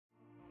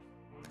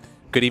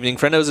Good evening,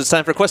 friendos. It's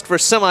time for Quest for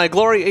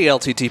Semi-Glory,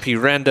 LttP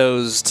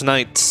randos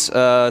tonight.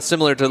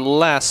 Similar to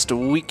last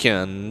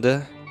weekend,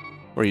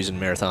 we're using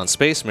Marathon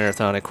Space,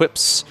 Marathon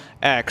Equips,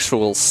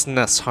 actual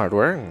SNES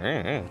hardware.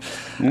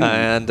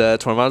 And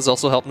Tormod's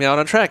also helped me out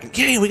on track.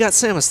 Yay, we got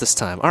Samus this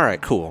time. All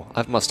right, cool.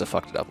 I must have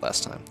fucked it up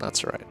last time.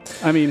 That's all right.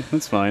 I mean,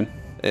 it's fine.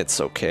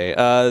 It's okay.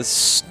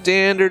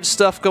 Standard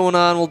stuff going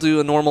on. We'll do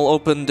a normal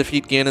open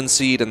defeat Ganon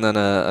seed and then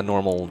a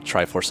normal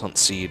Triforce Hunt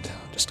seed.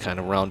 Just kind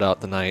of round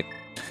out the night.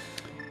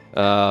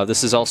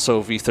 This is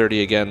also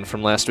V30 again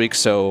from last week,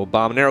 so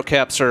bomb and arrow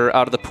caps are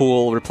out of the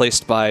pool,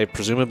 replaced by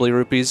presumably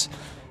rupees,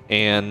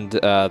 and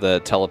the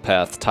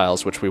telepath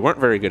tiles, which we weren't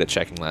very good at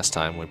checking last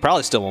time. We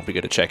probably still won't be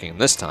good at checking them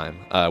this time.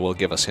 Will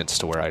give us hints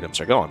to where items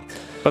are going.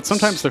 But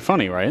sometimes they're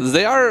funny, right?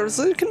 They are.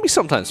 They can be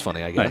sometimes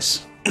funny, I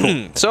guess.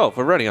 Nice. So, if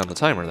we're ready on the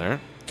timer there.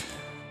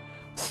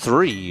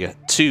 3,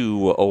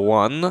 2,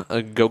 1.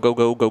 Go, go,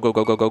 go, go, go, go,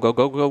 go, go, go, go,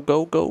 go, go,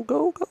 go, go,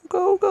 go,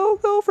 go, go,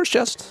 go, first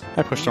chest.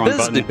 I pushed the wrong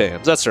button.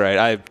 Bams. That's all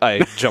right. I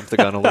jumped the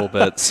gun a little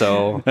bit,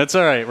 so... That's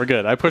all right. We're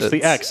good. I pushed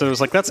the X, so it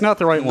was like, that's not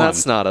the right one.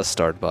 That's not a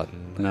start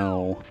button.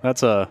 No.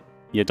 That's a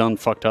you done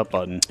fucked up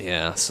button.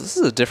 Yeah, so this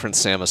is a different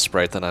Samus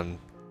sprite than I'm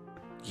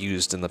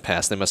used in the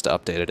past. They must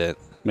have updated it.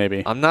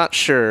 Maybe. I'm not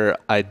sure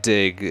I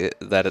dig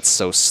that it's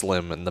so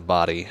slim in the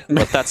body,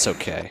 but that's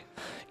okay.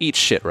 Eat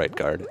shit, right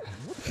guard.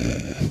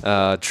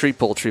 Tree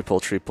pull, tree pull,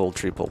 tree pull,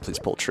 tree pull, please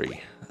pull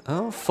tree.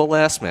 Oh, full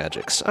ass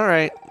magics.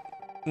 Alright.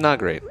 Not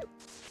great.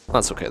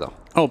 That's okay though.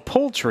 Oh,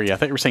 poultry. I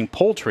thought you were saying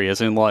poultry as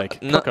in like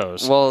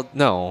cookos. Well,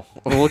 no.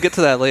 We'll get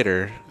to that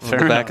later on the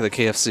back enough. of the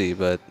KFC,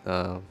 but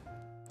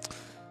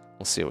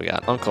we'll see what we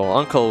got.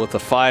 Uncle with the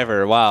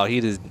 $5. Wow,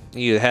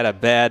 he had a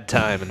bad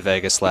time in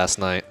Vegas last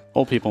night.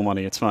 Old people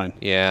money, it's fine.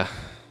 Yeah.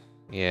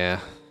 Yeah.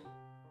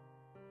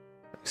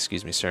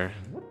 Excuse me, sir.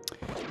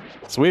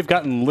 So we've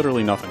gotten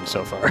literally nothing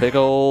so far. Big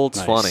old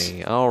Nice.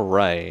 20. All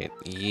right.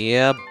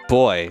 Yeah,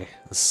 boy.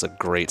 This is a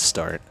great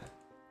start.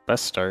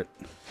 Best start.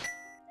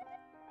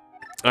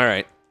 All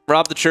right.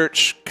 Rob the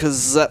church,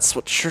 because that's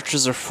what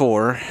churches are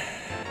for.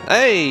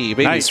 Hey,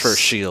 baby's Nice. first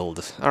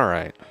shield. All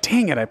right.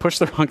 Dang it, I pushed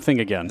the wrong thing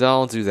again.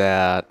 Don't do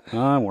that.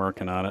 I'm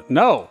working on it.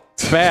 No,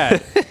 it's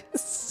bad.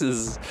 This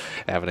is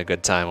having a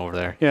good time over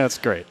there. Yeah, it's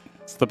great.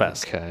 It's the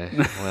best. Okay,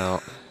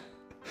 well.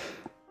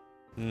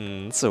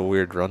 It's a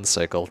weird run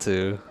cycle,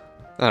 too.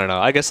 I don't know.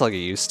 I guess I'll get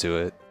used to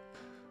it.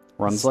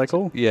 Run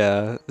cycle?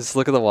 Yeah. Just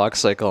look at the walk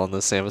cycle on the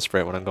Samus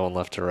sprite when I'm going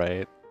left to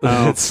right.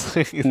 Oh.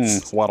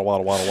 it's Waddle,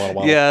 waddle, waddle, waddle,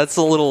 waddle. Yeah, it's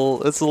a little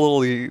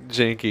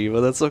janky, but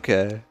that's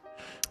okay.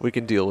 We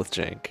can deal with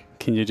jank.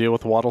 Can you deal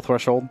with waddle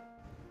threshold?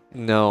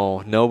 No,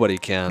 nobody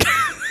can.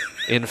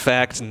 In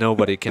fact,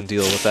 nobody can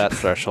deal with that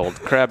threshold.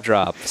 Crab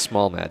drop,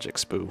 small magic,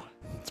 spoo.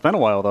 It's been a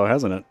while though,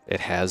 hasn't it?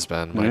 It has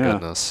been, my Yeah.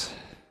 goodness.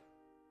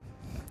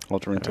 I'll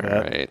drink to that.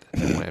 Alright.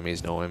 No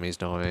whammies, no whammies,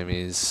 no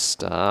whammies.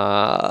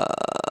 Stop.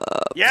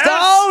 Yes!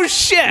 Oh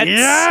shit!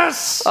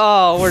 Yes!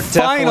 Oh, we're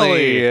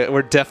Finally!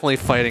 definitely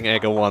fighting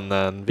Ega 1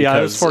 then. Yeah,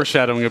 I was Because,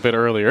 foreshadowing a bit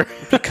earlier.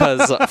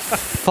 because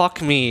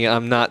fuck me,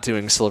 I'm not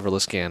doing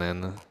Silverless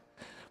Ganon.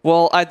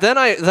 Well, then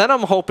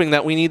I'm hoping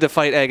that we need to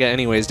fight Ega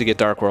anyways to get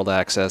Dark World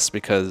access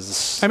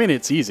because I mean,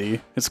 it's easy.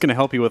 It's going to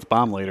help you with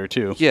bomb later,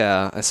 too.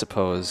 yeah, I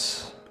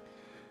suppose.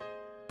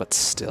 But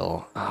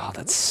still, oh,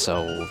 that's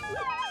so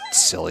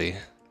silly.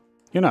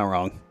 You're not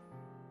wrong.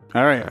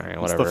 All right, All right,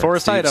 it's whatever. the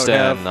Forest Hideout. The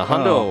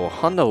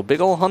hundo,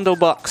 big ol' hundo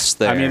bucks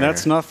there. I mean,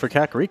 that's enough for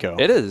Kakariko.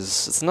 It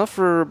is. It's enough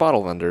for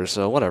bottle vendors,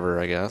 so whatever,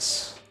 I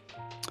guess.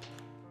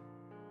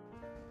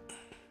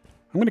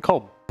 I'm going to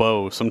call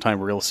Bo sometime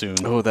real soon.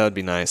 Oh, that would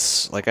be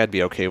nice. Like, I'd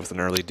be okay with an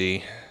early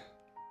D.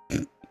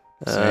 Same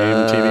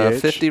TBH.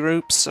 50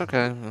 roops?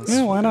 Okay.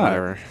 Yeah, why not?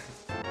 Whatever.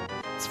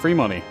 It's free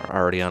money. We're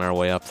already on our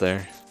way up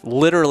there.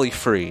 Literally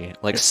free.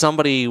 Like,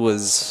 somebody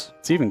was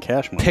It's even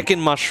cash money. picking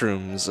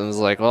mushrooms and was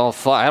like, well,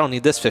 fuck, I don't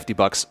need this 50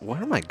 bucks.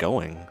 Where am I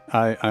going?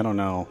 I don't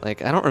know.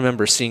 Like, I don't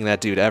remember seeing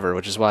that dude ever,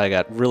 which is why I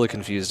got really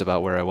confused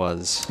about where I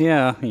was.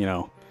 Yeah, you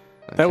know.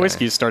 That Okay.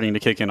 whiskey's starting to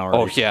kick in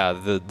already. Oh, yeah,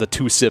 the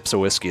 2 sips of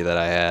whiskey that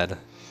I had.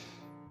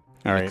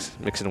 All right.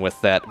 Mixing with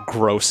that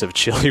gross of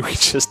chili we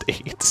just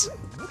ate.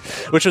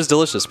 Which was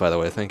delicious, by the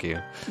way. Thank you.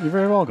 You're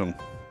very welcome.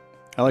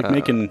 I like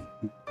making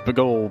big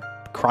old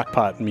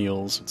crockpot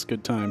meals. It's a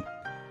good time.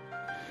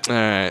 All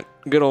right.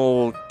 Good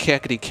old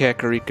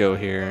Kakariko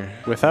here.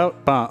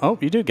 Without bomb. Oh,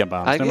 you did get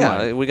bombs. Never Yeah,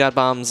 mind. we got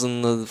bombs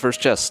in the first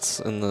chests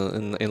in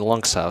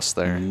Lunk's house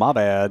there. My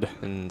bad.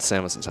 In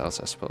Samus's house,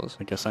 I suppose.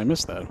 I guess I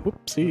missed that.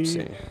 Whoopsie.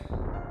 Oopsie.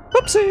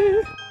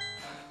 Whoopsie!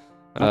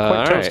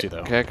 Not quite toasty, right.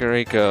 though.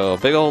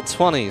 Kakariko. Big old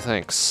 20,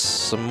 thanks.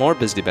 Some more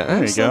Bisbee bands.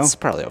 There you go. That's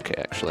probably okay,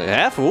 actually.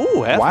 Half Wow.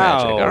 magic.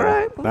 All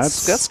right.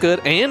 That's- That's good.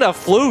 And a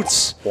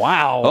flute.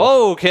 Wow.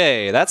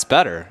 Okay, that's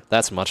better.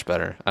 That's much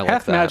better. I like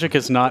Half that. magic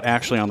is not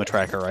actually on the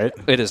tracker, right?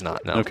 It is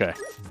not, no. Okay.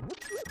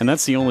 And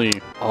that's the only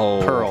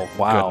Oh, pearl.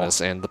 Wow. Goodness,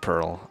 and the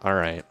pearl. All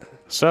right.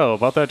 So,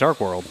 about that Dark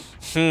World.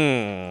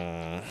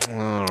 I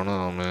don't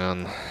know,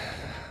 man.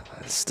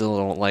 I still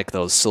don't like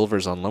those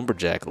silvers on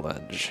Lumberjack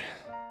Ledge.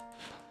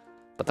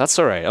 But that's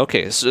all right.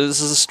 Okay, so this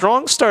is a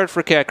strong start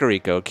for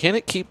Kakariko. Can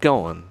it keep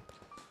going?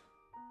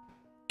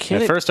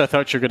 At first, I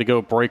thought you were going to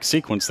go break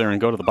sequence there and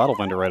go to the bottle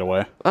vendor right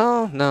away.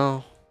 Oh,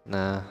 no.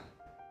 Nah.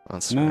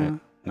 That's right.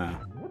 No.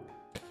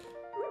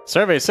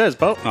 Survey says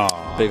boat.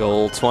 Aw. Big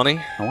old 20.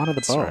 I wanted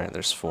the bow. That's right.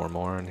 There's 4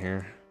 more in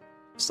here.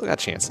 Still got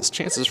chances.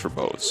 Chances for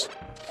bows.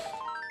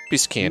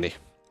 Piece of candy.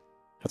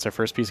 That's our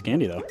first piece of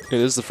candy, though. It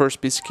is the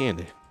first piece of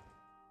candy.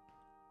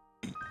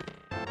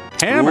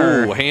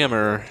 Hammer! Ooh,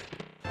 hammer.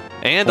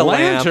 And a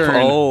lamp. Lantern.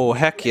 Oh,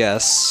 heck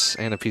yes.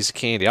 And a piece of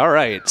candy. All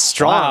right.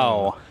 Strong.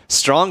 Wow.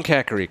 Strong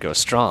Kakariko.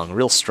 Strong.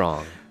 Real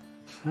strong.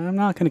 I'm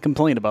not going to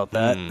complain about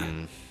that.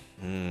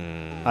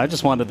 I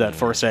just wanted that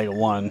first egg of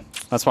 1.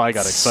 That's why I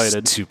got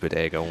excited. Stupid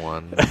egg of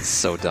 1. That's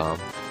so dumb.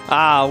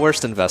 Ah,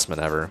 worst investment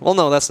ever. Well,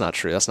 no, that's not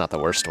true. That's not the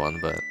worst one,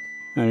 but...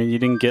 I mean, you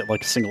didn't get,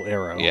 like, a single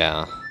arrow.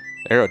 Yeah.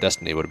 Arrow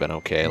Destiny would have been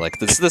okay. Like,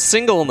 it's the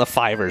single and the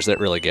 5ers that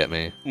really get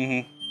me.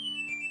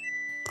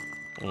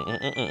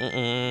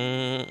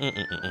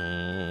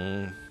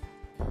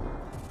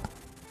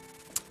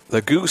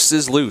 The goose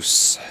is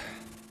loose.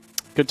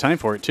 Good time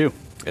for it, too.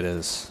 It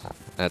is.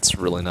 That's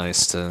really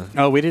nice to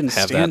Oh, we didn't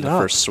have that stand in the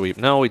up. first sweep.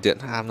 No, we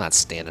didn't. I'm not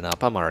standing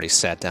up. I'm already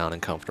sat down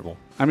and comfortable.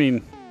 I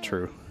mean,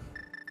 true.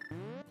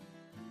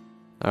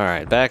 All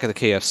right, back at the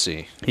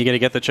KFC. You gonna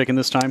get the chicken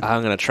this time?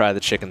 I'm going to try the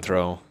chicken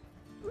throw.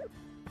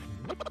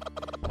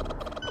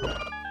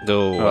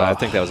 No, I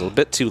think that was a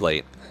bit too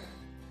late.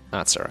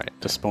 That's all right.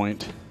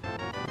 Disappoint.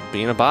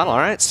 Being a bottle. All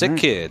right, sick All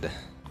right. kid.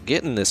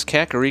 Getting this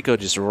Kakariko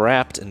just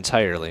wrapped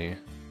entirely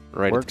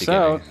right Works at the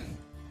beginning. out.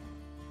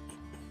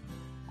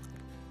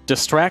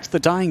 Distract the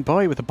dying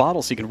boy with a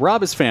bottle so you can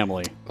rob his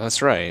family.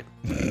 That's right.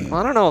 Well,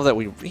 I don't know that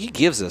he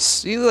gives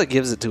us. He like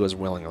gives it to us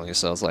willingly,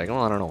 so it's like,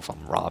 well, I don't know if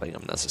I'm robbing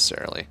him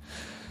necessarily.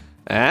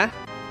 Ah?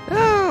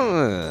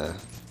 Oh,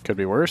 Could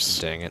be worse.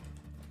 dang it.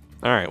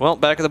 All right, well,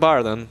 back at the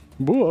bar then.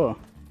 Whoa.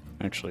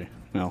 Actually,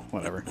 no,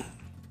 whatever.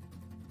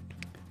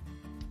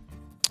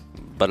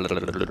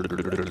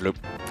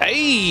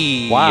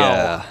 Hey!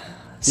 Wow.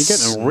 You're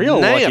getting real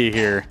Snap. lucky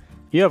here.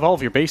 You have all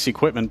of your base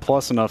equipment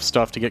plus enough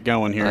stuff to get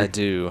going here. I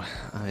do.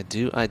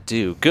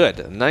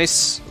 Good.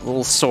 Nice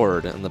little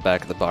sword in the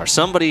back of the bar.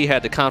 Somebody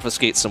had to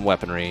confiscate some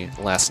weaponry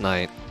last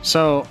night.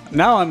 So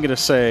now I'm going to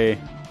say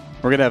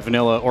we're going to have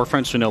vanilla or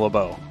French vanilla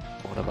bow.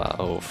 What about,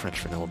 oh, French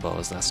vanilla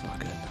bows? That's not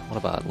good. What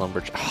about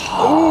lumberjack?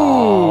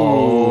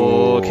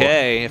 Oh,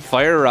 okay.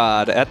 Fire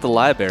rod at the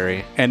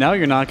library. And now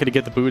you're not going to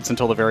get the boots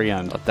until the very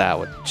end. But that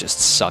would just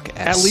suck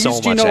ass. At least so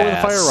much you know where the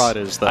ass. fire rod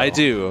is, though. I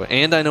do.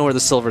 And I know where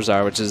the silvers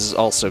are, which is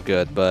also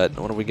good. But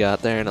what do we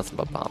got there? Nothing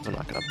but bombs. I'm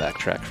not going to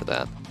backtrack for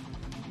that.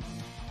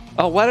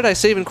 Oh, why did I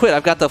save and quit?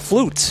 I've got the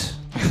flute.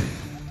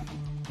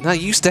 I'm not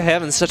used to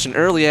having such an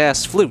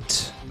early-ass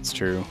flute. It's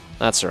true.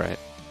 That's all right.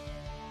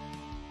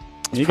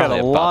 You got a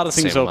probably lot about of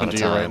the things same open amount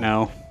to of you right time.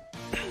 now.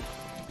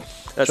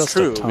 That's Just a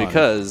true, ton.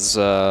 because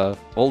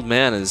old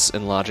man is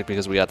in logic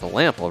because we got the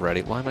lamp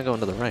already. Why am I going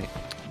to the right?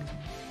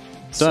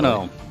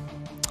 Dunno.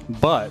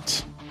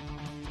 But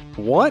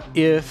what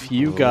if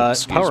you Ooh, got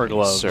excuse power me,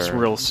 gloves sir.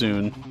 real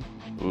soon?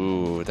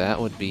 Ooh, that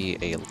would be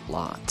a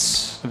lot.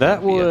 That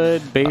That'd be a-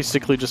 would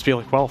basically just be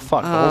like, well,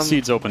 fuck, the whole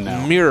seed's open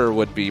now. Mirror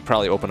would be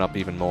probably open up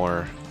even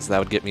more, so that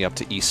would get me up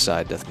to East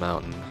Side Death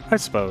Mountain. I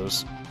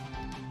suppose.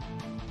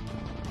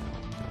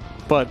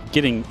 But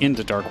getting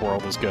into Dark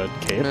World is good.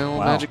 Cape? Well,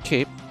 Wow. magic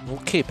cape,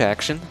 little cape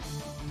action.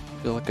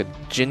 Feel like a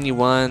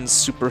genuine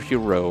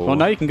superhero. Well,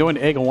 now you can go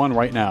into Egg 1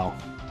 right now.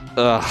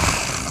 Ugh.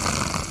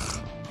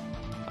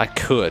 I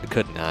could,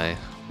 couldn't I?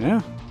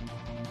 Yeah.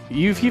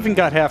 You've even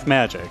got half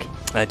magic.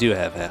 I do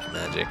have half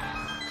magic.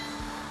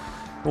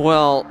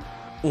 Well,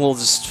 we'll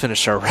just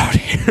finish our route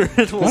here,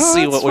 and we'll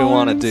see what we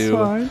want to do.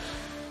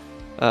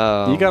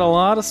 You got a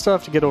lot of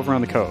stuff to get over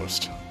on the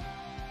coast.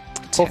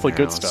 Hopefully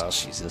good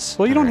stuff. Jesus.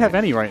 Well, you don't have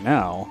Alright. any right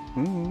now.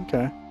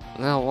 Okay.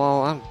 No,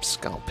 well, I'm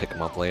just gonna pick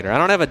them up later. I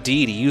don't have a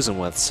D to use them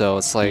with, so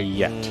it's like...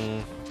 Yet.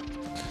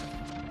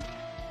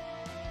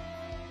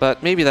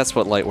 But maybe that's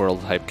what Light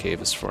World Hype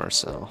Cave is for,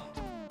 so...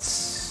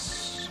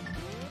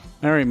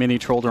 All right, mini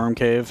Trolldorm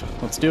Cave.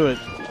 Let's do it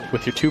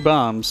with your 2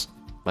 bombs.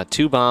 My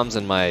 2 bombs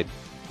and my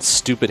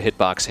stupid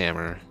hitbox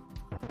hammer.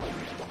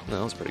 No,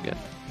 that was pretty good.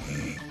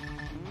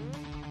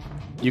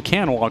 You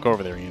can walk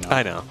over there, you know.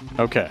 I know.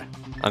 Okay.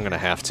 I'm gonna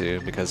have to,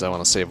 because I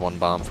want to save 1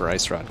 bomb for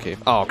Ice Rod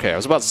Cave. Oh, okay, I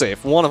was about to say,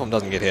 if one of them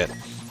doesn't get hit,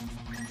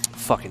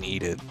 fucking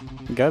eat it.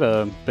 You got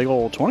a big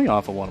old 20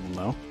 off of one of them,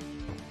 though.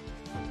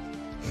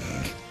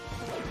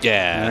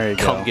 Yeah, There you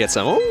come go. get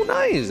some. Oh,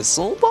 nice,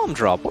 little bomb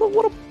drop.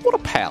 What a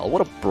pal,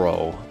 what a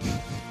bro.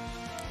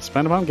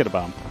 Spend a bomb, get a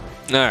bomb.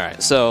 All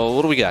right, so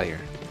what do we got here?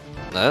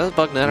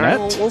 Bug net, Net.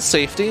 a little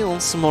safety, a little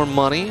some more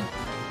money.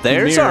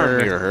 There's our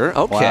Mirror. mirror.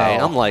 Okay,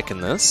 Wow. I'm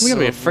liking this. We're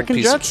gonna be a So, frickin'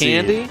 piece of jet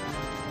seed. candy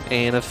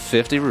and a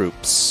 50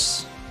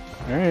 roops.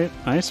 All right,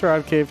 nice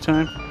rod cave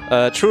time.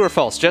 True or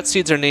false? Jet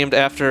seeds are named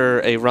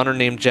after a runner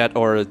named Jet,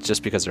 or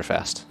just because they're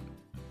fast?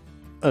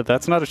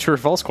 That's not a true or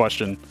false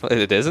question.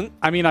 It isn't.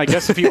 I mean, I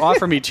guess if you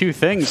offer me 2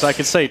 things, I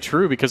could say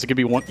true because it could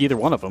be either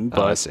one of them. But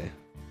Oh, I see.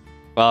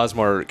 Well, I was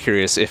more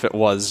curious if it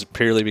was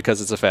purely because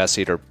it's a fast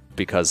seed or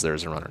because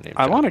there's a runner named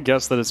I Jet. want to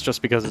guess that it's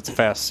just because it's a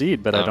fast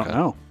seed, but I don't Okay.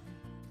 know.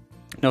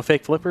 No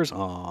fake flippers?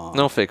 Aw.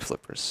 No fake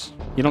flippers.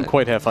 You don't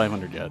quite have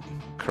 500 yet.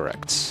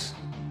 Correct.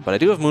 But I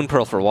do have Moon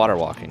Pearl for water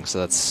walking, so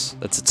that's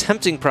a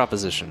tempting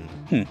proposition.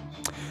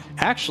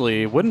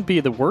 Actually, it wouldn't be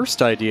the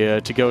worst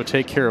idea to go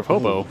take care of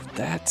Hobo. Ooh,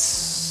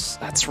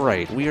 that's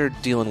right. We are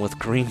dealing with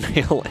green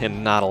mail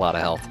and not a lot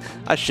of health.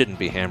 I shouldn't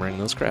be hammering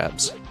those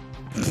crabs.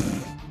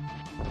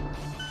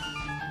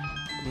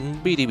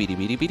 Beady beady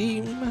beady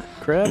beady.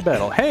 Crab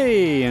battle.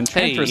 Hey,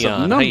 Enchantress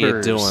of Numbers. How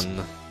you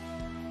doing?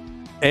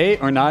 A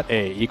or not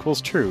A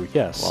equals true.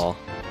 Yes. Well,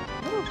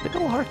 big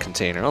old heart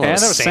container. Oh, and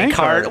that was Sank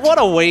heart. What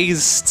a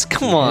waste!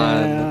 Come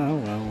on. Yeah,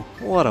 well.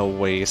 What a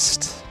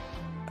waste.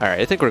 All right,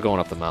 I think we're going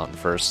up the mountain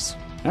first.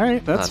 All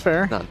right, that's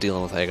fair. Not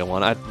dealing with Haga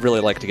 1. I'd really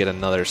like to get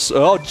another...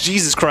 Oh,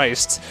 Jesus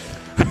Christ!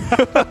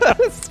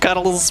 It's got a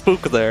little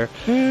spook there.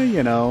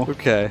 You know.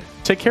 Okay.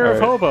 Take care of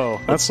Hobo.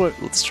 That's what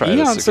let's try Eon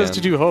this again. says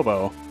to do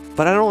Hobo.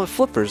 But I don't have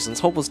flippers, and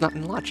Hobo's not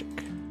in logic.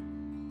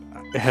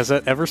 Has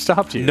that ever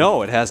stopped you?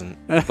 No, it hasn't.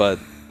 But,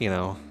 you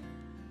know...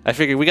 I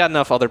figured we got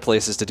enough other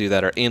places to do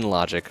that are in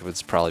logic. It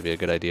would probably be a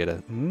good idea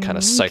to kind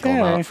of cycle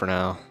them out for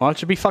now. Why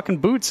don't you be fucking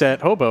boots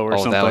at Hobo or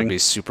something? Oh, that would be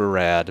super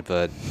rad,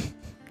 but...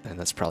 And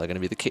that's probably going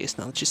to be the case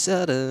now that you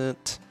said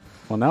it.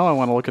 Well, now I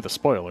want to look at the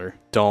spoiler.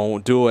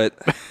 Don't do it.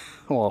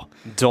 Well,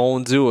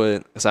 don't do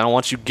it, because I don't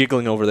want you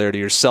giggling over there to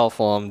yourself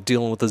while I'm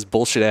dealing with this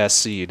bullshit-ass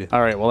seed.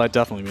 All right, well, that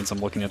definitely means I'm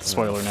looking at the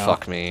spoiler now.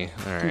 Fuck me.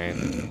 All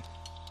right.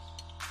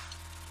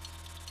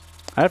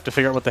 I have to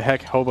figure out what the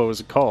heck Hobo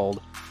is called.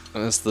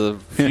 It's the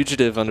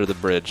fugitive under the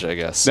bridge, I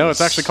guess. No, it's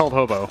actually called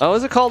Hobo. Oh,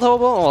 is it called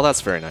Hobo? Oh, well,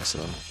 that's very nice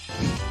of them.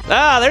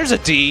 Ah, there's a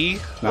D.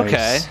 Nice.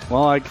 Okay.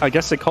 Well, I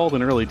guess they called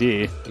an early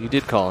D. You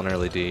did call an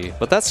early D,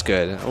 but that's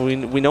good.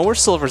 We know where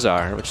silvers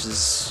are, which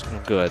is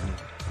good.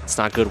 It's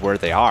not good where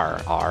they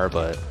are,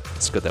 but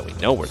it's good that we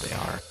know where they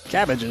are.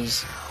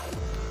 Cabbages.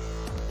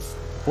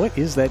 What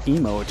is that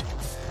emote?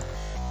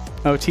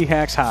 Oh,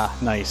 T-Hacks, ha.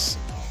 Nice.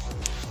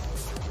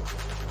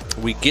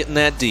 We getting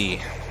that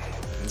D.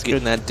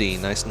 Getting that D,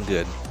 nice and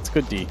good. It's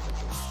good D.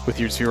 With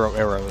your 0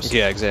 arrows.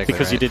 Yeah, exactly.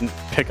 Because you didn't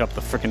pick up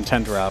the frickin'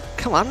 10-drop.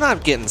 Come on, I'm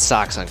not getting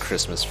socks on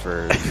Christmas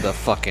for the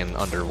fucking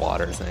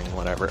underwater thing,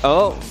 whatever.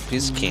 Oh,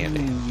 piece of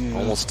candy. Yeah.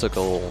 Almost took a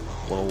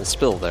little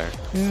spill there.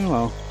 Yeah,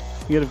 well,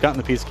 you could have gotten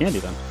the piece of candy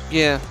then.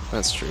 Yeah,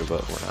 that's true,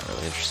 but we're not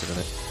really interested in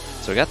it.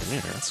 So we got the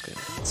mirror, that's good.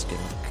 Let's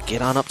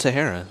get on up to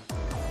Hera.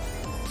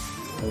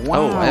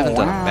 Wow, oh, I haven't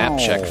done a map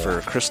check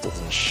for crystals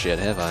and shit,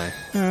 have I?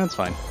 Yeah, that's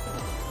fine.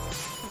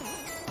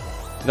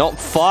 No,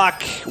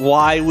 fuck!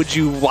 Why would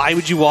you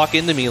walk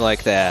into me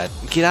like that?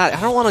 Get out!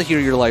 I don't want to hear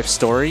your life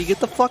story. Get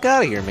the fuck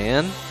out of here,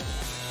 man!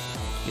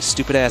 You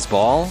stupid ass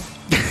ball!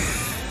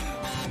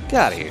 Get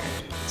out of here!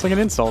 It's like an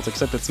insult,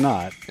 except it's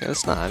not. Yeah,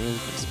 it's not. I mean,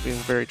 it's being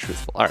very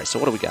truthful. All right, so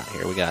what do we got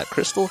here? We got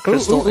crystal,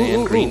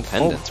 and green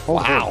pendant.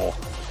 Wow!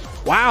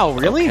 Wow,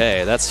 really?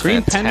 Okay, that's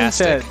green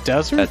fantastic. Pendant at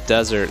desert. At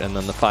desert, and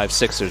then the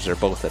 5/6ers are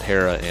both at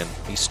Hera and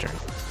Eastern.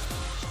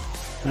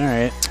 All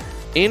right.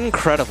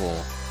 Incredible,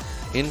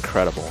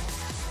 incredible.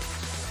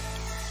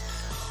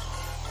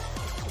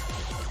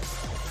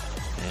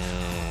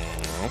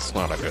 That's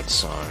not a good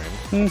sign.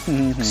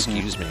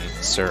 Excuse me,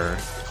 sir.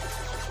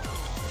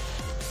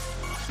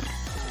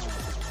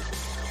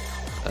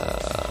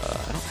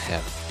 I don't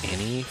have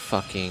any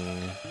fucking...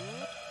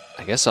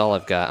 I guess all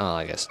I've got... Oh,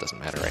 I guess it doesn't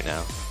matter right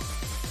now.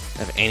 I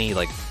have any,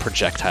 like,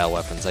 projectile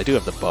weapons. I do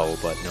have the bow,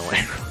 but no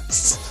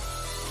arrows.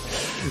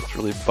 It's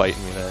really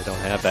biting me that I don't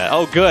have that.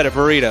 Oh, good, a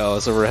burrito.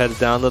 So we're headed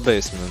down to the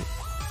basement.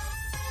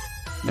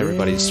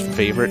 Everybody's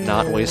favorite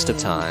not waste of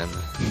time.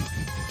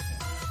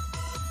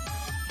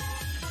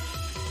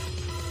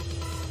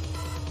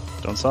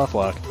 Don't soft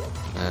lock.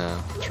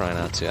 Try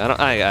not to. I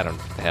don't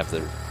have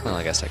the... Well,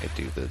 I guess I could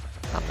do the...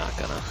 I'm not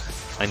gonna.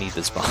 I need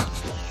this bomb.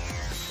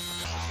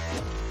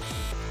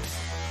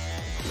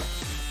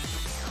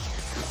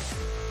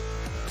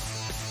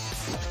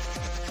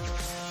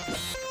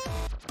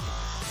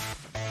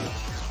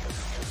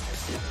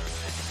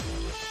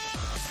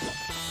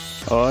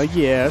 Oh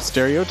yeah,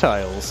 stereo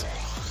tiles.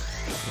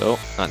 Oh,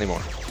 not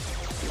anymore.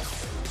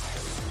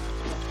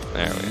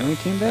 There we go. We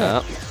came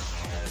back.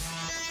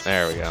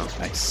 There we go.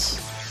 Nice.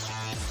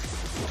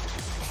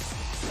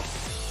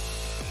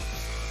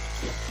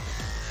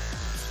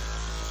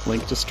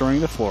 Link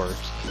destroying the floors.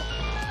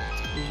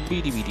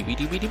 Beady beady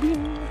beady beady bee.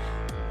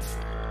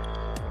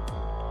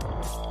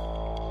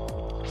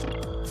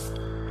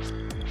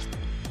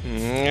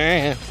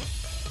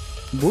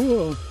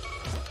 Whoa.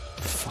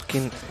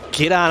 Fucking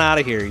get on out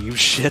of here, you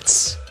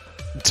shits.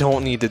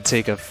 Don't need to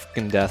take a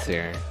fucking death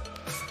here.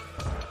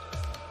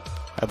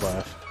 I'd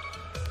laugh.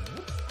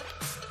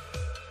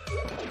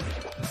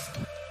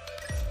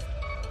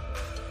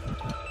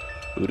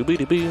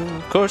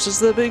 Of course, it's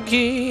the big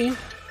key.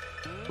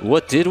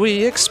 What did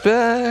we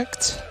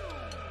expect?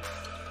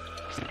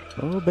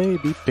 Oh,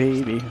 baby,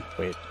 baby.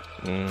 Wait.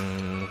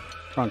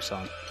 Wrong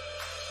song.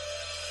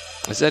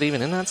 Is that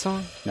even in that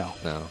song? No.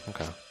 No,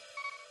 okay.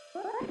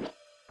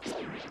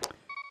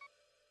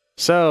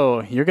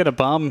 So, you're going to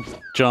bomb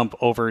jump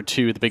over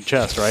to the big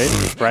chest,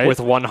 right? With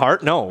one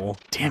heart? No.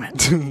 Damn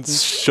it.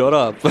 Shut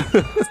up.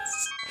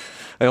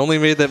 I only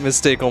made that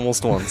mistake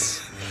almost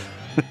once.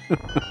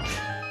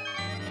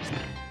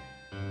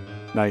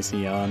 Nice,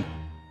 Eon.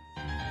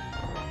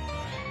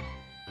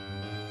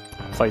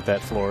 Fight that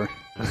floor.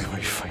 We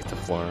fight the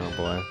floor, oh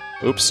boy.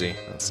 Oopsie,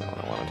 that's not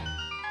what I wanted.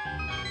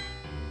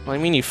 Well, I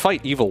mean, you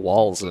fight evil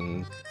walls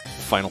in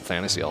Final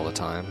Fantasy all the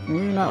time. You're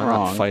not Why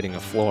wrong. not fighting a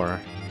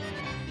floor?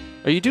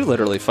 Or you do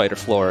literally fight a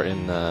floor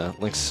in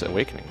Link's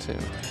Awakening, too.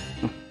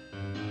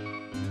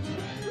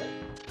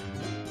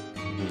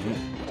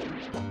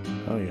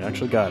 Oh, you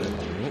actually got it.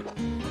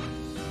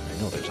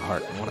 I know there's a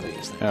heart in one of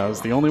these. That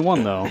was the only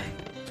one, though.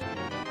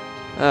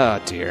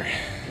 Oh, dear.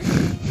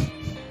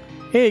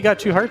 Hey, you got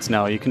 2 hearts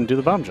now. You can do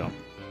the bomb jump.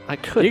 I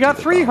could. You got do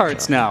the 3 bomb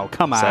hearts jump. now.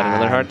 Come on. Is that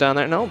another heart down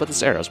there? No, but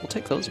it's arrows. We'll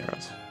take those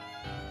arrows.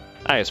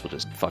 I guess we'll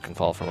just fucking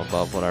fall from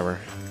above, whatever.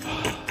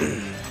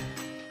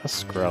 A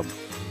scrub.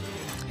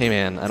 Hey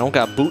man, I don't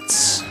got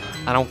boots.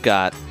 I don't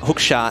got hook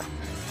shot.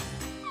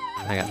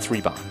 I got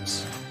 3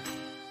 bombs.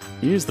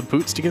 Use the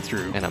boots to get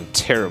through. And I'm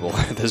terrible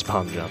at this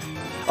bomb jump.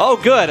 Oh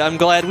good, I'm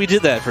glad we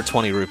did that for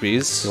 20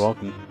 rupees. You're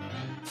welcome.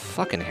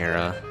 Fucking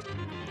Hera.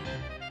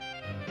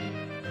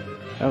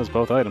 That was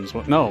both items.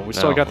 No, we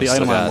still got the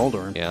item on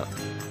Moldorm. Yeah,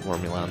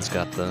 Wormulan's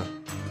got the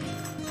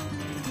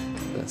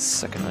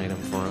second item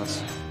for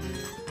us.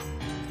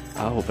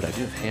 Oh, but I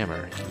do have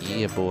hammer.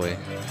 Yeah, boy.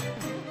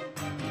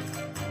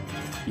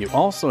 You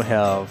also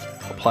have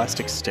a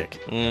plastic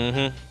stick.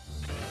 Mm-hmm.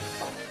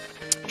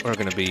 We're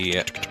gonna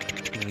be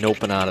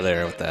noping out of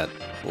there with that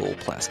little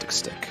plastic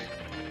stick.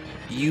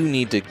 You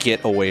need to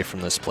get away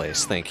from this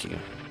place. Thank you.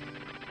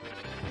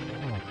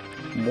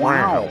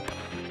 Wow.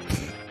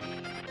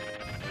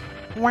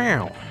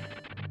 Wow.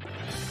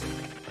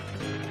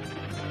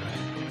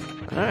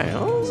 Alright,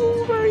 well, that was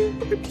a very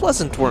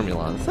pleasant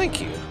Wormulan. Thank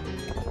you.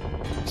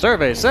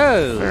 Survey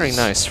says. Very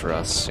nice for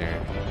us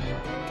here.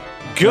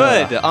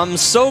 Good! I'm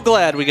so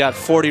glad we got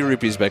 40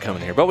 rupees by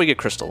coming here, but we get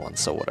crystal ones,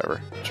 so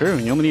whatever. True,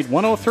 and you only need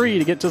 103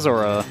 to get to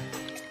Zora.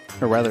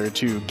 Or rather,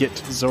 to get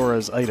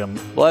Zora's item.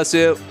 Bless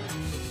you.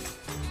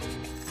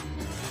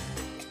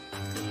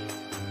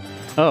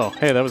 Oh,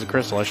 hey, that was a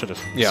crystal. I should have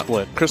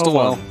split. Crystal oh,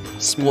 well. one.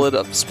 Split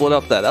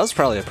up that. That was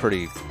probably a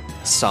pretty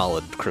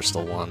solid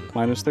crystal one.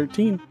 Minus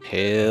 13.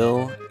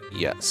 Hell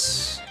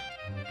yes.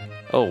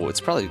 Oh,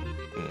 it's probably...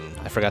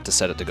 I forgot to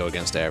set it to go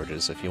against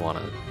averages. If you want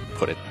to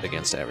put it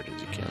against averages,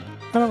 you can.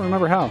 I don't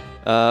remember how.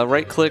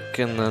 Right click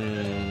and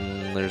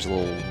then there's a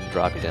little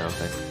droppy down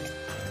thing.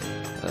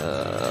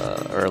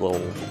 Or a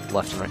little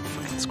left and right.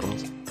 Fucking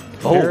squirrels.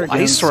 Oh,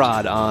 Ice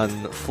Rod on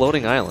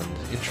Floating Island.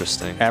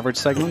 Interesting. Average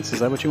segments? Is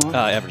that what you want?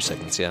 Average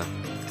segments, yeah.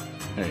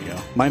 There you go.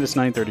 Minus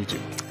 932.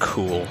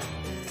 Cool.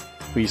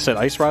 Well, you said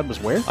Ice Rod was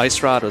where?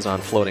 Ice Rod was on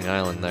Floating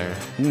Island there.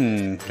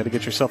 Gotta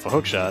get yourself a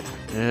hook shot.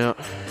 Yeah.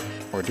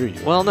 Or do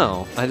you? Well,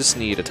 no. I just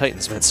need a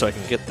Titansmith so I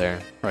can get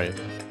there. Right.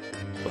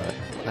 But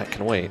that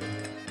can wait.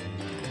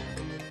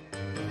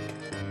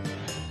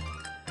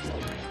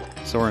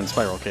 So we're in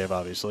Spiral Cave,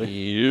 obviously.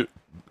 Yep.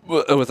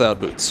 Without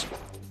boots.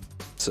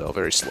 So,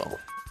 very slow.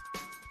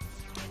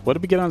 What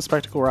did we get on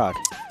Spectacle Rock?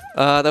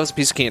 That was a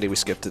piece of candy. We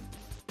skipped it.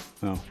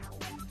 Oh.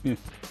 Yeah.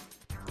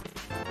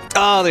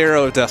 Oh, the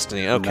Arrow of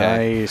Destiny.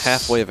 Okay. Nice.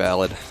 Halfway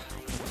valid.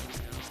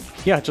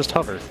 Yeah, just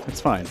hover.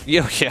 It's fine.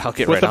 Yeah, I'll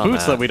get with right on the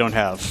boots that we don't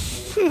have.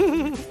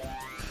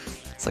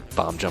 It's like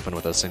bomb jumping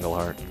with a single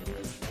heart.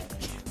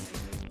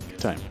 Good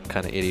time. What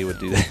kind of idiot would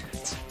do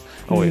that?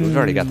 Oh wait, we've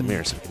already got the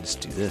mirror, so we can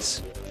just do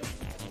this.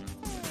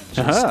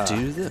 Just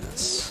do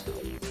this.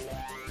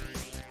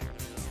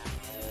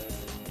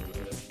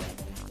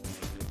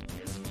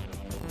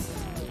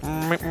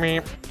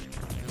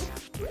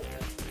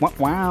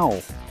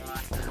 Wow.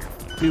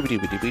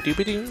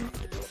 Doobity-doobity-doobity-doo.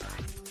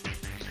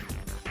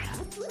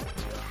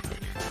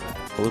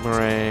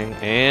 Boomerang,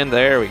 and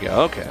there we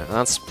go. Okay,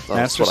 that's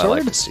what I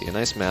like to see. A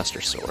nice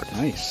Master Sword.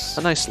 Nice.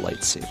 A nice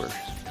lightsaber.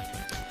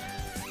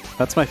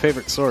 That's my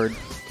favorite sword.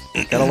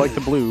 Gotta like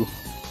the blue.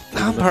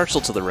 I'm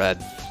partial to the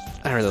red.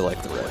 I really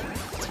like the red.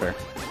 That's fair.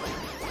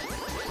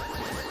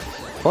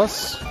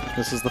 Plus,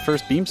 this is the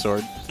first beam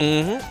sword.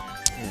 Mm-hmm.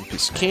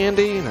 Piece of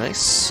candy,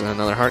 nice.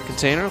 Another heart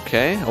container,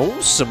 okay. Oh,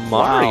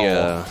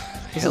 Samaria. Wow.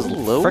 This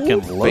Hello, is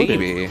frickin' loaded.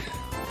 baby.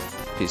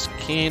 Piece of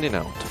candy,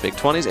 no. Big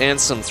 20s and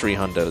some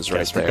 300s right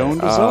Guess we're there. going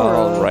to Zora.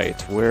 All right,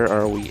 where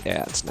are we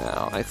at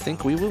now? I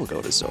think we will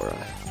go to Zora.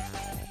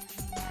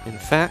 In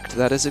fact,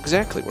 that is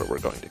exactly where we're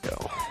going to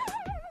go.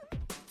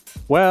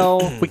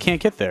 Well, we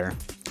can't get there.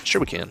 Sure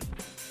we can.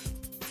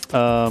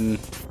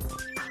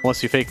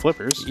 Unless you fake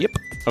flippers. Yep.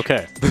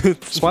 Okay.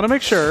 Just want to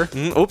make sure.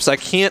 Oops, I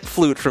can't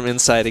flute from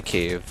inside a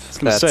cave. I was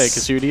going to say,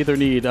 because you'd either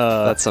need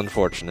that's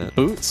unfortunate.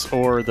 Boots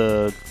or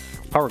the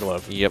power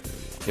glove. Yep.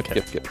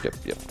 Okay. Yep.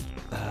 Yeah,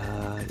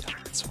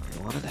 that's what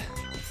we wanted.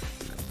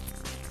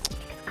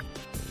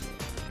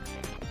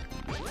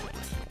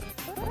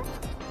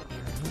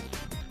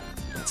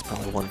 That's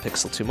probably 1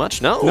 pixel too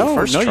much. No,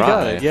 first try. You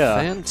got it, yeah.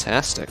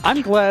 Fantastic.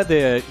 I'm glad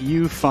that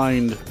you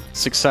find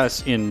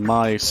success in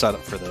my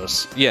setup for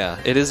this. Yeah,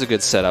 it is a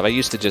good setup. I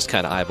used to just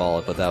kind of eyeball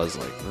it, but that was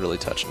like really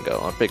touch and go.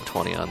 On Big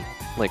 20 on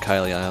Lake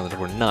Hylia Island,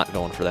 we're not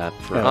going for that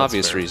for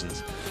obvious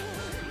reasons.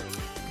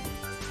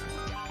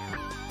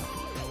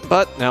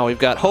 But now we've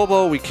got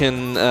Hobo, we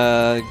can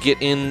get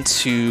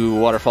into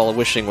Waterfall of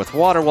Wishing with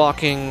Water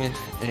Walking,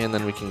 and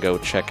then we can go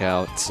check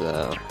out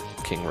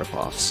King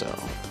Ripoff, so...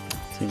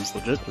 Seems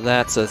legit.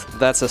 That's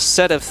a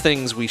set of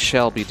things we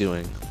shall be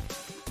doing.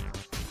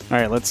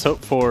 Alright, let's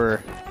hope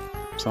for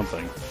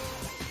something.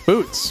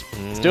 Boots!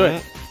 Let's do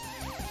it!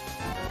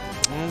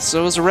 And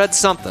so is a red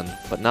something,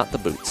 but not the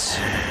boots.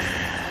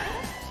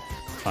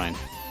 Fine.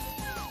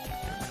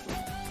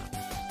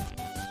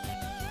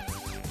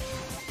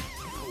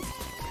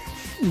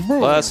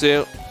 Bless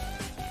you.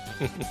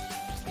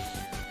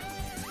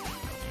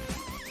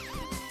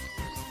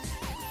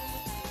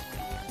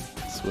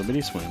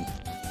 Swimmity swim.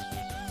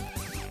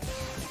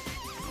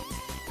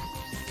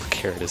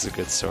 Carrot is a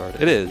good sword.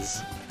 It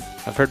is.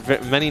 I've heard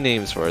many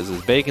names for it.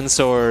 There's Bacon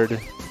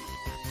Sword,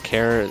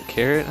 Carrot.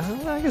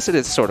 I guess it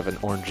is sort of an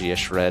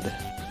orangey-ish red.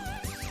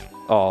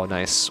 Oh,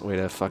 nice. Way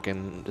to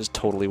fucking just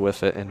totally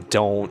whiff it and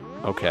don't...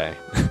 Okay.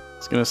 I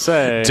was gonna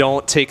say...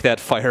 Don't take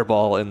that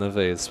fireball in the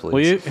vase,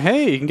 please. Well,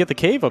 hey, you can get the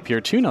cave up here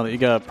too now that you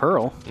got a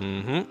pearl.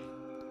 Mm-hmm.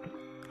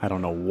 I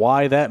don't know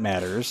why that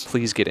matters.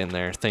 Please get in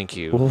there. Thank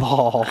you.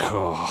 Lol.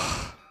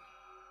 Oh.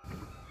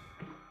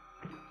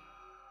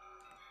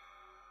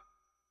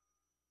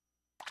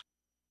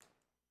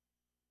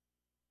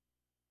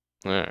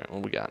 Alright,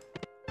 what we got?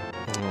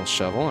 A little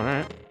shovel,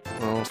 alright.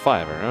 A little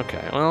fiver,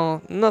 okay.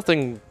 Well,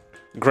 nothing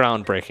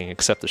groundbreaking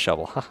except the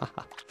shovel.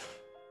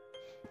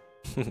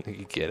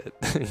 You get it.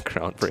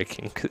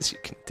 Groundbreaking because you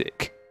can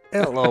dig.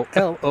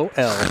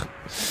 L-O-L-O-L.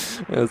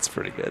 That's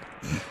pretty good.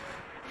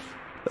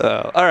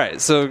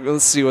 Alright, so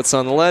let's see what's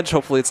on the ledge.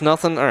 Hopefully it's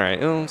nothing.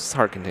 Alright, it's a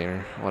heart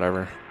container.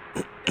 Whatever.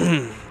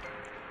 Should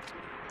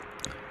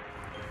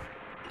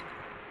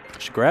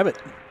grab it,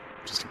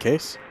 just in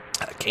case.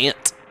 I can't.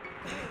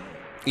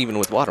 Even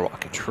with water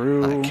walking.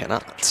 True. I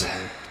cannot.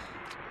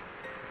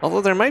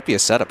 Although there might be a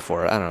setup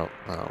for it. I don't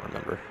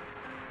remember.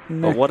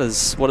 But what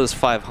does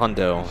 5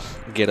 hundo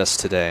get us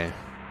today?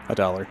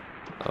 $1.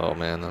 Oh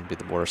man, that'd be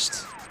the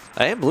worst.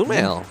 Hey, blue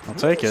mail. I'll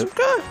take it.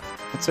 Okay.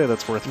 I'd say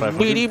that's worth 500.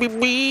 Beep, beep,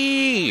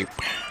 beep.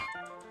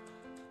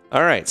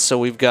 All right, so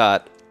we've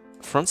got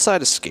front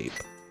side escape.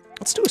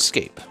 Let's do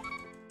escape.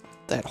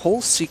 That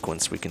whole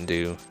sequence we can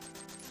do.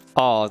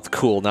 Oh, it's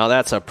cool. Now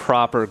that's a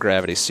proper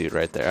gravity suit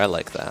right there. I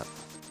like that.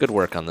 Good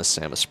work on this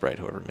Samus sprite,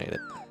 whoever made it.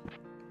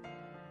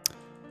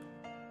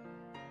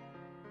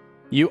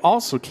 You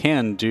also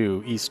can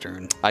do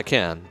Eastern. I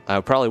can. I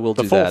probably will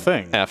do full that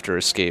thing. After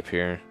escape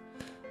here.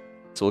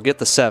 So we'll get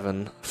the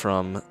 7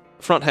 from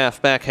front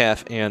half, back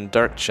half, and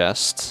dark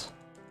chest.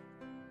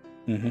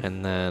 Mm-hmm.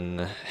 And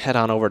then head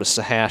on over to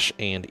Sahash,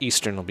 and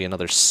Eastern will be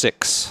another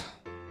 6.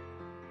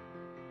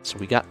 So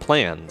we got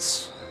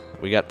plans.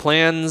 We got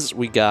plans.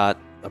 We got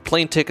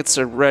plane tickets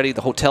are ready.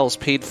 The hotel's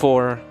paid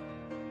for.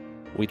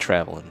 We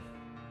traveling.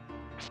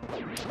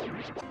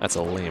 That's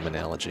a lame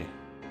analogy.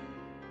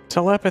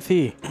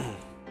 Telepathy.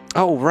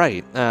 Oh,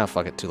 right. Ah,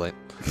 fuck it. Too late.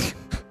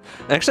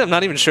 Actually, I'm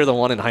not even sure the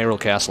one in Hyrule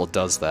Castle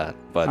does that,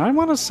 but... I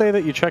want to say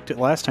that you checked it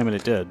last time and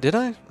it did. Did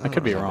I? I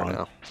could be wrong.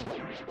 Now.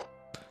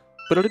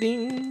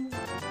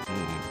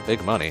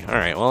 Big money. All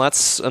right, well,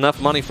 that's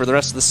enough money for the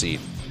rest of the seed.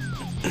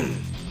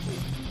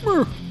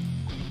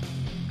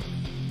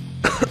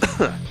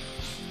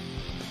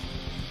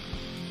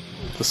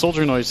 The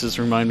soldier noises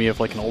remind me of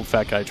like an old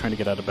fat guy trying to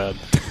get out of bed.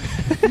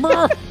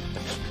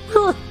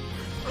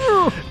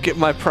 Get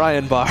my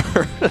prying bar.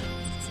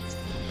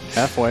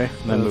 Halfway,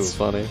 and then That's move.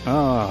 funny.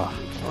 Ah,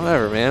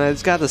 Whatever, man.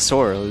 It's got the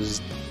sword. I'll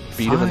just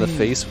beat him in the Fine.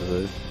 face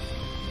with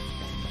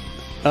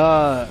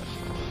it.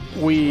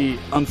 we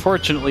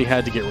unfortunately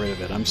had to get rid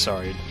of it. I'm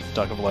sorry,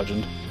 Duck of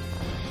Legend.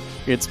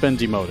 It's been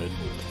demoted.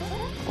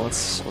 What's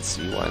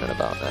see whining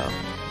about now?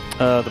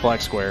 The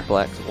black square.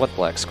 What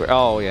black square?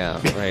 Oh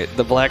yeah, right.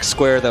 The black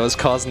square that was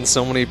causing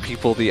so many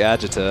people the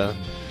agita.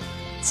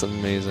 It's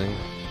amazing.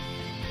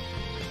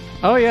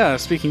 Oh yeah,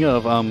 speaking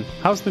of,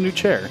 how's the new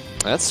chair?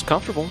 That's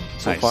comfortable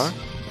so Nice. far.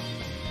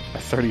 A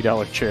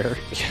 $30 chair.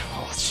 Yeah.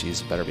 Oh,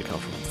 jeez, better be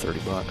comfortable.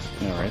 $30.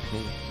 All right.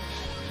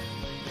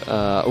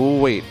 Oh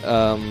wait.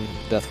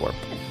 Death warp.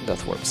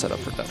 Death warp. Set up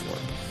for death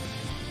warp.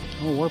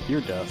 Oh, warp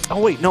your death.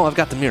 Oh wait, no, I've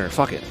got the mirror.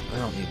 Fuck it. I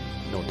don't need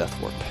no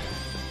death warp.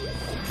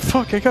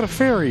 Fuck, I got a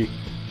fairy.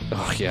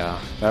 Oh yeah.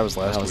 That was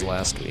last week.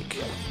 last week.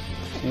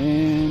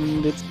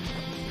 And it's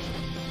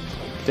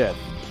dead.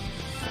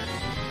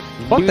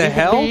 What the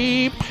hell?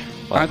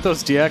 Aren't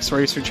those DX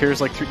Racer chairs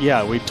like...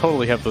 Yeah, we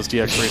totally have those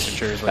DX Racer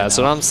chairs right That's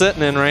now. what I'm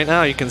sitting in right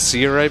now. You can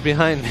see it right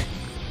behind me.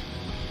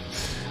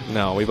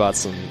 No, we bought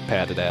some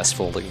padded ass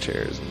folding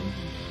chairs. And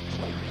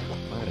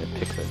why did I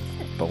pick the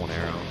bow and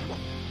arrow?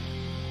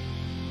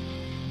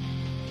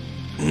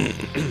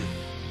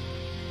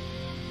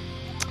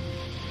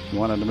 You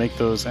wanted to make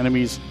those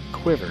enemies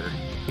quiver.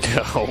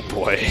 Oh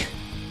boy.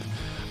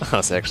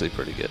 That's actually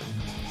pretty good.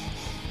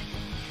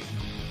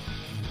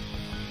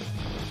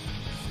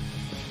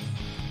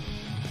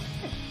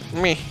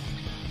 Me.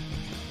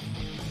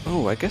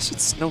 Oh, I guess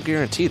it's no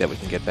guarantee that we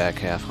can get back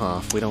half, huh?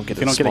 If we don't get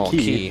If you a don't get small a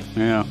key.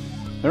 Yeah.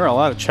 There are a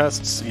lot of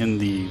chests in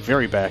the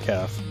very back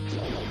half.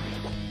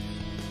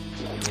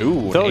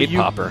 Ooh, Though an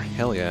 8-popper.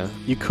 Hell yeah.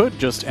 You could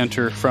just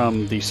enter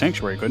from the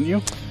sanctuary, couldn't you?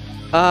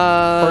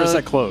 Or is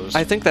that closed?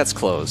 I think that's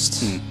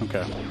closed.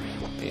 Okay.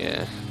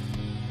 Yeah.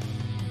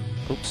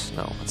 Oops,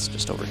 no, it's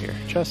just over here.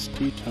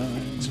 Chesty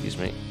time. Excuse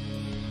me.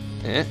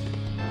 Eh?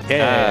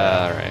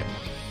 Yeah. Alright.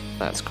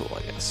 That's cool,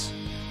 I guess.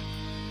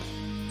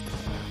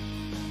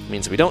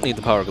 Means we don't need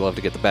the power glove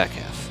to get the back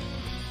half.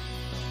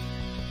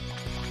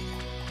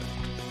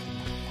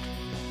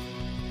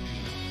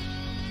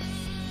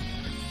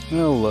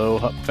 Hello,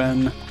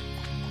 Hupfen.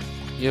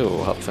 Yo,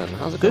 Hupfen,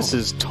 how's it going? This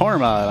is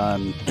Tormod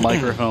on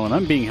microphone.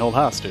 I'm being held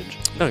hostage.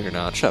 No, you're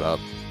not. Shut up.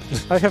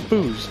 I have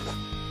booze.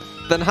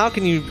 Then how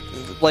can you,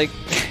 like,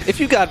 if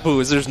you got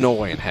booze, there's no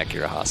way in heck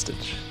you're a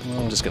hostage. Well,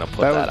 I'm just gonna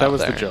put that out there. That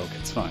was the joke.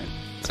 It's fine.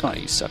 It's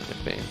fine. You suck,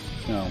 McBain.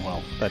 Oh,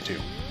 well, that too.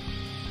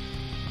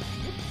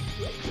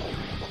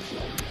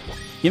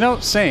 You know,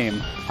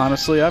 same.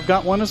 Honestly, I've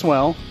got one as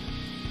well.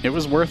 It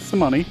was worth the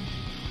money.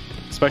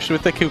 Especially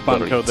with the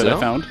coupon code that I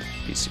found.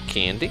 Piece of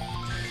candy.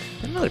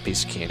 Another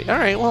piece of candy.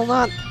 Alright, well,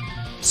 not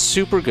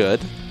super good.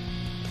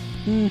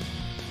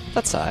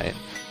 That's alright.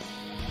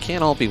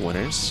 Can't all be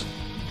winners.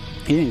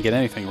 He didn't get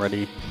anything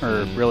ready,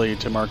 or really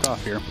to mark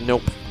off here.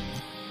 Nope.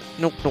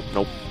 Nope, nope,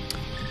 nope.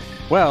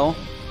 Well,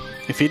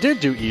 if you did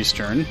do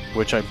Eastern,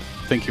 which I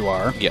think you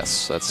are.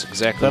 Yes, that's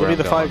exactly that'll where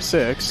be the I'm going.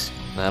 5-6.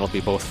 That'll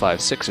be both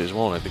 5-6ers,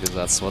 won't it? Because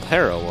that's what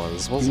Harrow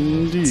was, wasn't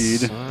it?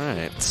 Indeed.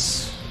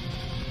 Alright.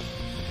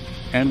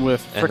 And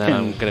with And then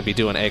I'm going to be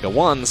doing Ega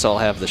 1, so I'll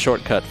have the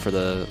shortcut for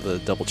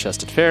the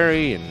double-chested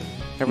fairy, and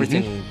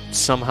everything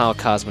somehow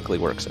cosmically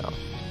works out.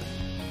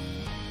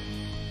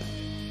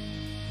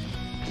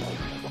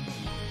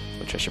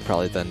 Which I should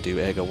probably then do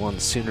Ega 1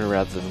 sooner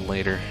rather than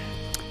later.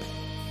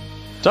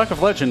 Duck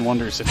of Legend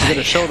wonders if you're going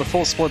to show the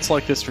full splits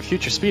like this for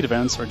future speed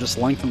events or just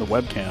lengthen the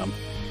webcam.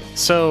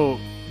 So,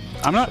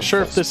 I'm not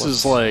sure if this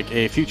is like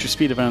a future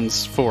speed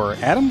events for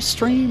Adam's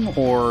stream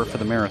or for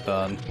the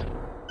marathon.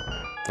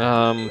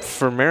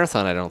 For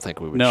marathon, I don't think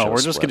we would. No, show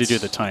we're just going to do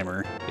splits. the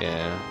timer.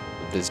 Yeah,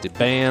 Disney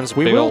bands.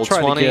 We big will old try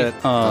 20, to get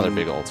another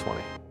big old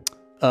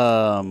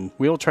 20.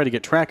 We will try to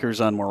get trackers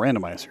on more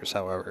randomizers,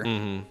 however.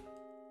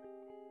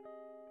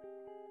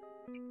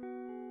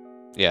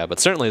 Yeah, but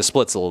certainly the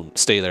splits will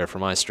stay there for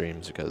my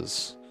streams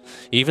because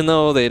even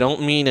though they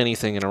don't mean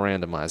anything in a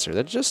randomizer,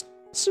 it's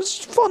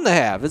just fun to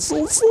have. It's a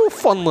little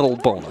fun little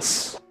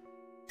bonus.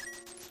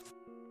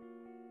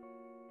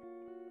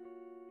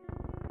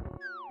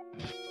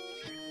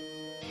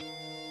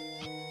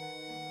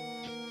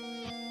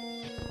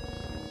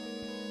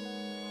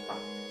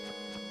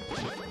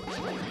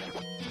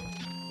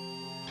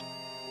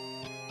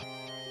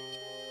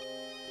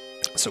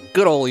 So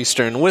good old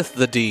Eastern with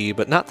the D,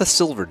 but not the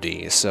silver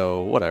D,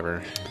 so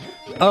whatever.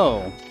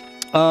 Oh,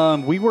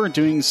 we were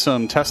doing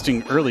some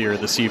testing earlier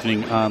this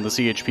evening on the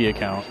CHP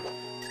account.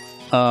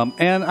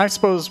 And I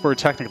suppose we're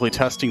technically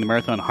testing the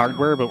Marathon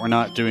hardware, but we're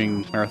not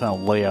doing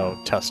Marathon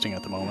layout testing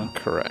at the moment.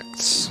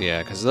 Correct.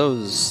 Yeah, because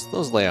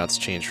those layouts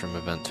change from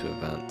event to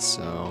event,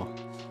 so...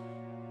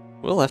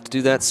 We'll have to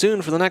do that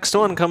soon for the next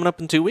one, coming up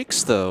in 2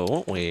 weeks, though,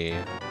 won't we?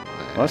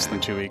 Less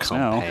than 2 weeks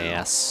now.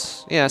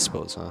 Pass. Yeah, I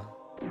suppose, huh?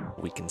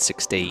 Week and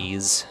 6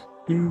 days.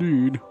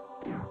 Indeed.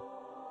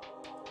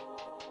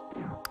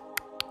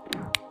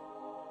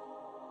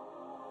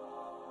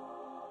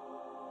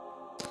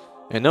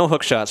 And no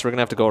hook shots, we're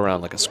gonna have to go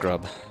around like a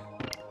scrub.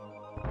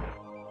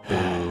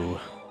 Boo.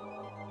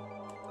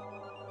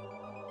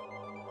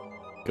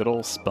 Good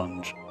old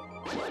sponge.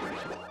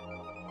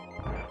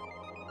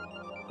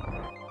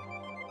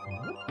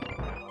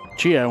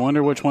 Gee, I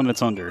wonder which one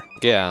it's under.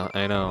 Yeah,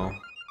 I know.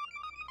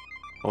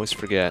 Always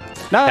forget.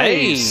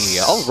 Nice!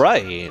 Hey,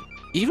 alright.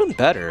 Even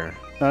better.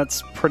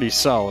 That's pretty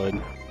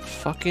solid.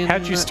 Fucking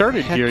Had you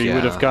started here, you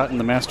would yeah. have gotten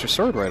the Master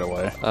Sword right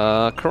away.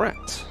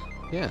 Correct.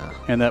 Yeah.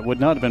 And that would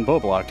not have been bow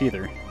blocked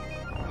either.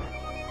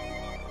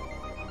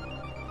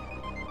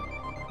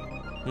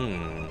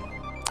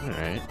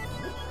 Alright.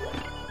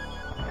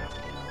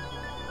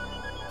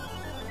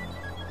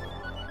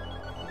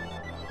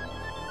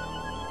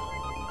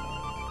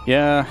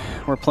 Yeah,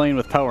 we're playing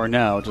with power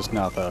now, just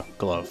not the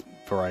glove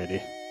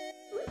variety.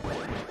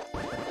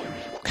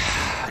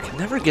 I can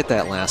never get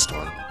that last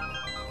one.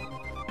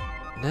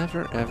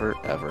 Never, ever,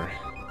 ever.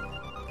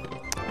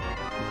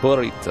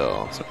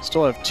 Burrito. So we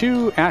still have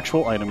 2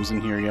 actual items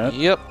in here yet.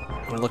 Yep.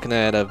 We're looking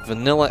at a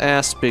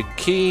vanilla-ass big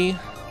key.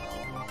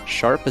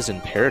 Sharp is in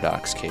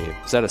Paradox Cave.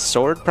 Is that a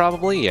sword,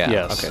 probably? Yeah.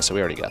 Yes. Okay, so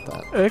we already got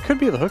that. It could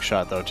be the hook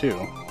shot, though, too.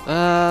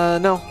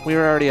 No. We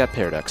were already at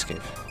Paradox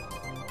Cave.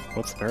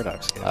 What's the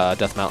Paradox Cave?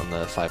 Death Mountain,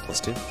 the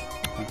 5+2.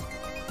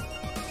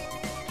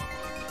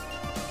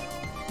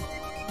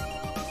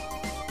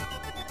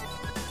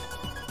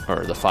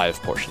 Or the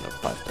 5 portion of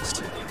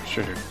 5+2.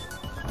 Sure.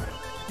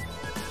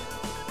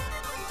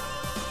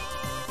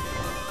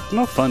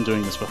 No fun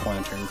doing this with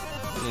Lantern.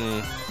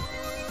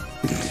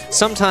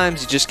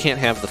 Sometimes you just can't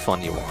have the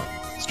fun you want.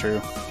 It's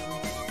true.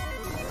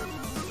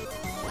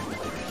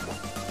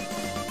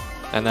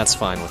 And that's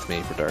fine with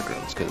me for Dark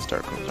Rooms, because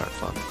Dark Rooms aren't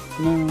fun.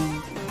 No.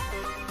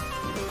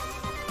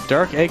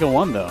 Dark Ega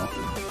 1, though.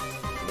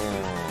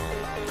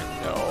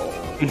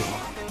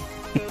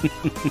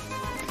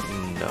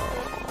 No.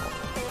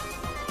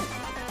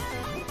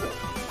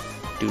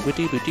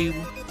 Doo-ba-doo-ba-doo.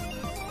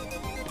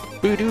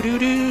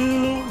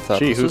 Boo-doo-doo-doo.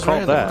 Gee, who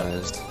called that?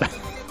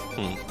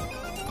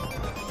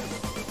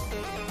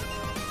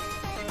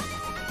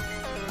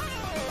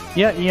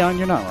 Yeah, Eon,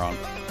 you're not wrong.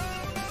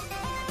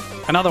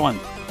 Another one.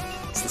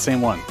 It's the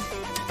same one.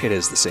 It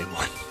is the same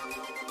one.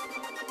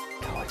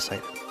 How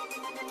excited.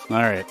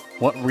 Alright,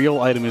 what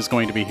real item is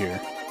going to be here?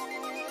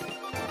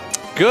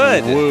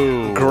 Good!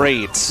 Whoa.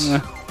 Great.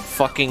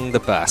 Fucking the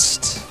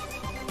best.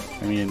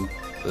 I mean,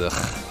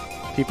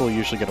 Ugh. people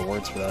usually get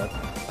awards for that.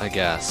 I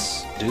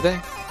guess. Do they?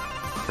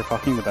 For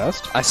fucking the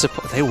best? I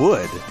suppose they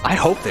would. I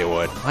hope they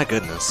would. My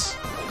goodness.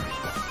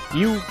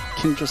 You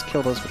can just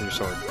kill those with your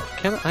sword.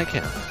 Can I?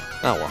 Can.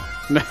 Oh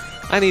well.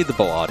 I need the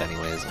bow out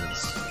anyways.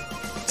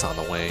 It's on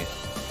the way.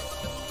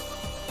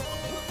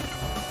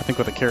 I think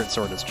with a carrot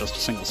sword, it's just a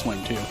single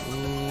swing, too.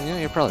 Yeah,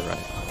 you're probably right.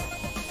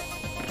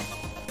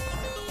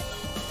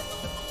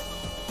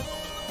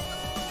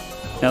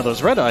 Now,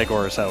 those red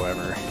Igors,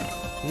 however...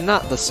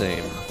 Not the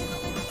same.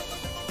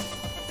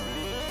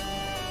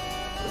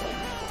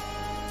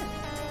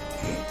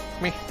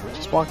 Me.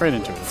 Just walk right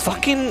into it.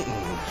 Fucking...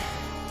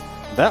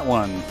 That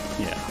one,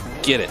 yeah.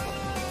 Get it.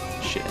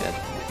 Shithead.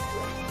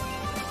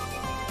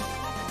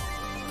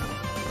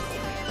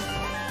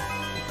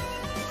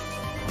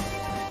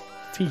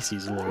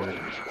 Feces Lord.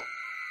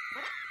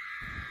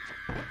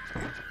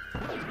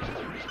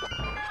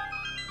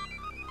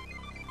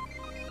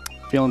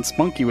 Feeling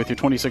spunky with your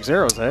 26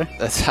 arrows, eh?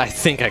 I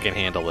think I can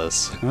handle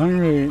this.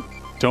 Alright.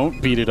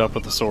 Don't beat it up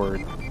with the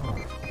sword.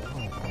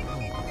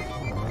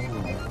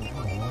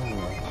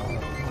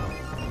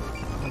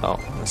 Oh,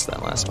 missed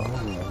that last one.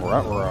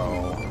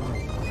 Ruh-roh.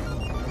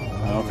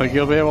 I don't think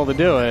you'll be able to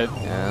do it.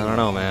 Yeah, I don't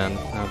know, man.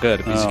 Oh,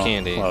 good. A piece of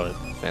candy. Love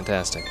it.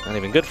 Fantastic. Not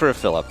even good for a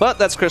fill-up. But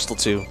that's Crystal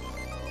 2.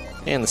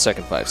 And the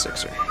second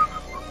 5/6er.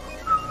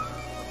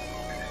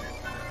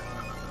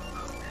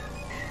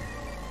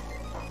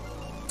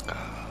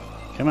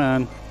 Come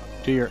on.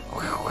 Do your...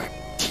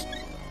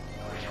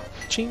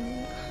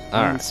 Ching. All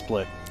Alright. right.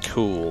 Split.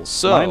 Cool.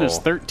 So... Minus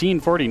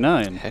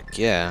 1349. Heck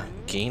yeah.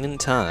 Gaining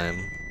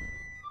time.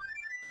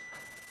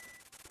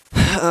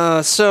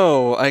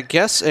 So, I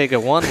guess Ega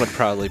 1 would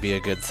probably be a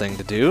good thing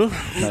to do.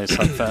 Nice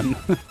hut fen.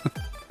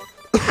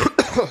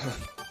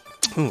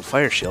 Ooh,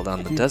 fire shield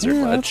on the desert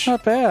Yeah, ledge. that's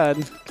not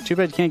bad. Too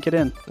bad you can't get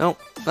in. No,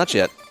 not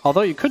yet.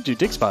 Although you could do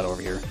dig spot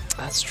over here.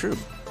 That's true.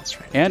 That's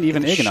right. And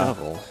even Igna.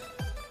 Shovel.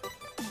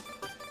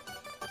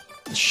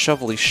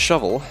 Shovelly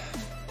shovel.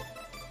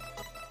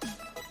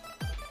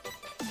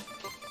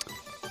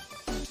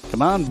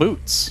 Come on,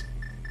 boots.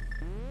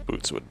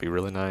 Boots would be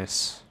really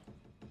nice.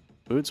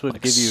 Boots would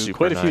Like give you super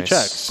quite a few nice.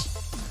 checks.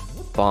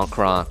 Bonk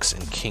Rocks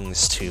and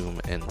King's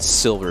Tomb and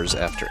Silvers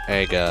after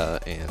Aga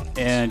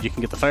And you can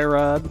get the fire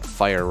rod.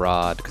 Fire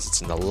Rod because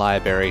it's in the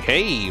library.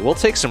 Hey, we'll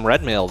take some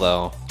red mail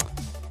though.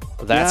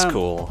 That's Yeah,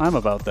 cool. I'm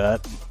about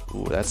that.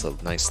 Ooh, that's a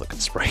nice looking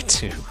sprite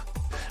too.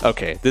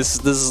 Okay, this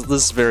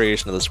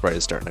variation of the sprite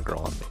is starting to grow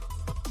on me.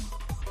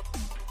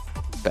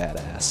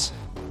 Badass.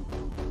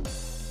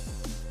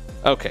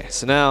 Okay,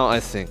 so now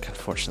I think,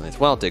 unfortunately,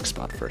 well, dig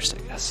spot first,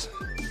 I guess,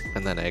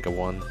 and then Aga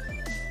 1.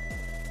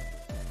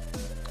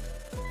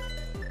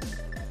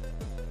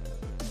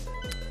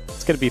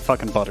 It's gonna be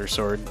fucking butter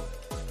sword.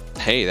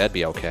 Hey, that'd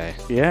be okay.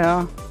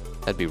 Yeah.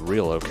 That'd be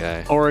real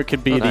okay. Or it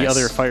could be Oh, the nice.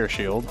 other fire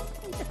shield.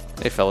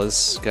 Hey,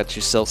 fellas, got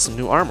yourself some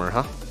new armor,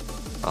 huh?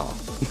 Oh.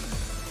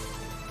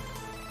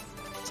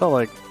 It's all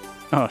like,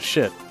 oh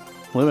shit,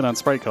 limit on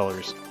sprite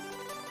colors.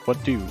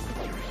 What do?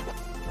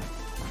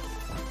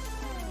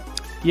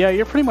 Yeah,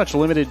 you're pretty much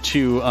limited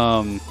to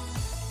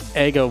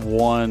Aga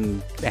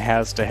 1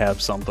 has to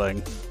have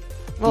something.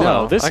 Well,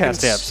 no, this I can has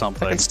to have s-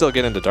 something. I can still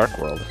get into Dark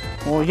World.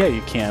 Well, yeah,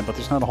 you can, but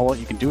there's not a whole lot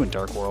you can do in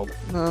Dark World.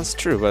 No, that's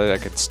true, but I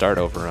could start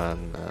over on...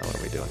 what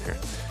are we doing here?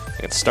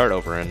 I could start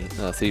over in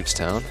Thieves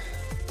Town.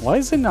 Why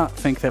does it not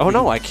think that? Oh we...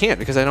 no, I can't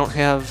because I don't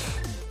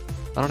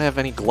have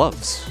any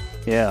gloves.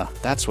 Yeah,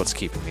 That's what's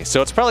keeping me.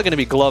 So it's probably going to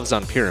be gloves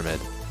on Pyramid.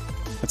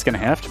 it's gonna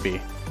have to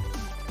be.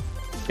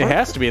 It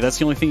has to be. That's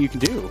the only thing you can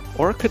do.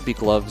 Or it could be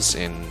gloves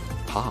in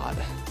Pod,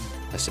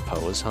 I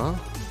suppose, huh?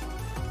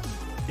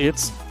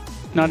 It's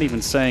not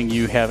even saying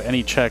you have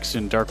any checks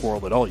in Dark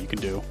World at all you can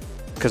do.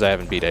 Because I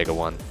haven't beat Aga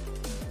 1.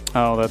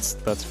 Oh, that's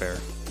fair.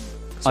 So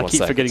I'll once keep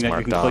that forgetting gets that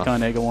you can marked click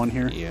on Aga 1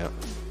 here. Yeah.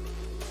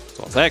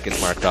 So once that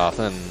gets marked off,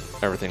 then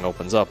everything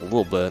opens up a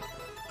little bit.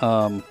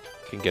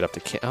 You can get up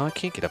to I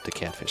can't get up to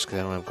Catfish because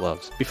I don't have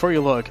gloves. Before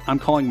you look, I'm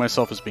calling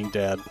myself as being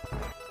dad.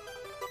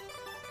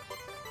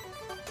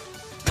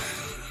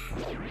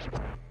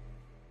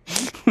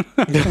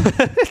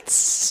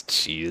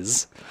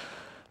 Jeez.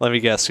 Let me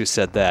guess who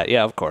said that.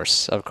 Yeah, of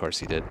course. Of course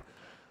he did.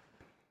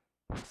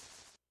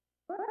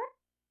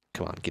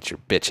 Come on, get your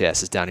bitch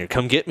asses down here.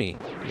 Come get me,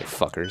 you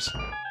fuckers.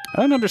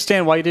 I don't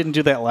understand why you didn't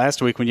do that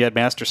last week when you had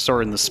Master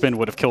Sword and the spin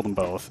would have killed them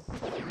both.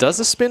 Does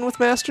a spin with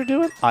Master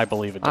do it? I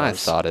believe it I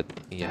does. thought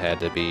you had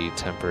to be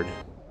tempered.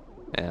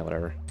 Yeah,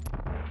 whatever.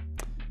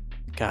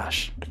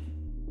 Gosh.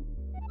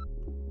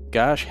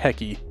 Gosh,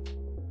 hecky.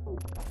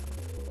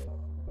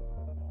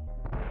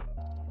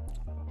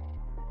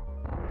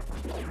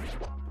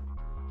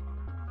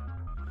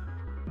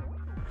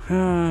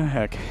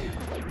 Heck.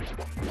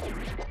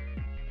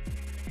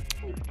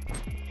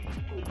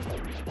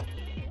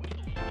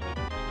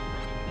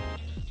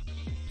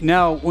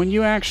 Now, when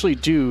you actually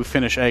do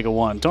finish Aga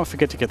 1, don't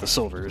forget to get the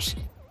silvers.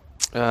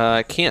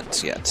 I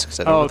can't yet, because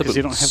I don't have the boots.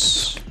 You don't have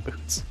the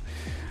boots.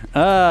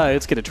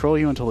 It's going to troll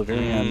you until the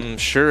very end.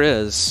 Sure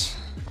is.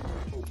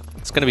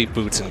 It's going to be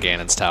boots in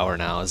Ganon's tower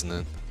now, isn't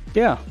it?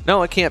 Yeah.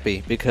 No, it can't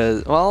be,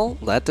 because, well,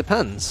 that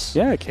depends.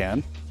 Yeah, it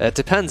can. It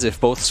depends.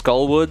 If both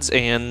Skullwoods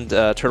and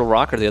Turtle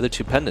Rock are the other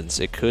two pendants,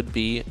 it could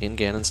be in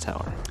Ganon's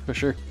tower. For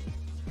sure.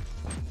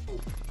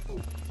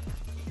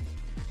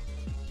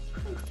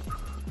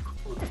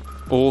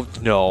 Oh,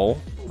 no.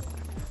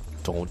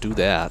 Don't do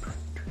that.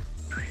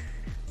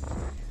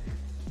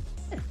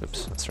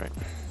 Oops, that's right.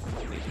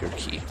 I need your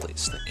key,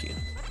 please. Thank you.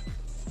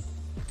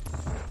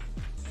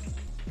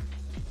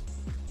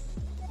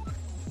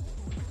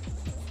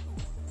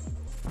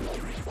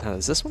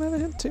 Does this one have a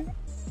hint, too?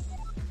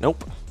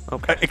 Nope.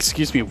 Okay.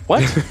 Excuse me,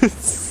 what?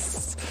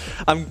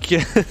 I'm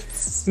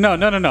guessing. No.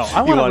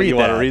 I want to read that. You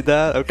want to read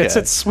that? Okay. It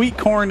said sweet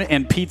corn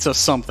and pizza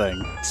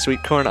something.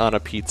 Sweet corn on a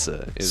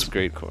pizza is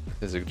great.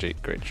 Is a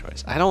great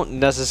choice. I don't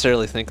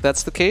necessarily think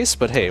that's the case,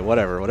 but hey,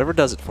 whatever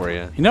does it for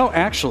you. You know,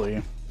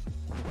 actually,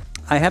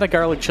 I had a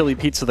garlic chili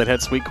pizza that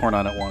had sweet corn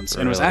on it once,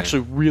 and it was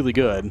actually really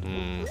good.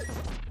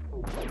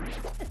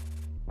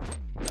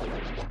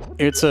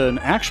 It's an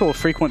actual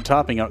frequent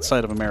topping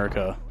outside of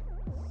America.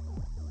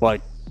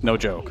 Like, no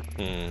joke.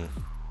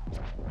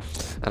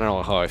 I don't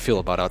know how I feel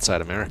about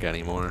outside America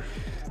anymore.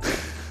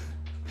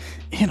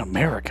 In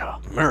America.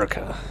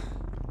 America.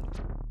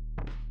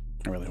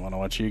 I really want to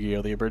watch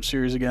Yu-Gi-Oh! The Abridged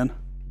series again.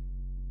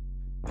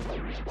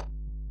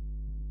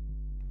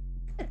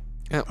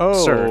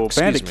 Oh, sir,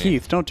 Bandit me.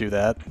 Keith, don't do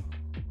that.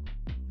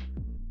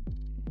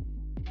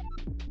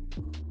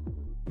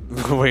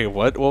 Wait,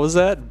 what? What was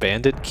that?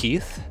 Bandit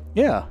Keith?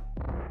 Yeah.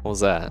 What was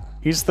that?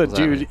 He's the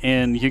dude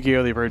in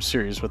Yu-Gi-Oh! The Abridged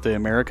series with the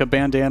America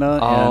bandana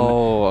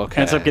and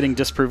ends up getting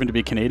disproven to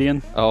be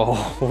Canadian. Oh,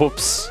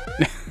 whoops.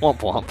 Womp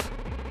womp.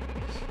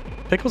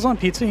 Pickles on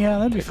pizza? Yeah,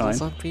 that'd be fine.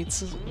 Pickles on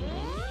pizza?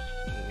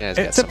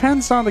 It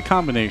depends on the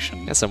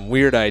combination. Got some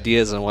weird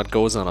ideas on what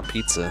goes on a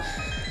pizza.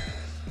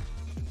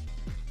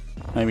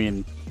 I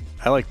mean,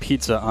 I like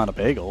pizza on a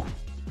bagel.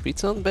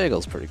 Pizza on the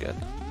bagel's pretty good.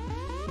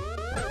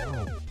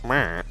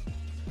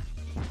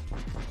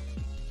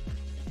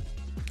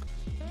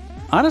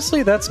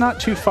 Honestly, that's not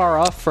too far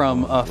off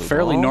from a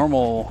fairly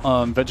normal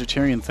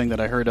vegetarian thing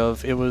that I heard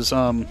of. It was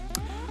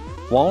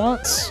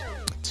walnuts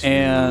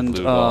and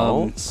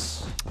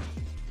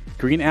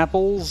green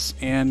apples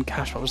and,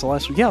 gosh, what was the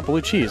last one? Yeah, blue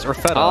cheese or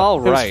feta.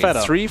 All right, it was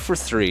feta. 3 for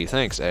 3.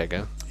 Thanks,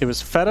 Aga. It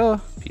was feta,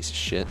 piece of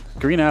shit,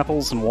 green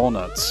apples, and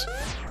walnuts.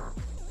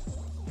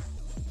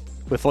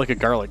 With like a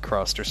garlic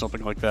crust or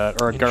something like that,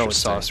 or a garlic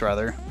sauce,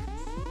 rather.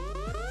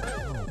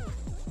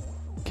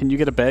 Can you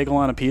get a bagel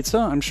on a pizza?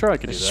 I'm sure I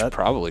could do that.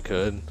 Probably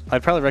could.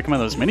 I'd probably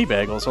recommend those mini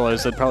bagels,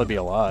 otherwise it'd probably be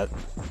a lot.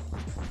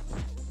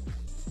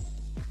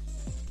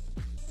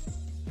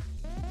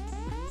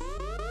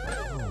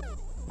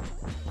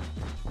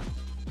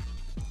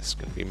 This is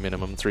going to be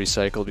minimum 3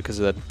 cycle because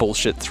of that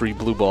bullshit 3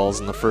 blue balls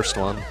in the first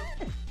one.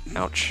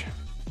 Ouch.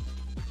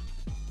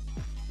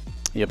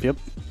 Yep.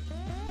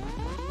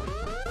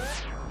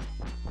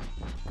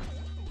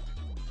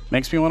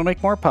 Makes me want to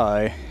make more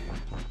pie.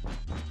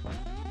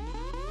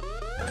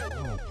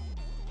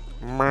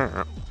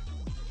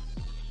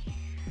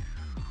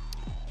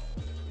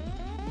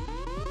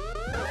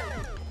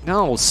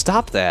 No,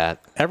 stop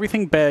that.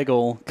 Everything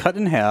bagel, cut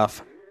in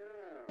half,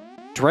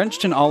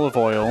 drenched in olive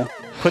oil,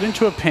 put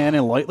into a pan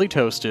and lightly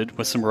toasted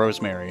with some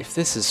rosemary. If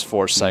this is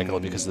 4 cycle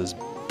because of those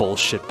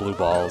bullshit blue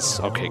balls,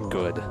 okay,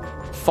 good.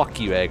 Fuck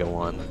you, Aga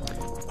 1.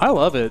 I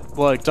love it.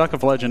 Like Duck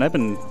of Legend, I've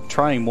been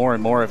trying more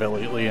and more of it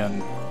lately,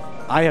 and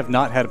I have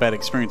not had a bad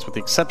experience with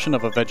the exception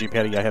of a veggie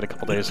patty I had a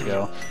couple days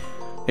ago.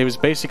 It was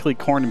basically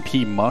corn and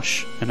pea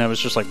mush, and I was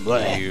just like,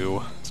 bleh.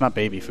 Ew. It's not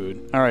baby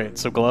food. Alright,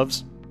 so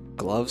gloves?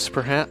 Gloves,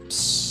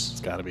 perhaps?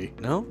 It's gotta be.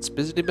 No, it's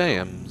Bizzity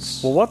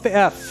Bams. Well, what the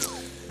F?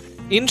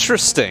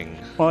 Interesting.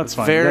 Well, that's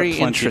fine. Very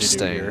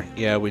interesting.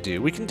 Yeah, we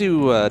do. We can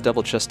do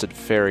double-chested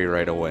fairy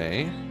right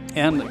away.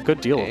 And a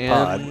good deal of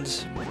pod.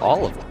 And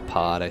all of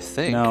pod, I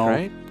think, no.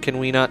 Right? Can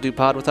we not do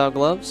pod without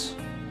gloves?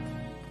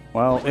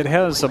 Well, it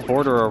has a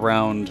border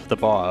around the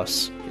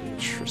boss.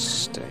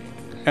 Interesting.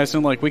 As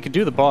in, like, we could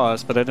do the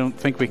boss, but I don't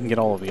think we can get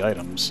all of the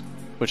items.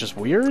 Which is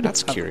weird.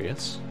 That's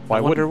curious. Why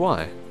I wonder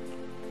why.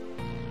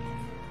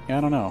 Yeah,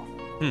 I don't know.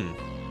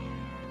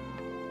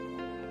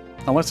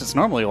 Unless it's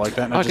normally like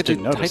that and I just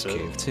didn't notice it.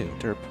 Cave too.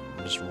 Derp.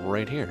 Just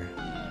right here.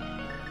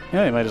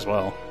 Yeah, you might as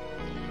well.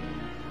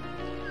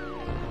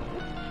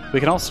 We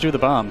can also do the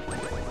bomb.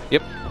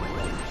 Yep.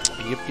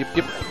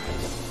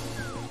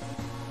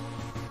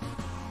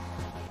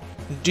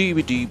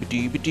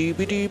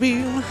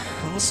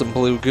 Some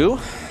blue goo.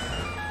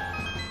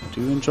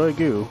 Do enjoy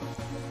goo.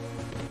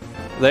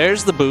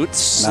 there's the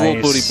boots. Nice.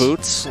 Little booty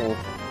boots. Little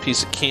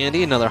piece of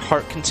candy, another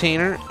heart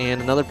container,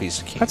 and another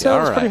piece of candy.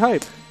 That's pretty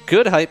hype.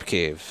 Good hype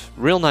cave.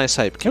 Real nice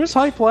hype cave. It was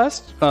hype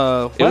last It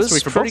was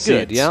week for pretty both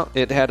good, seeds. yeah.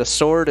 It had a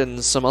sword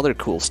and some other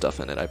cool stuff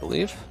in it, I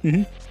believe.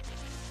 Mm-hmm.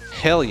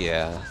 Hell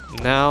yeah.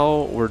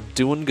 Now we're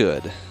doing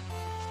good.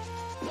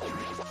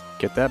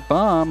 Get that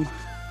bomb.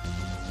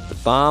 The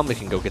bomb, we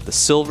can go get the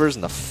silvers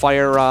and the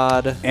fire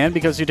rod. And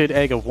because you did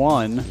egg of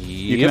 1,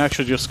 you can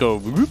actually just go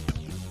whoop.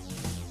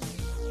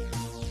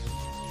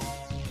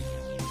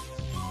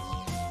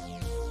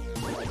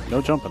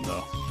 No jumping,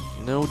 though.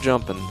 No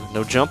jumping.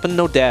 No jumping,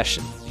 no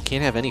dashing. You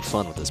can't have any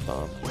fun with this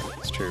bomb.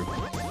 It's true.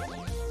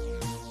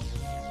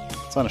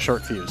 It's on a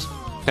short fuse.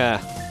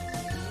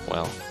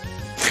 Well,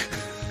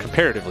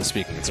 comparatively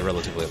speaking, it's a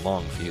relatively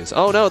long fuse.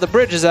 Oh no, the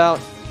bridge is out!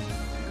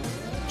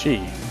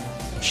 Gee.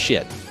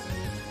 Shit.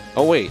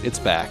 Oh wait, it's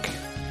back.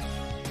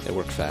 It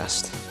worked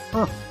fast.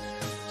 Huh.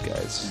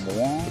 Guys,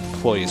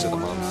 employees of the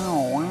month.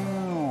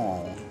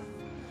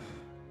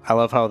 I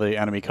love how the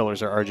enemy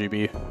colors are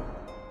RGB.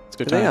 It's a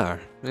good They time. are,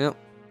 yeah.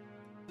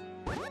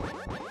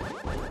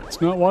 It's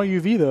not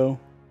YUV, though.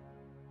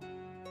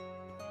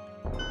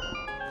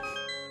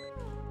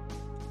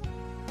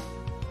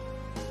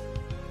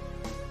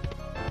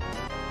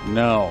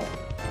 No.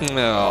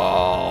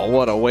 Oh,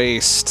 what a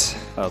waste.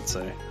 I'd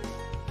say.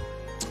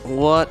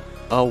 What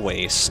a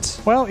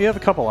waste. Well, you have a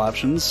couple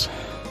options.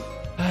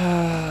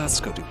 Let's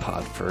go do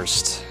pod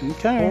first.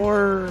 Okay.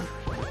 Or...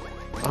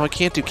 Oh, I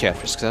can't do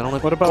catfish because I don't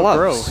have What about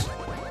gloves.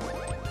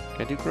 Grove?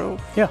 Can I do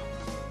Grove? Yeah.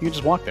 You can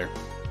just walk there.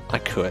 I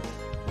could.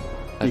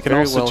 I You can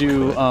very also well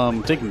do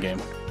could. digging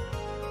game.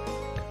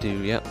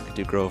 Could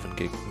do Grove and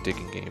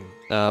digging game.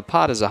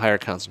 Pod is a higher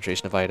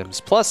concentration of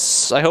items.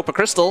 Plus, I hope a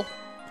crystal.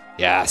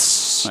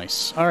 Yes.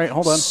 Nice. All right,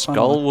 hold on.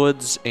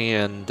 Skullwoods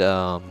and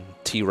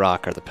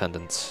T-Rock are the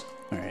pendants.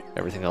 All right.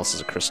 Everything else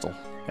is a crystal.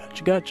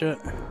 Gotcha.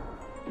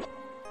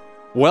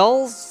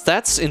 Well,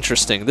 that's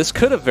interesting. This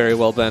could have very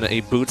well been a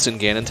Boots and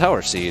Ganon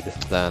Tower seed,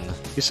 then.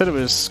 You said it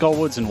was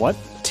Skullwoods and what?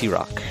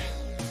 T-Rock.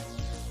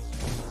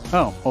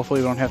 Oh,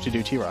 hopefully we don't have to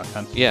do T-Rock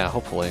then. Yeah,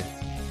 hopefully.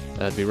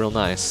 That'd be real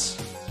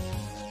nice.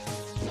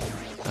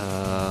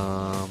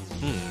 I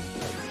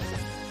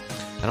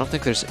don't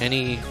think there's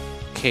any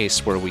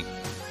case where we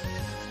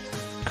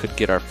could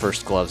get our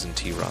first gloves in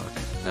T-Rock.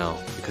 No,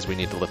 because we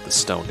need to lift the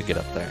stone to get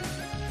up there.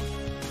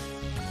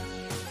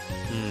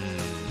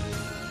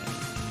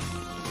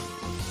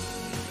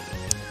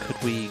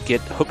 Could we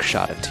get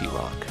hookshot in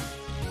T-Rock?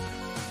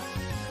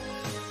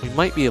 We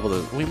might be able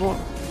to... We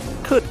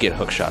could get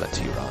hookshot at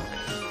T-Rock.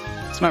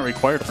 It's not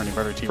required for any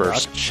better T-Rock.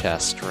 First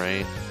chest,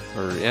 right?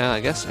 Or, yeah, I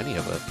guess any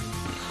of it.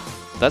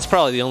 That's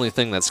probably the only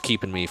thing that's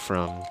keeping me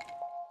from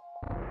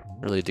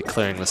really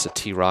declaring this a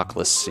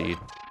T-Rockless seed.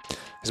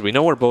 Because we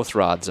know where both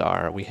rods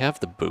are. We have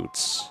the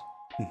boots.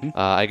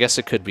 I guess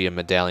it could be a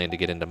medallion to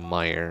get into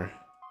Mire.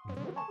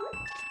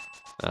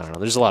 I don't know.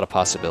 There's a lot of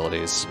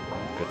possibilities.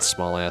 Good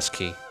small-ass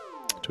key.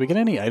 Do we get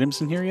any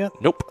items in here yet?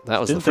 Nope. That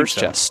was Didn't the first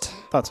think so. chest.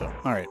 Thought so.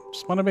 All right.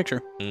 Just want to make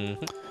sure.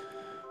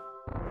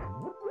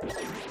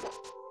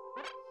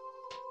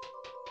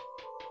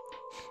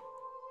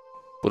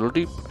 Little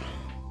deep.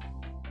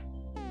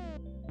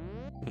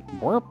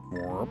 Warp,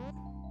 warp.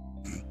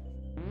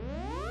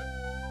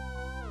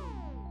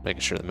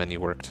 Making sure the menu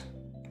worked.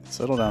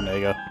 Settle down,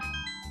 Ego.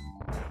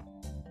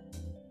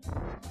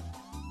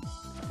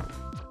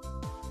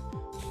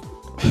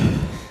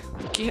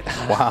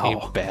 Wow.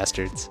 You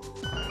bastards.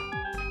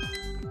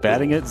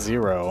 Batting at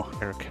 0.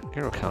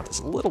 Arrow count is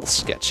a little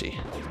sketchy.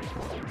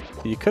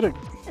 You could have...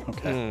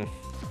 Okay.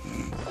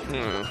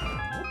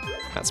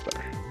 That's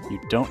better. You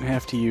don't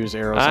have to use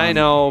arrows I on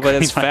know, but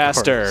it's green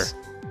faster. items.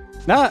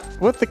 Not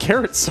with the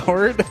carrot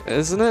sword.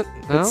 Isn't it?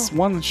 No? It's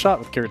one shot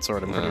with carrot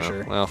sword, I'm pretty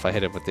sure. Well, if I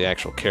hit it with the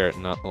actual carrot,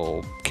 not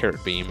little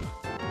carrot beam.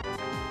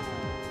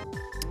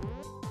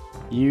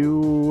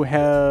 You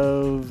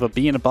have a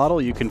bee in a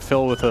bottle you can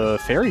fill with a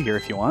fairy here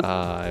if you want.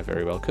 I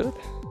very well could.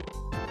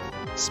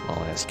 Small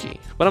ass key.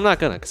 But I'm not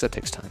gonna, because that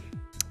takes time.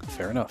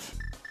 Fair enough.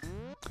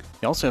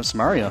 You also have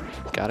Samaria.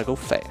 Gotta go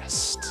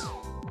fast.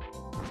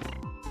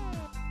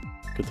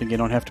 Good thing you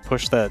don't have to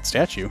push that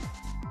statue.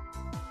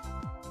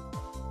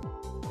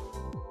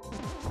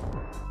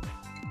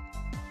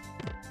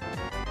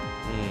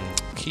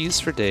 Keys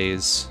for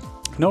days.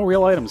 No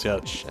real items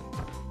yet. Shit.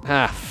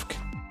 Ah, fuck.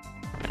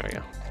 There we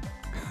go.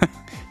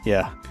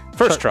 Yeah.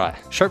 First try.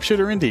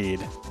 Sharpshooter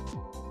indeed.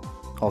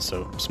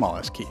 Also, small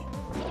ass key.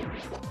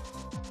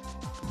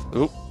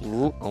 Oop,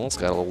 almost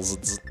got a little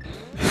zzz.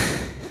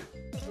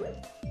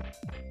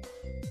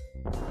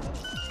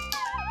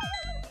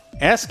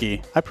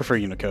 ASCII. I prefer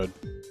Unicode.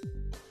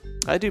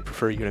 I do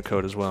prefer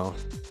Unicode as well.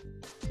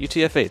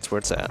 UTF-8's where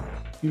it's at.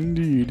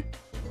 Indeed.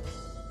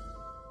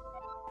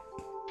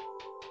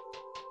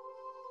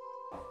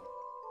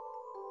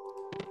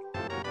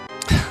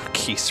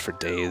 Keys for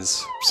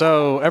days.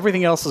 So,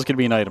 everything else is going to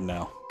be an item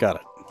now. Got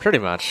it. Pretty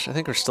much. I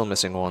think we're still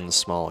missing one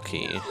small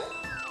key.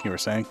 You were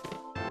saying?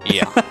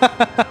 Yeah.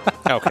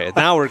 Okay,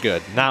 now we're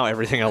good. Now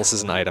everything else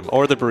is an item.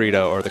 Or the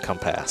burrito or the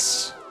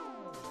compass.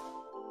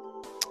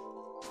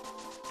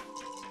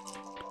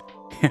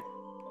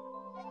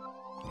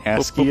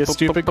 Ask ye a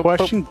stupid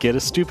question, get a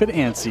stupid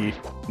answer.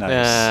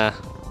 Nice.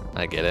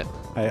 I get it.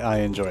 I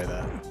enjoy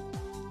that.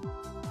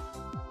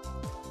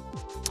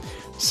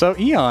 So,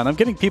 Eon, I'm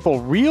getting people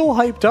real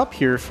hyped up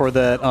here for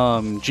that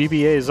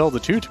GBA Zelda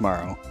 2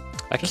 tomorrow.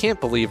 I can't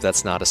believe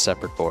that's not a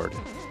separate board.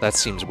 That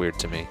seems weird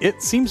to me.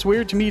 It seems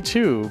weird to me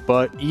too,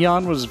 but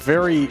Eon was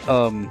very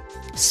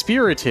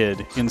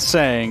spirited in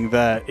saying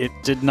that it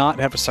did not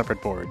have a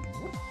separate board.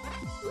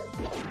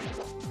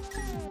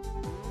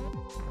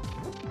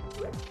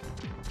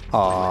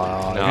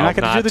 Aw, No, you're not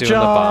going to do the doing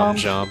jump. the bomb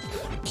jump.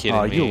 Are you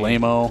kidding me? You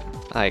lame-o.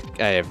 I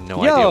have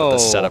no idea what the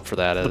setup for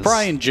that is.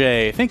 Brian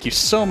J, thank you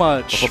so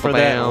much for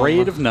that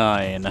raid of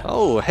 9.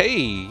 Oh, hey,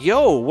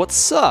 yo,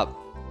 what's up?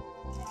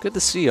 Good to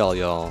see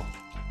y'all.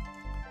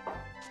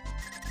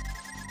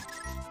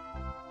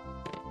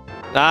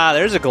 Ah,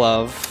 there's a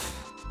glove.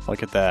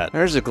 Look at that.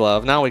 There's a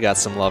glove. Now we got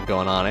some love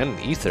going on, and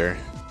an ether.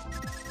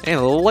 And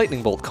a little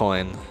lightning bolt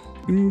coin.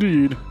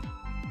 Indeed.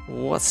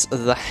 What's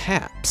the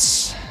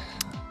haps?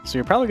 So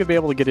you're probably going to be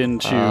able to get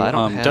into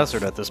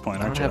desert at this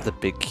point, aren't you? I don't have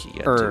the big key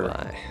yet, do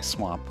I?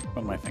 Swamp.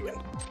 What am I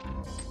thinking?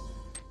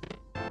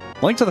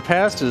 Link to the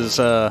Past is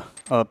a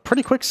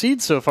pretty quick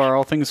seed so far,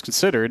 all things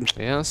considered.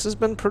 Yeah, this has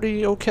been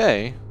pretty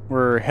okay.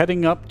 We're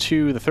heading up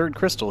to the 3rd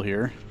crystal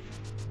here.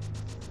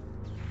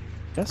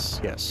 Yes,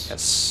 yes.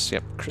 Yes,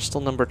 yep.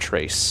 Crystal number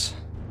trace.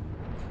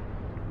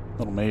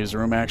 Little maze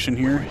room action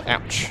here.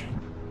 Ouch.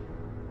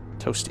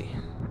 Toasty.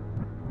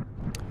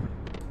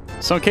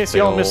 So in case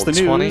y'all missed the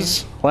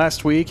news,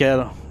 last week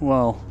at,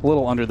 well, a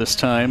little under this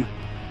time,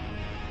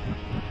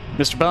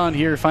 Mr. Bond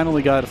here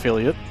finally got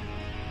affiliate.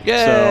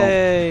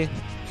 Yay!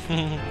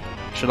 So,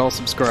 should all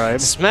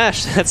subscribe.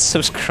 Smash that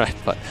subscribe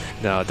button.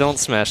 No, don't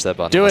smash that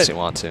button unless you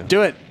want to.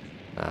 Do it!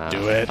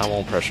 Do it. I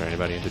won't pressure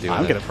anybody into doing it.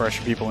 I'm going to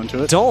pressure people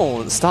into it.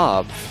 Don't!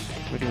 Stop.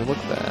 We didn't even look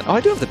at that. Oh,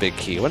 I do have the big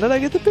key. When did I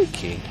get the big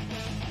key?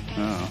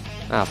 Oh.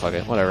 Ah, fuck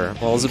it. Whatever.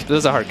 Well, it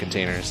was a hard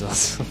container, so...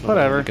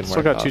 Whatever.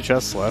 Still got 2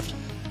 chests left.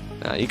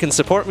 You can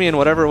support me in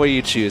whatever way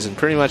you choose, and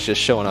pretty much just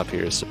showing up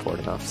here is support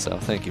enough, so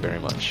thank you very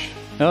much.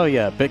 Oh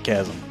yeah,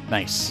 Bitchasm.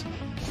 Nice.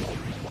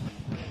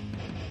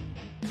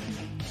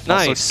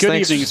 Nice. Also, good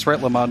evening,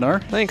 Sret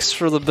Lamadnar. Thanks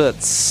for the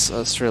bits,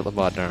 Sret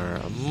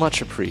Lamadnar.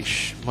 Much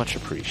appreciate. Much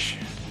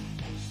appreciate.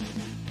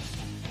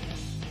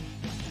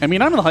 I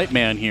mean, I'm the hype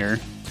man here,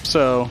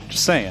 so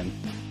just saying.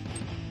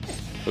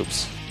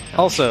 Oops.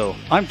 Also,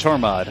 I'm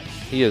Tormod.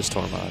 He is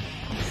Tormod.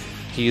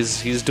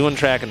 He's doing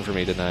tracking for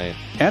me tonight.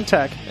 And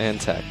tech. And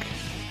tech.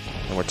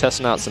 And we're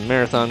testing out some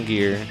marathon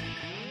gear.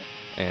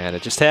 And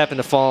it just happened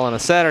to fall on a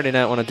Saturday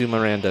night when I do my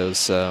randos,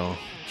 so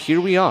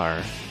here we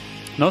are.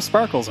 No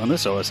sparkles on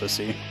this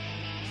OSSC.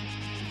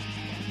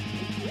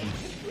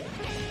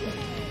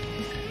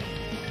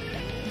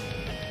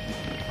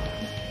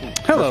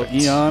 Hello,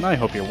 Eon. I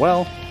hope you're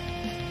well.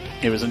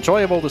 It was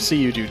enjoyable to see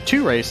you do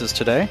 2 races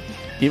today,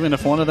 even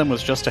if one of them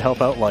was just to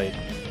help out Light.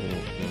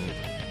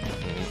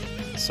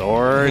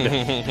 Sword.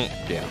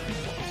 Yeah.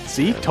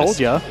 See, told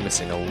ya.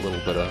 Missing a little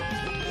bit of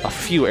a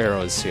few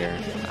arrows here.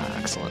 Ah,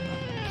 excellent.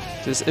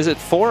 Is it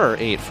 4 or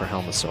 8 for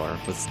Helmasaur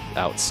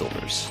without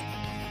silvers?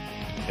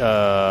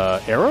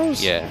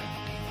 Arrows? Yeah.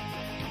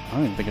 I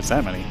don't even think it's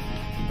that many.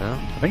 No?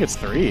 I think it's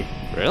 3.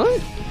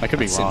 Really? I could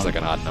be wrong. Seems like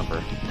an odd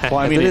number. Well,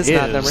 I mean, it is. An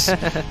odd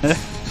number.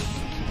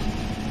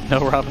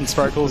 No Robin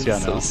Sparkles? Yeah,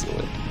 no. So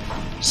silly.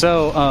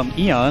 So,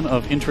 Eon,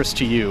 of interest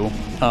to you,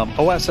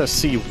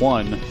 OSSC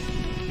 1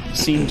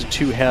 seemed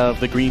to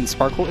have the green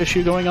sparkle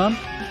issue going on.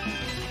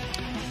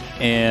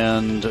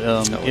 And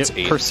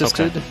it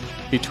persisted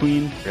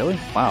between... Really?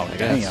 Wow,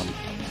 damn.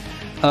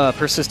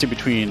 Persisted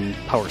between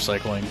power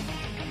cycling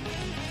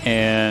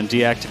and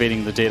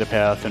deactivating the data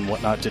path and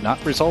whatnot did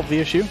not resolve the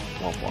issue.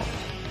 Womp womp.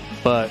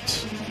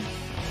 But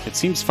it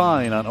seems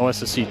fine on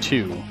OSSC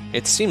 2.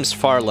 It seems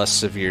far less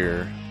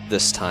severe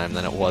this time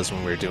than it was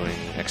when we were doing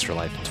Extra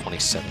Life in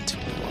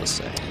 2017, I want to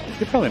say.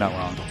 You're probably not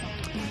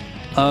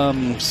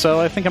wrong. So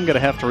I think I'm going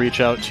to have to reach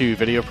out to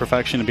Video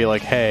Perfection and be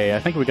like, hey, I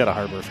think we got a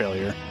hardware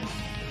failure.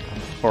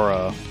 Or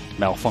a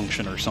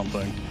malfunction or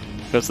something.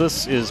 Because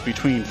this is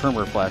between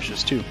firmware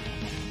flashes, too.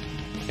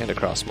 And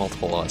across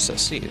multiple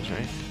OSSCs,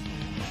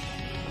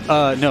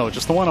 right? No,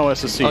 just the one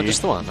OSSC. Oh,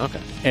 just the one,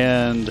 okay.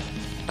 And...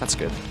 That's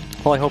good.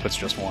 Well, I hope it's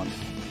just one.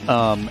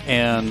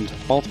 And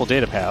multiple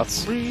data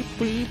paths.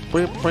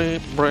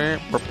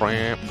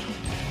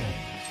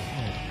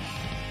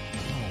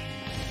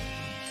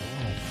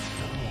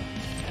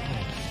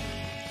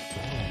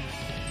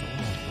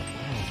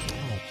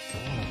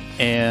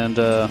 And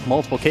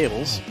multiple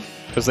cables,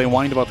 because they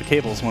whined about the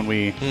cables when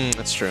we...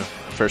 that's true.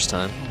 First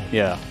time.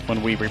 Yeah,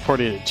 when we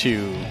reported it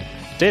to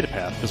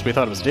DataPath, because we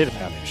thought it was a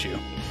DataPath issue.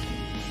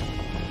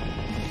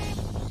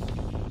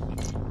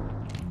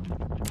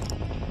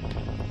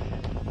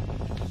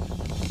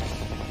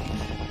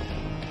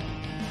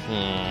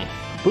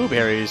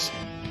 Blueberries.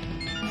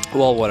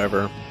 Well,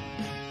 whatever.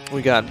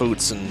 We got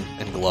boots and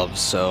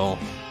gloves, so...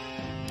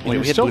 Wait,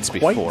 we had boots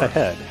quite before.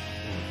 Ahead.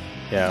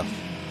 Yeah.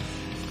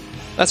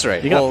 That's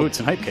right. You got boots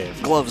in Hype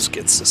Cave. Gloves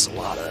gets us a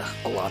lot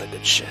of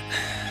good shit.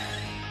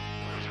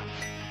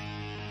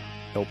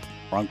 Nope,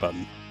 wrong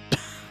button.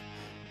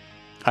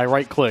 I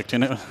right-clicked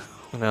and it...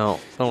 No, don't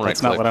right-click.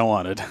 That's not what I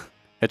wanted.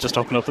 It just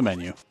opened up the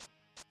menu.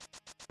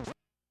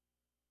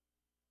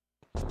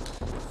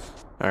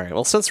 Alright,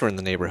 well, since we're in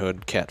the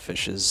neighborhood,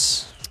 catfish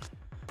is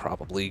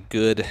probably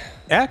good.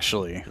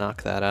 Actually...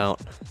 Knock that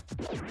out.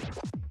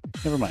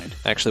 Never mind.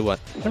 Actually what?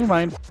 Never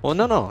mind. Well,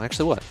 no,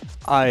 actually what?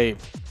 I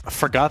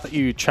forgot that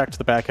you checked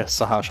the back of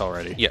Sahash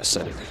already. Yes,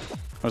 I did.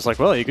 I was like,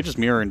 well, you could just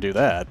mirror and do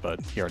that, but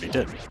you already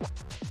did.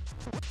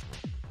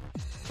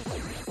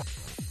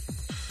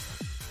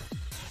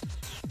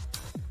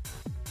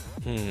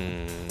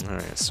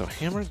 Alright, so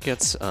hammer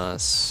gets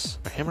us...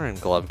 Hammer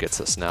and glove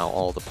gets us now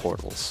all the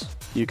portals.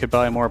 You could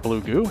buy more blue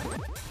goo?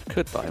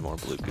 Could buy more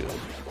blue goo.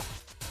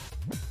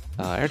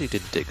 I already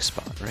did dig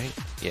spot, right?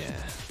 Yeah.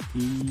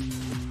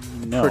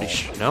 No. Pretty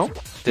sure. No?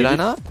 Did I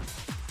not?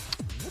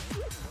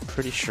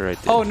 Pretty sure I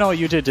did. Oh, no,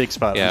 you did dig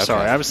spot. Yeah, I'm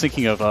sorry. okay. I was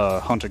thinking of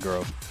Haunted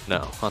Grove. No,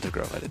 Haunted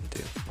Grove I didn't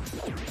do.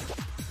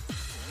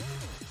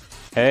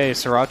 Hey,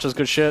 Sriracha's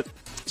good shit.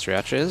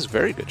 Sriracha is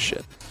very good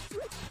shit.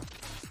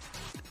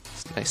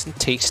 It's nice and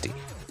tasty.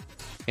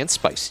 And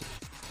spicy.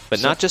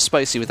 But not just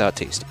spicy without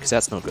tasty, because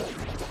that's no good.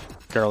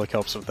 Garlic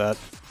helps with that.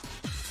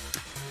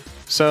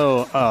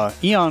 So,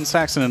 Eon,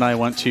 Saxon, and I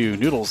went to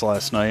Noodles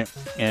last night,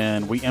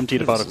 and we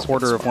emptied about a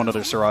quarter of one of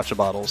their Sriracha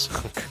bottles.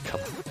 Come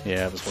on.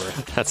 Yeah, it was worth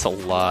it. That's a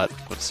lot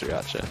of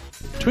Sriracha.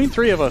 Between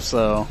three of us,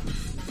 though,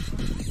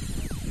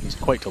 it was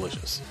quite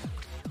delicious.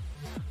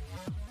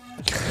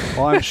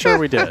 Well, I'm sure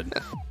we did.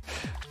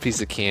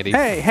 Piece of candy.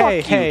 Hey, Fuck hey,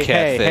 you, hey,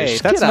 catfish. hey,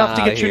 that's enough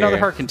to outta get you another here.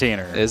 heart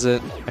container. Is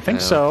it? I think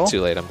No, so. Too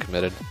late, I'm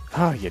committed.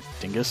 Oh, you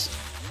dingus.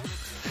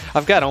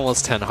 I've got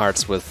almost 10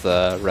 hearts with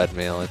red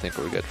mail. I think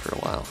we're good for a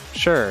while.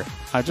 Sure.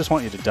 I just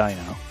want you to die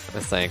now.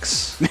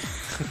 Thanks.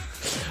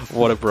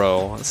 What a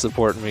bro.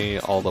 Supporting me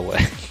all the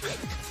way.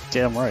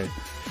 Damn right.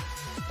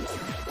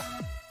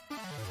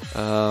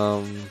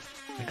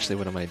 Actually,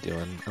 what am I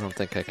doing? I don't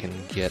think I can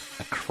get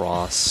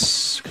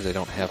across because I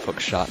don't have hook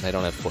shot and I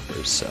don't have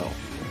flippers, so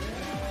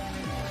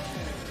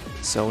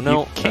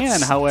no. You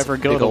can, however,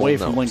 go the way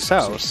from Link's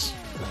house.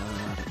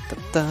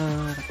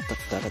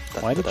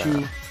 Why did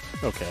you...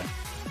 Okay.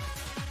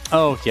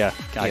 Oh, yeah.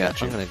 I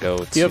got you. I'm going to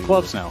go to... You have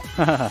gloves now.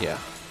 Yeah.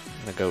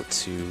 I'm going to go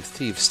to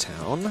Thieves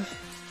Town.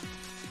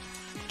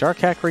 Dark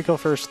Hack Rico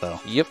first, though.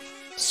 Yep,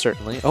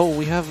 certainly. Oh,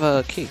 we have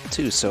a cave,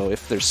 too, so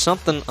if there's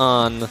something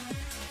on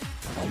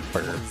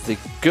the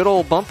good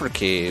old Bumper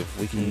Cave,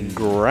 we can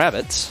grab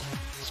it.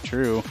 It's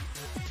true.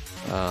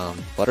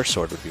 Butter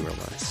Sword would be real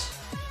nice.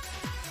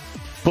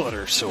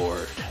 Butter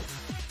Sword.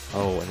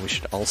 Oh, and we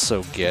should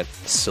also get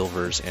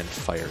Silvers and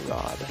Fire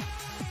Rod.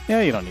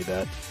 Yeah, you don't need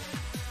that.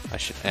 I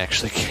should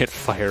actually get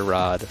Fire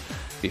Rod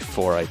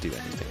before I do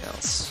anything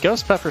else.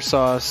 Ghost pepper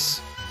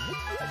sauce,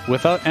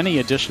 without any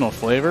additional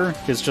flavor,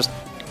 is just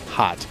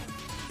hot.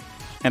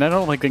 And I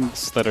don't like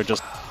things that are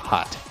just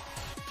hot.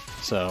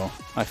 So,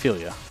 I feel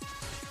ya.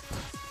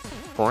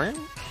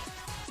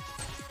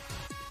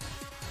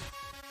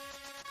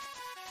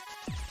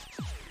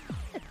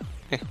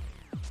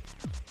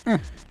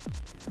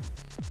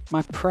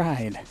 My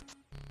pride.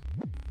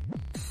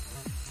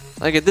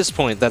 Like, at this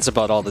point, that's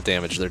about all the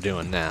damage they're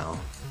doing now.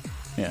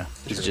 Yeah.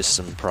 It's just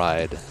some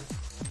pride. Let's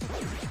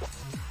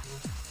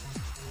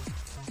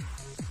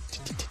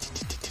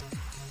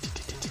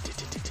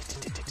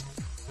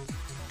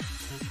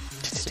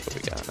see what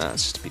we got. Nah,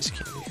 it's just a piece of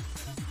candy.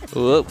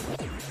 Whoa.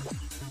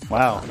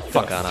 Wow.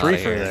 Fuck Got a on three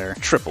outta for here. there.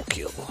 Triple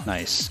kill.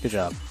 Nice. Good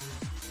job.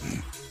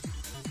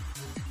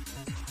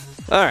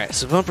 Alright,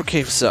 so Bumper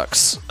Cave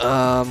sucks.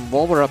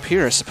 While we're up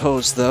here, I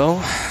suppose, though,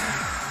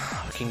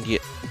 we can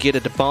get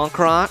it to Bonk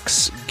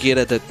Rocks, get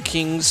it to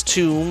King's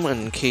Tomb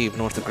and Cave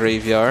north of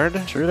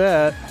Graveyard. True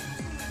that.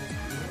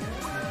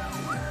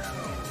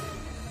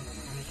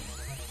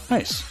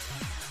 Nice.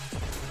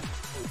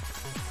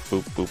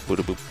 Boop, boop,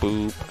 boop, boop,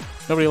 boop.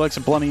 Nobody likes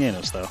a bloody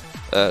anus, though.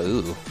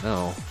 Ooh,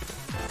 no.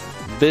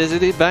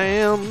 Bizzity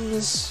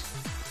Bams!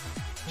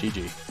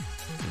 GG.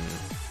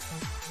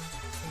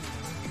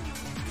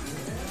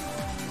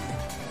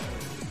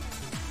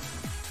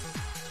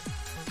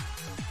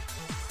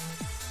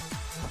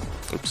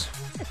 Oops.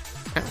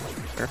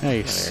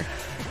 Nice.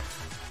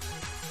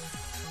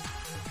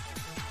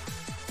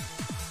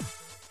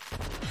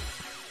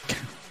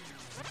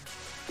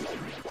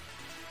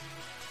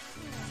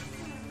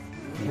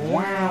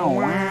 Wow,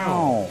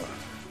 wow.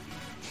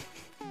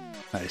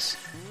 Nice.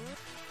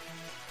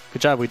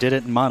 Good job, we did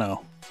it in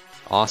mono.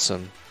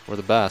 Awesome. We're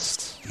the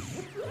best.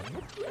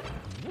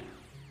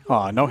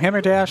 Aw, no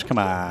hammer dash? Come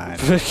on.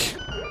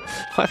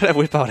 Why would I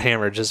whip out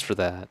hammer just for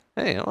that?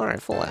 Hey,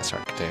 alright, full ass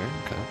heart container.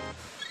 Okay.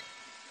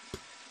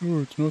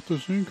 Oh, it's not the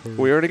sync heart.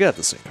 We already got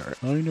the sync heart.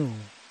 I know.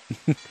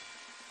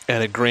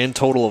 And a grand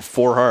total of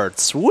 4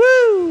 hearts.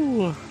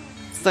 Woo!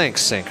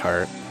 Thanks, sync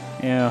heart.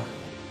 Yeah.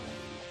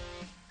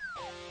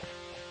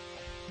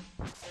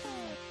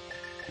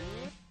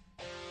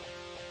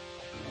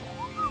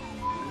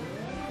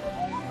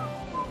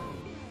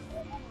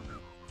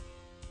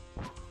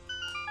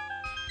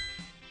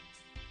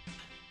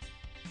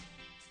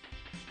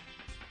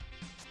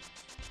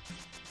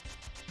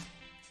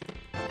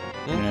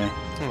 Yeah.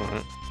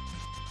 Alright.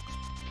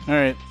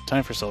 Alright,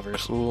 time for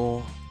silvers.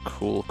 Cool.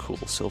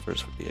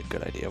 Silvers would be a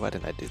good idea. Why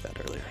didn't I do that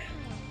earlier?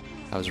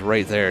 I was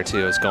right there,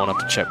 too. I was going up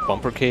to check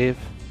Bumper Cave.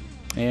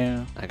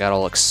 Yeah. I got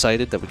all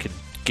excited that we could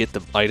get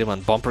the item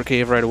on Bumper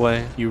Cave right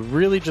away. You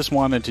really just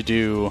wanted to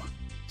do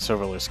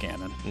silverless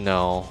Ganon.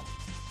 No.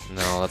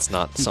 No, that's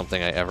not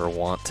something I ever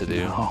want to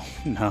do.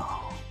 No.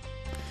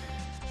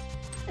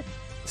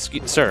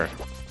 Sir.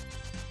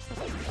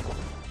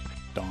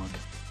 Donk.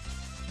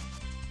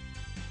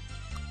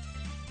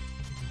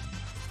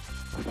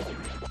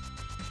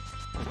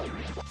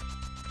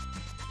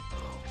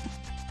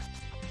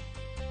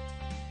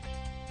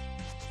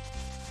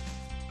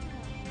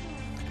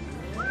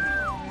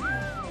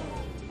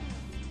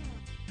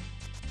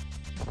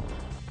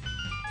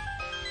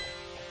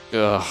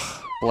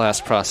 Ugh.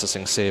 Blast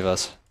processing, save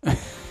us.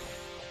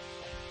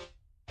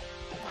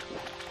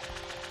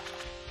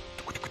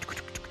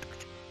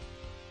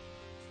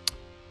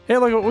 Hey,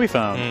 look what we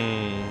found.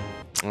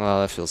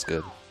 Oh, that feels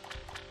good.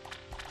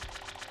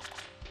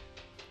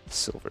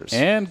 Silvers.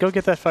 And go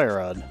get that fire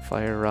rod.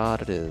 Fire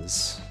rod it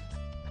is.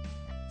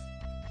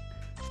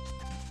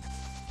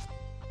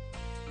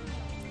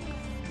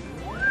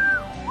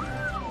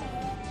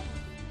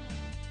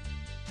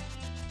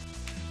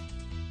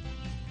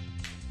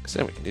 Because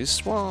then we can do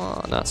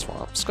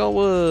Skullwoods.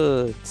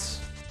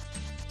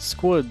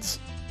 Squids.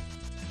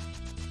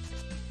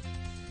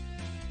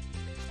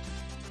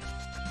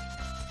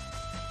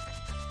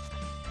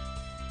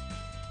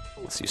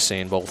 Let's see,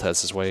 Usain Bolt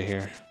has his way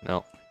here.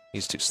 No,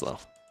 he's too slow.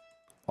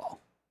 Well.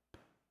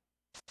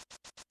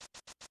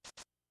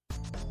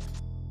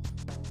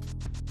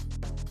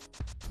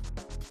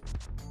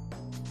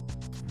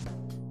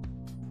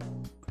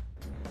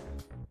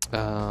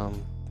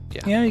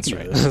 Yeah, you that's can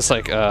right. do this. It's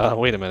like,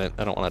 wait a minute,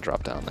 I don't want to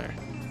drop down there.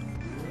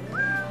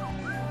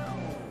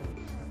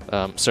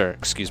 Sir,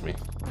 excuse me.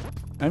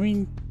 I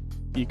mean,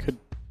 you could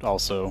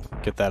also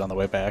get that on the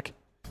way back.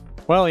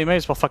 Well, you may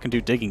as well fucking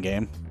do digging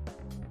game.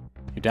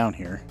 You're down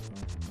here.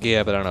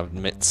 Yeah, but I don't have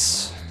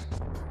mitts.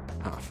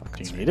 Oh, fuck.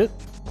 Do you need it?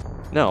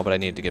 No, but I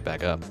need to get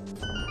back up.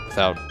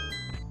 Without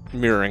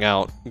mirroring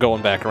out,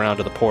 going back around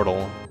to the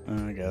portal.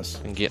 I guess.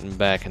 And getting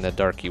back in the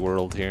darky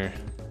world here.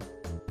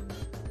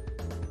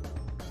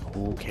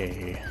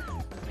 Okay.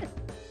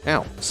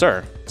 Ow.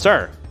 Sir!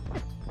 Sir!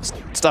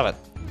 Stop it.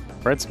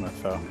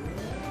 Breadsmith, though.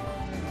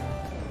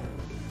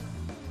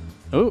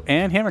 Ooh,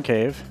 and Hammer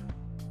Cave.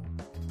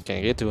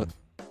 Can't get to it.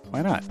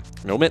 Why not?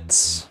 No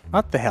mitts.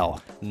 What the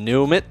hell?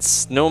 No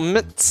mitts. No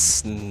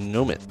mitts.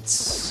 No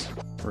mitts.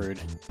 Rude.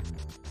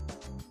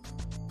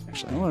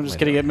 Actually, Well, I'm just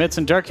gonna get mitts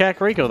and Dark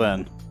Kakariko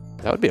then.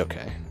 That would be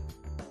okay.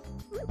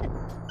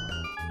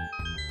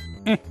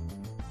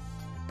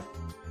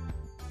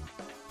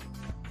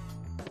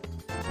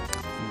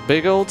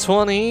 Big old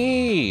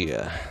 20!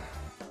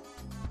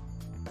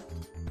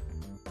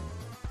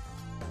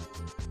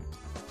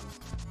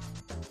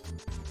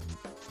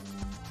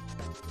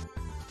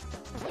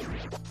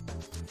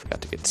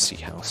 Forgot to get to Sea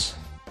House.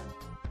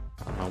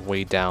 On my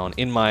way down,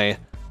 in my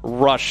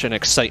rush and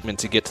excitement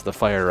to get to the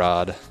fire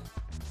rod.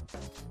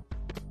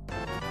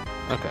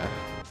 Okay.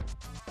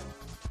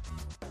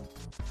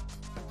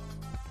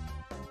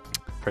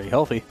 Pretty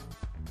healthy.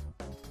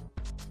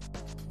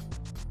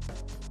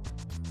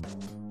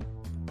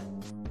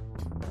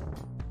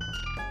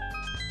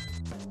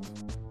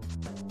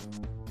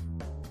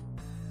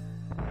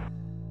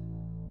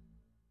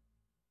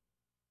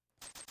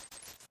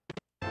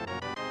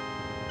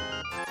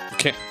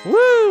 Okay.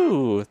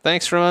 Woo!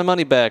 Thanks for my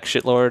money back,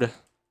 shitlord.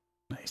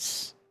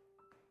 Nice.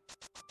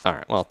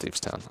 Alright, well, Thieves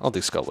Town. I'll do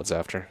Skullwoods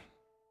after.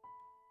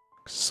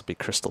 This will be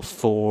Crystal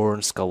 4,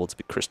 and Skullwoods will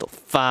be Crystal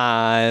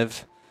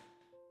 5.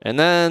 And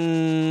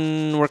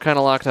then we're kind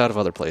of locked out of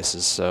other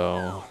places,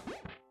 so...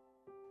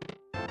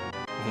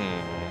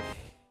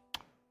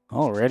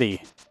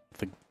 Already.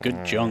 The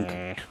good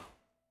junk.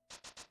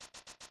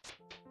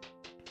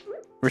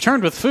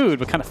 Returned with food.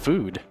 What kind of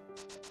food?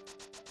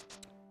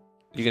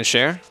 You gonna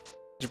share?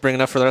 Did you bring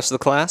enough for the rest of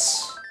the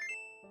class?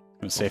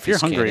 I'm gonna say, if you're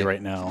hungry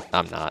right now...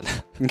 I'm not.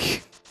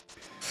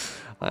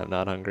 I'm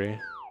not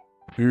hungry.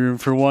 You're in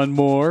for one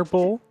more,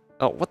 Bull?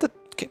 Oh, what the...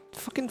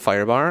 fucking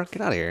firebar?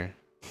 Get out of here.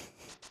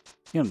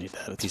 You don't need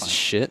that. It's Piece fine. of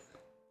shit.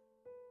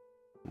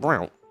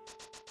 Wow.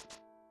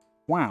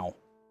 Wow.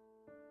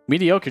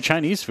 Mediocre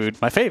Chinese food.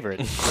 My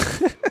favorite.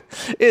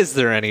 Is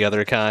there any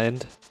other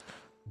kind?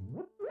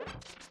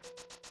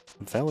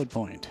 Valid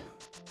point.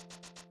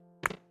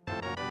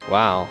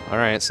 Wow.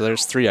 Alright, so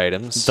there's 3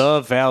 items.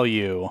 The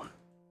value.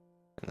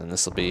 And then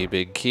this will be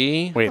big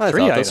key. Wait, I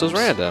 3 thought items? this was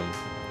random.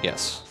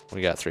 Yes,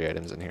 we got 3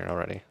 items in here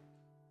already.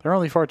 There are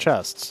only 4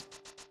 chests.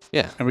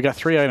 Yeah. And we got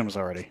 3 items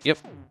already. Yep.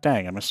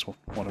 Dang, I missed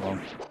one of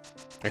them.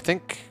 I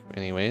think,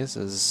 anyways,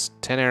 is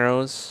 10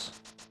 arrows,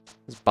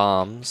 is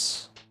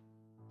bombs.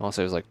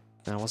 Also, it was like,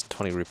 no, it wasn't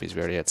 20 rupees. We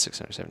already had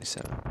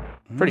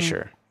 677. Pretty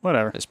sure.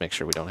 Whatever. Just make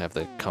sure we don't have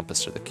the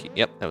compass or the key.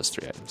 Yep, that was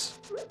 3 items.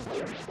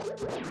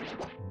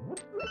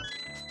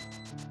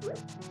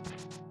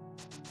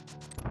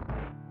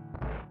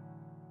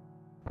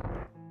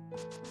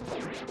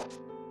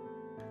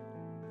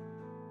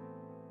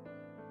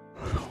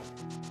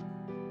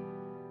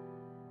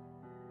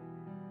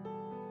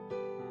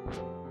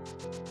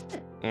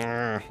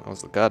 That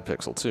was the God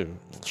Pixel, too.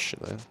 Shit,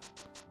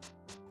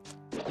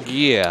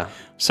 yeah.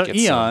 So, Get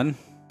Eon,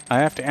 I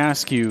have to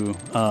ask you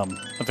a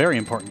very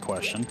important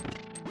question.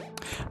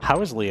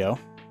 How is Leo?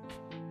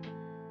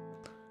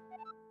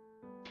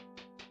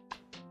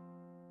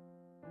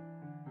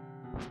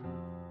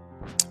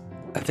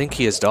 I think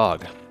he is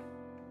dog.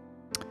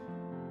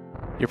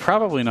 You're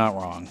probably not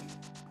wrong.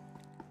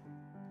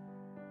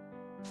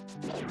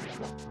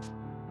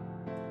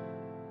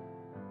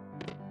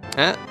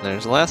 Ah,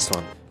 there's the last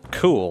one.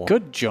 Cool.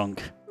 Good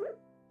junk.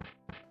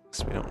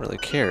 So we don't really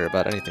care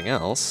about anything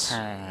else.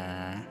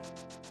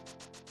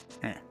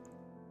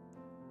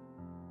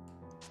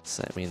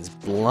 So that means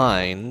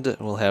blind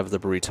will have the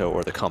burrito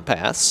or the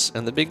compass,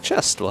 and the big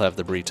chest will have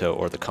the burrito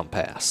or the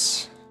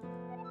compass.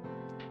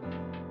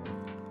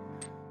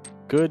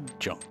 Good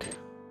junk.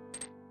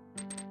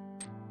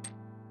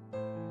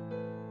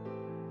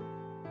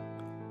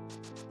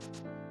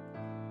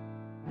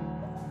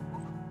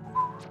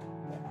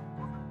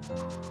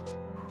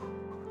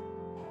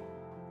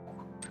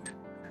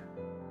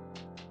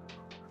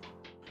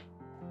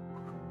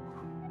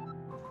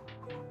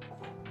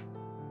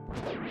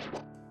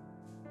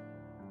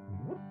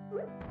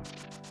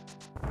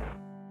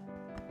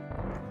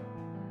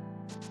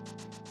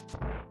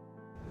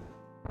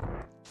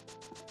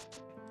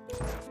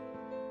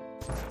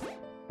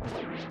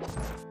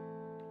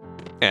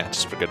 Yeah,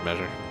 just for good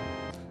measure.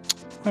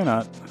 Why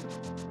not?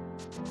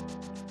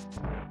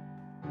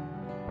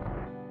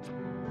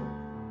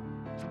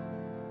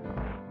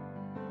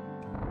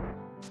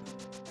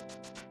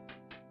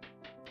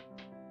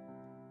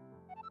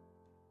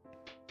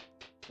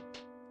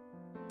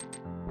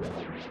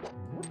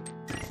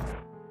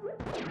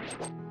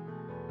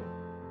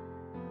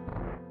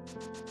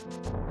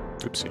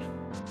 Oopsie.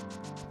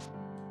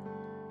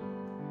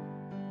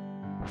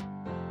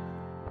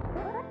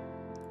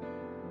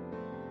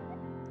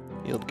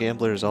 Field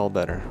gambler is all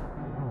better.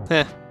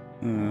 Heh.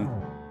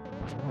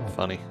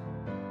 Funny.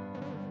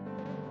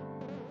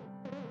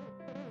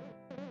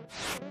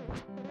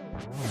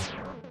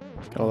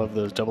 I love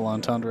those double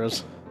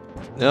entendres.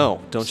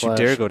 No, don't you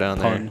dare go down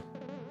there.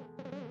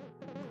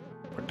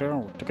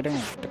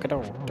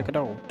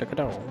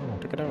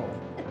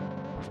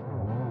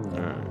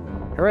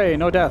 Hooray,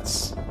 no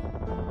deaths.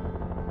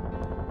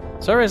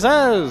 Sorry,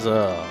 says.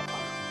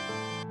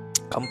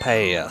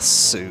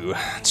 Compass,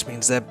 which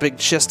means that big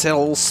chest had a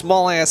little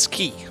small-ass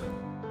key.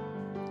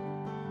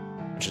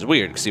 Which is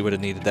weird, because he would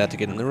have needed that to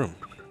get in the room.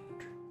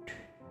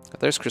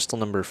 There's crystal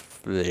number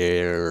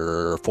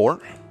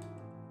 4.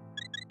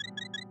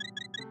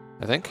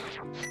 I think?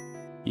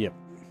 Yep.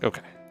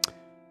 Okay.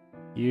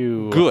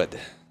 You Good.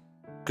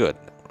 Good.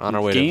 On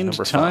our way to gained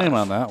number 5. time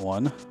on that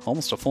one.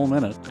 Almost a full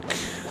minute.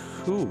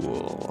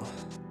 Cool.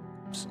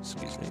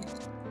 Excuse me.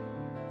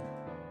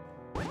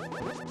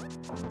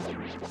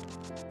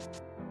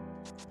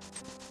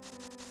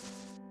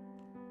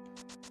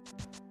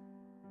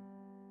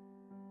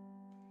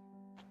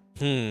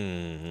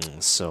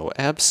 So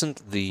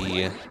absent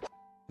the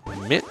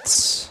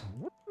mitts,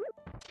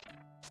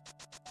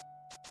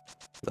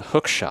 the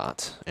hook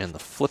shot, and the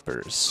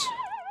flippers,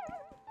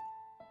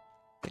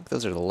 I think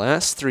those are the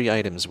last 3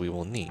 items we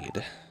will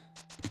need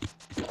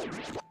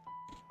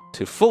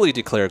to fully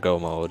declare go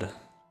mode.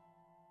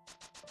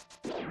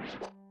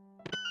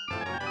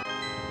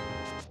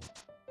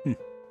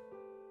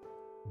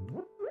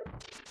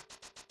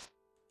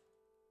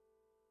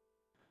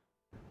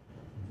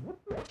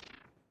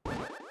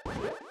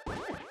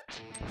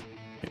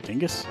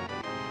 Dingus?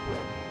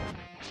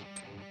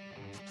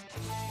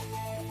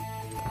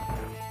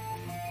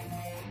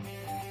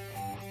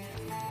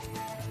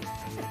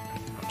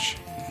 Ouch.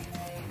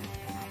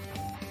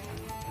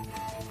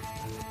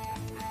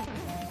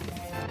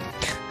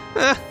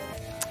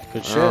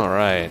 Good shit.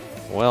 Alright,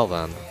 well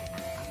then.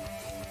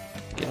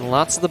 Getting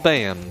lots of the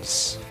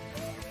BAMs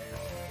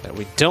that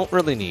we don't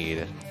really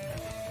need.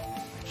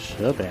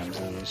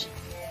 Shabamses.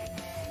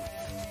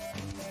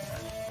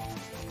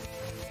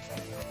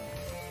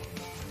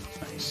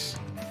 Nice.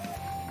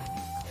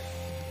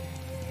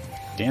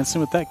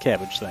 Dancing with that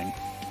cabbage thing.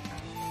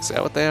 Is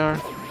that what they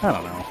are? I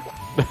don't know.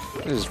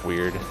 This is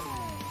weird.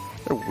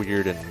 They're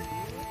weird and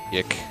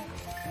yick.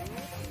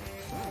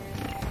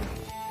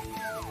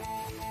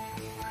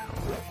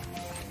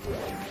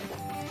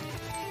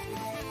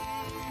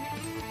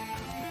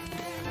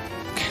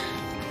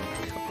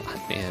 Come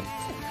on, man.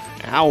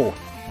 Ow!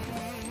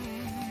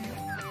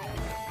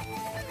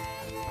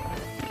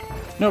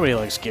 Nobody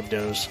likes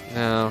Gibdos.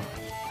 No.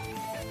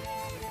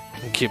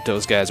 Keep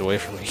those guys away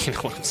from me, you know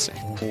what I'm saying?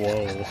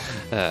 Whoa.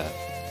 That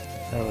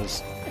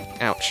was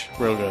Ouch.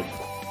 real good.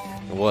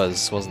 It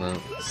was, wasn't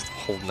it? Just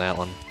holding that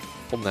one.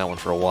 Holding that one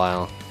for a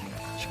while.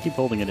 Should keep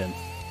holding it in.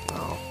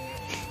 Oh.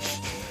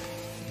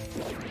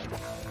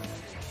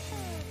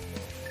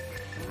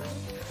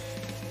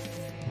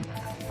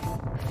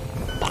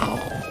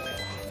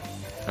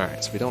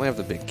 Alright, so we don't have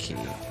the big key.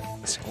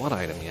 Let's see, what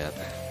item yet?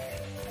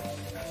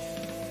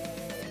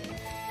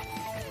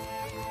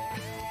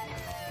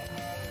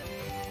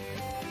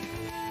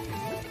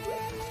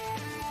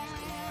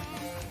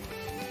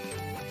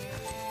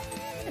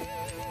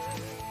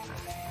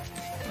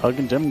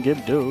 Hugging them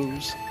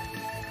gibdos.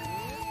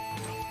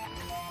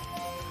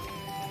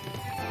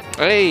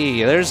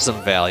 Hey, there's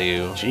some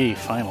value. Gee,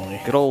 finally.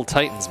 Good old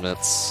Titan's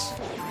mitts.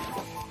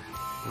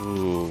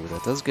 Ooh,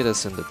 that does get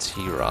us into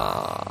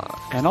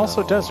T-Rock. And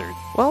also desert.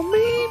 Well,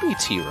 maybe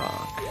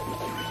T-Rock.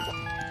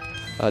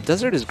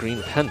 Desert is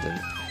green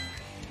pendant.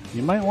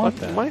 You might want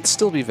that. Might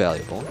still be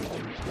valuable.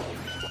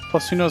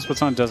 Plus, who knows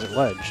what's on Desert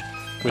Ledge?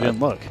 We didn't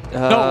look.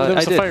 No, there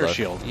was a fire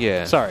shield.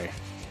 Yeah. Sorry.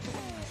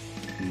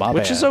 My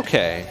Which bad. is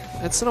okay.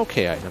 It's an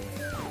okay item.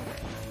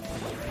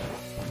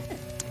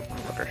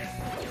 Fucker.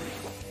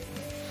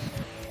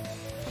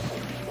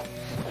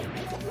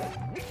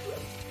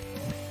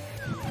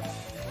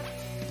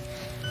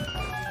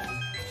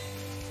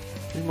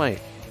 We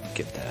might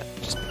get that,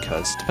 just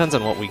because. Depends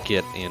on what we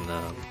get in,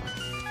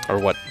 or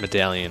what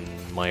Medallion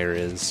Meyer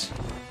is.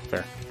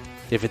 Fair.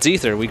 If it's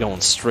Ether, we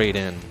going straight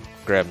in,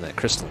 grabbing that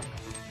crystal.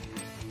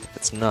 If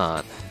it's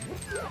not,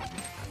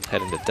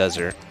 head into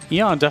Desert.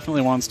 Eon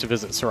definitely wants to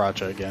visit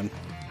Sriracha again.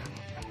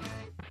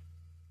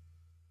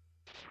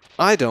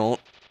 I don't.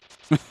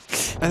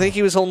 I think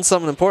he was holding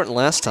something important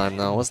last time,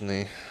 though, wasn't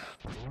he?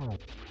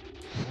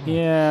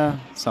 Yeah,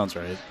 sounds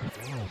right.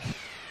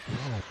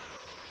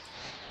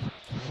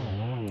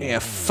 Yeah,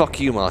 fuck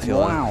you,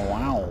 Mothula.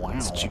 Wow.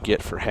 That's what you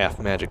get for half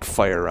magic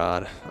fire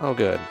rod. Oh,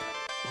 good.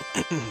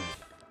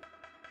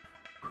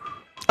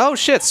 Oh,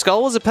 shit,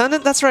 Skull was a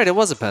pendant? That's right, it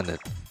was a pendant.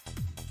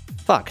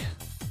 Fuck.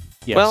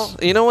 Yes. Well,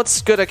 you know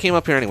what's good? I came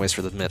up here anyways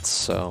for the mitts,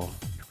 so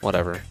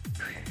whatever.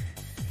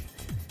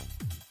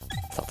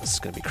 Thought this was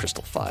going to be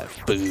Crystal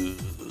 5. Boo.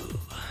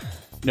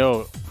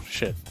 No,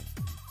 shit.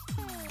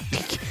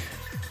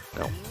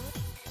 No.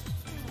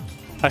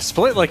 I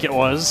split like it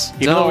was,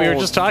 even though we were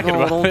just talking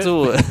about don't it.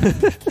 do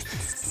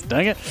it.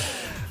 Dang it.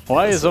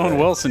 Why is Owen alright.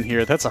 Wilson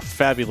here? That's a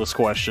fabulous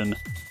question.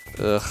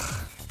 Ugh.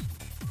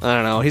 I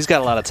don't know. He's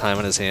got a lot of time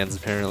on his hands,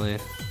 apparently.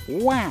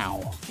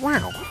 Wow.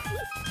 Wow.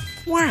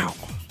 Wow.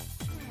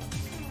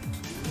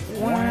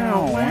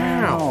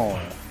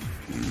 Wow.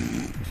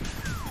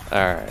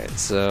 Alright,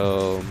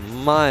 so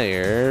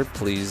Meyer,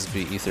 please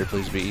be Ether,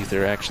 please be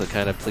Ether. Actually,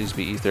 kind of, please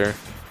be Ether.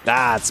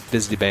 Ah, it's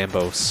Busy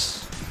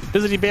Bambos.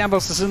 Busy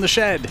Bambos is in the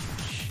shed.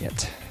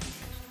 Shit.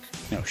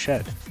 No,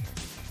 shed.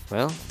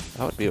 Well,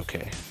 that would be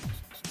okay.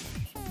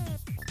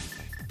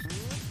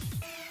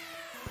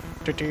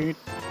 Big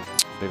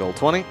old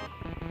 20.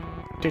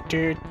 Big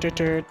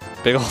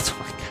old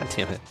 20. God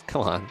damn it.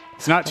 Come on.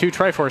 It's not 2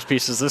 Triforce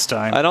pieces this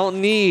time. I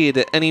don't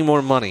need any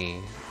more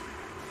money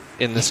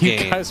in this You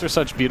game. guys are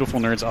such beautiful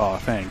nerds. Aw,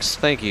 thanks.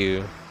 Thank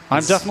you.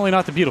 I'm definitely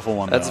not the beautiful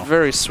one, That's though.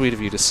 very sweet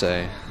of you to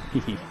say.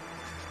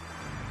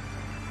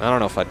 I don't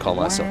know if I'd call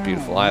myself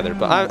beautiful either,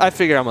 but I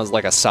figure I'm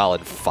like a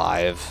solid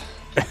 5.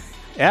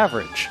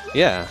 Average.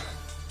 Yeah,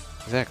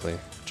 exactly.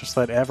 Just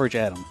that average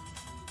Adam.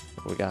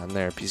 What we got in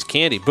there? A piece of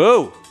candy.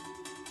 Boo!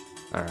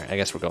 Alright, I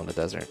guess we're going to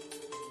Desert.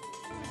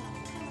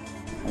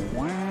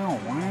 Wow.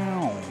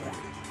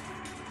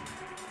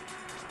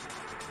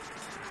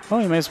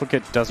 Well, you may as well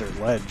get Desert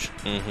Ledge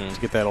to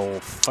get that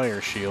old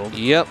fire shield.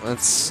 Yep,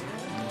 that's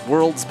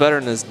worlds better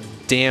than his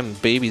damn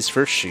baby's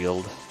first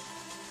shield.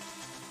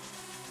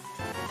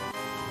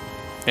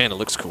 And it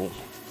looks cool.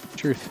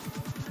 Truth.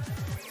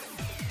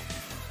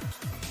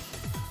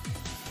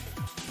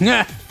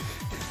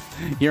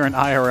 You're an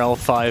IRL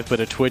 5,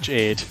 but a Twitch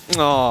 8.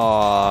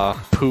 Aww.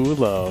 Poo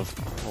love.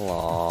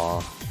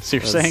 Aww. So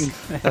you're saying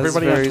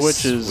everybody on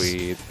Twitch is...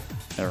 sweet.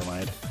 Never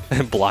mind.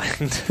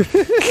 Blind.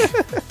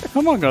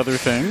 Among other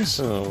things.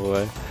 Oh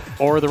boy.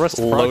 Or the rest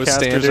of the Low broadcasters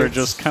are standards.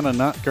 just kind of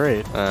not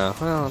great. Well,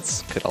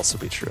 that could also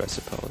be true, I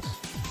suppose.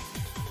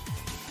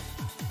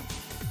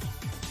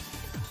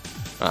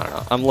 I don't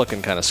know. I'm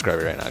looking kind of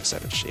scrubby right now because I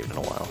haven't shaved in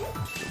a while.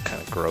 I feel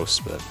kind of gross,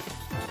 but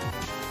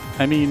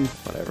I mean,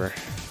 whatever.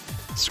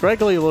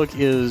 scraggly look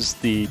is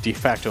the de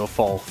facto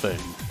fall thing.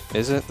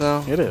 Is it,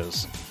 though? It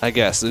is. I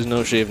guess. There's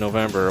no shave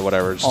November or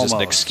whatever. It's just an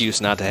Almost. excuse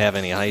not to have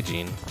any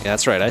hygiene. Yeah,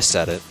 that's right. I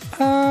said it.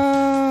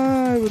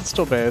 I would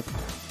still bathe.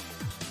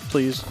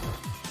 Please.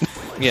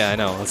 Yeah, I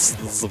know.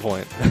 That's the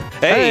point.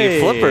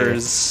 Hey,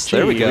 flippers! Gee,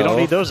 there we go. We don't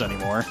need those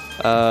anymore.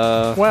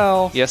 Well,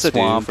 Well, yes, I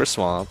swamp. do for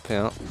swamp.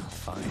 Yeah,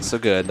 Fine. so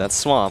good. That's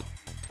swamp.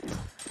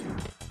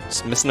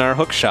 Just missing our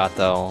hook shot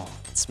though.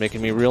 It's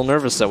making me real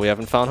nervous that we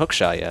haven't found hook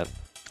shot yet.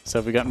 So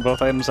have we gotten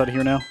both items out of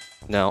here now?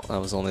 No, that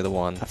was only the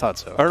one. I thought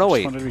so. Or no, Just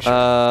wait. wanted to be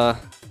sure.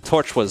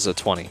 Torch was a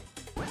 20.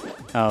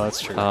 Oh,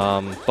 that's true.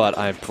 But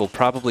I will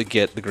probably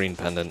get the green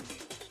pendant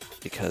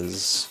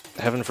because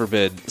heaven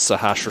forbid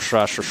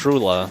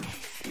Sahasrashula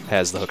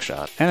has the hook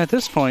shot. And at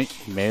this point,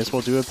 you may as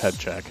well do a ped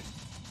check.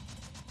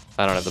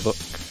 I don't have the book.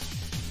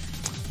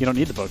 You don't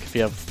need the book if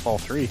you have all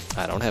 3.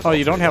 I don't have. Oh, all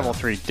you don't three have now. all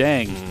 3.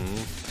 Dang.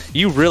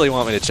 You really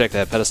want me to check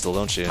that pedestal,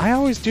 don't you? I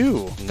always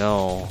do.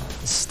 No,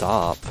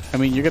 stop. I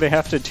mean, you're going to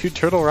have to do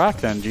Turtle Rock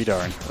then,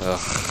 G-darn. Ugh,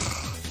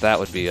 that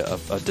would be a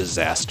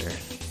disaster.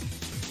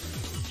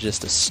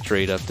 Just a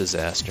straight up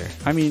disaster.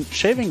 I mean,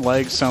 shaving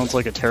legs sounds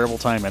like a terrible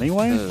time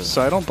anyway, Ugh.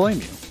 so I don't blame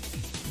you.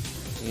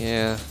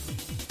 Yeah.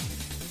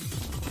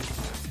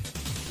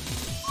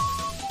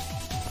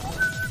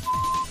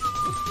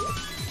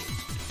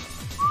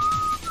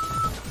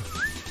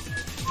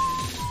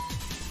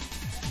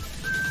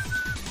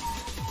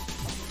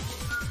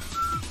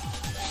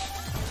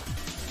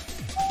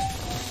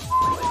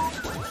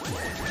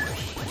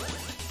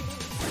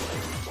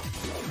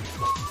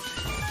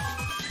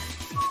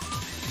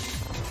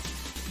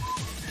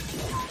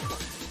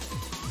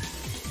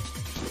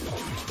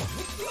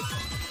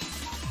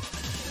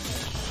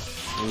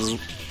 Oop.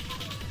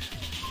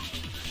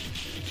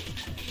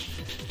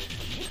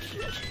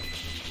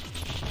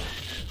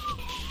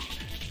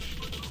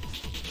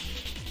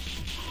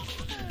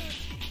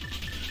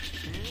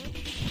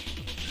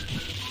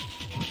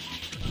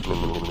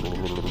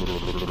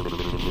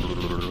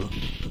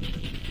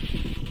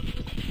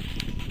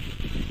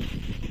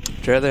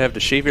 Would you rather have to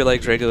shave your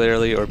legs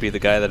regularly or be the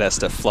guy that has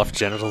to fluff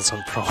genitals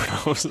on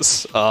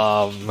pornos?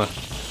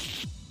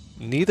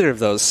 Neither of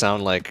those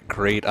sound like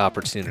great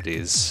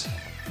opportunities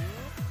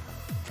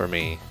for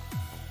me.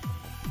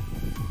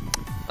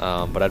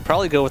 But I'd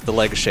probably go with the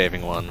leg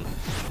shaving one.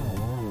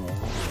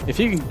 If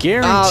you can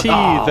guarantee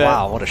that...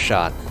 Wow, what a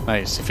shot.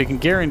 Nice. If you can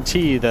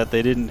guarantee that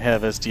they didn't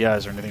have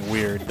SDIs or anything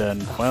weird,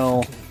 then,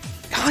 well...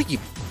 Ah, you...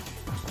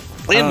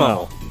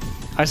 Limo!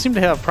 I seem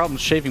to have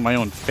problems shaving my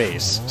own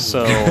face,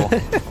 so...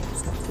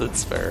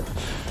 That's fair.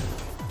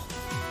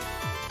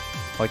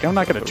 Like, I'm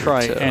not going to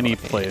try any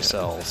place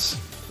else.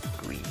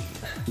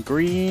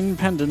 Green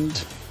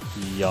pendant.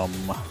 Yum.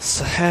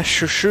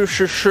 Shrashula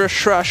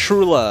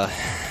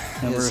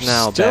is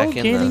now back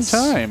in this.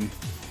 Time.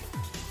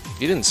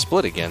 You didn't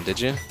split again, did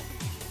you?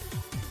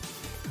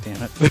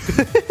 Damn it.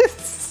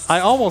 I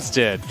almost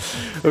did.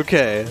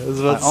 Okay, I was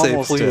about to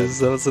say, please,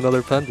 that was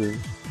another pendant.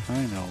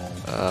 I know.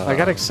 I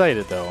got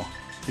excited, though.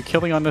 You're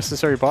killing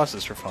unnecessary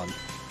bosses for fun.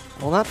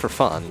 Well, not for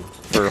fun.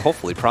 For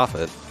hopefully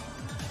profit.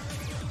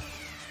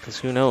 Because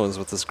who knows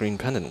what this green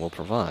pendant will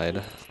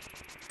provide.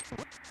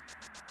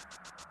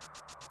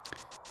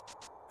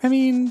 I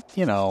mean,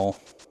 you know.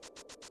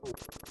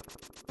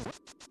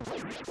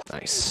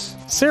 Nice.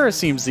 Sarah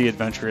seems the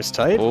adventurous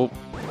type. Whoop,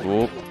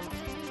 whoop. ...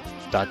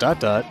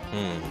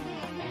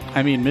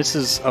 I mean,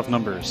 misses of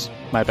numbers.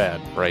 My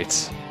bad.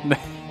 Right.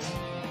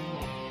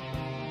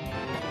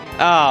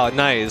 Oh,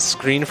 nice.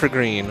 Green for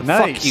green.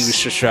 Nice. Fuck you,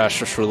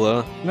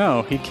 Shashashashula.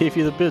 No, he gave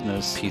you the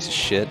business. Piece of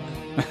shit.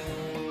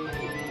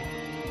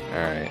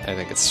 Alright, I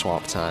think it's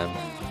swamp time.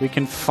 We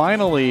can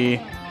finally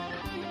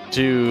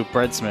do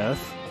Breadsmith.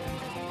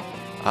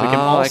 We can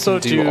also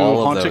do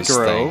all Haunted of those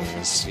Grove.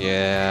 things.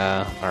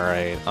 Yeah,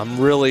 alright. I'm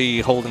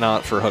really holding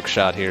out for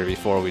Hookshot here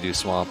before we do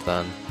Swamp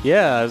then.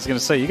 Yeah, I was going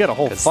to say, you got a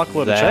whole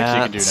fuckload of checks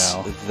you can do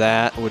now.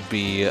 That would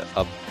be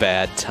a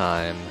bad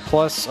time.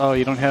 Plus, oh,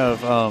 you don't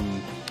have...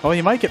 well,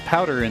 you might get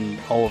powder in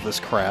all of this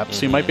crap,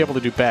 so you might be able to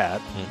do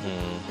bat.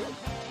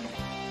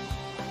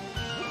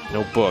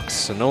 No books,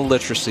 so no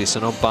literacy, so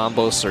no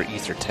bombos or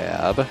ether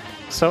tab.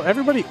 So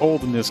everybody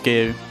old in this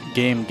game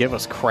gave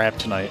us crap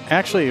tonight.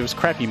 Actually, it was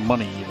crappy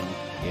money even.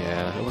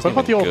 Yeah, it wasn't What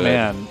about the old good.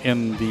 man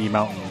in the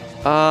mountain?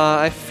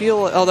 I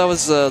feel... Oh, that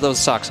was those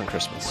socks on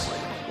Christmas.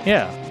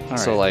 Yeah, all right.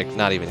 So, like,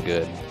 not even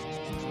good.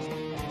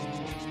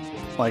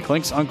 Like,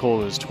 Link's uncle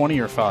was 20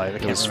 or 5, I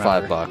can't remember. It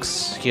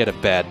was $5. He had a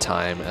bad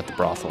time at the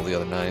brothel the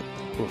other night.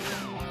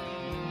 Oof.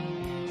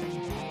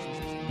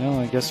 Well,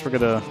 I guess we're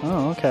gonna...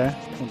 Oh, okay.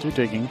 We'll do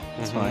digging.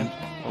 That's fine.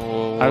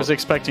 Oh, I was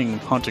expecting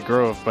Haunted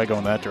Grove by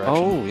going that direction.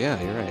 Oh,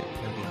 yeah, you're right.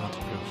 Maybe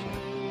Haunted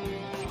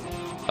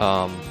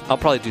Grove. I'll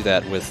probably do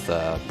that with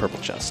Purple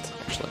Chest,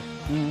 actually.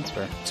 That's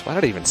fair. So why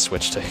did I even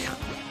switch to... I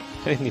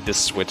didn't need to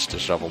switch to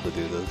Shovel to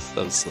do this.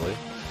 That was silly.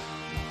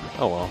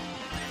 Oh, well.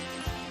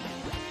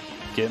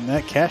 Getting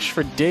that cash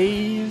for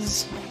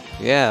days.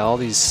 Yeah, all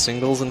these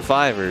singles and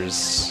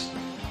fivers.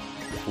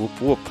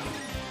 Whoop, whoop.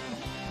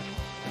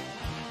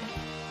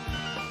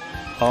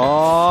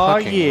 Oh,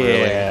 Fucking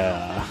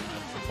yeah. Really.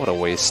 What a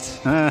waste.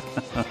 You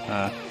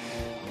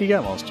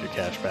got most of your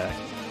cash back.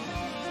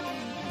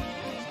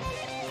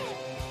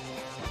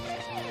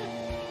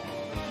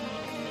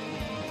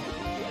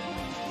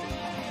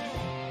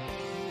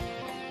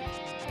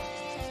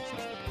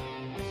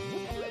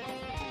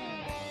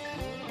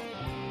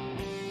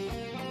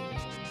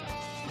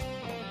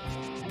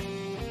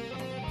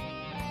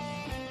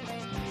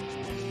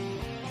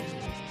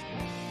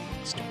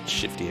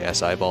 Shifty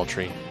ass eyeball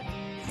tree.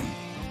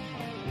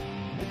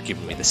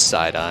 Giving me the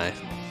side eye.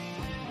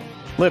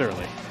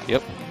 Literally.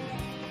 Yep.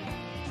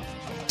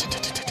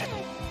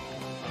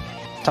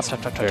 Top,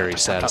 Very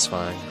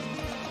satisfying.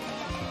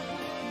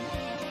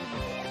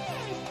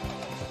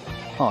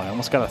 Oh, I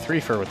almost got a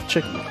 3-fer with the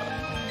chicken.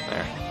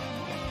 There.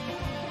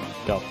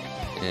 Go.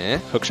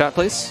 Hookshot,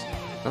 please.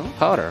 Oh,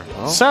 powder.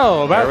 Well,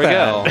 So, about there we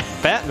that. go.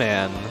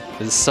 Batman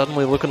is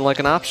suddenly looking like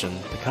an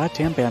option. The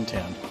goddamn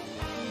Bantan.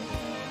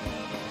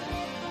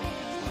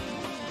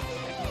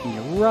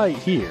 You're right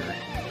here.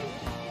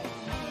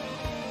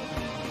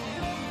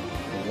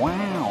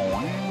 Wow,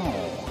 wow.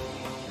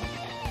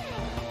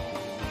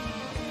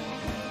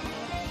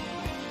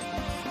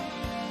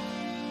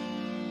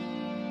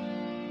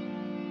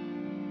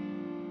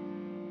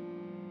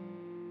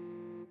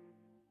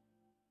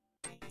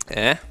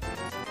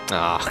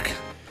 Ah,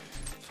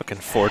 fucking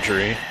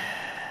forgery.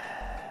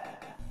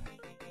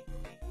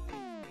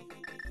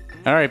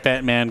 All right,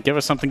 Batman, give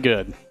us something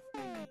good.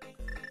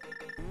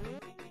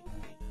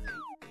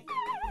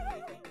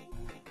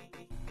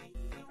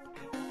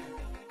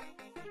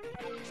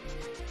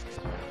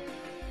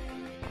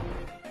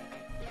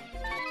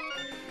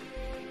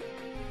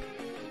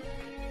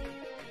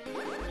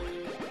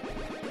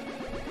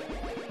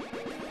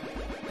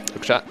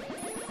 Hook shot.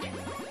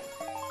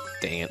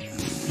 Dang it.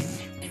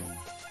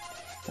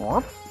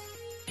 Oh,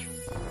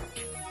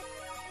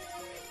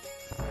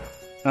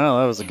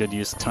 that was a good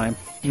use of time.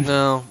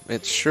 No,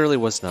 it surely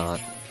was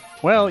not.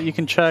 Well, you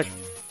can check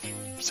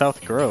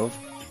South Grove.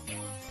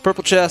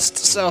 Purple chest,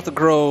 south of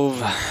Grove.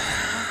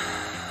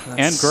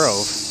 And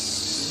Grove.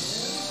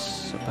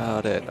 That's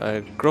about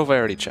it. Grove I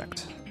already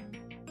checked.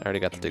 I already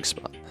got the dig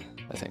spot,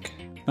 I think.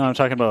 No, I'm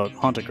talking about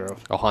Haunted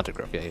Grove. Oh, Haunted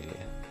Grove. Yeah.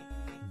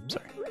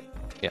 Sorry.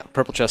 Yeah,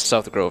 Purple Chest,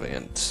 South of Grove,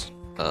 and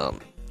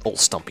Old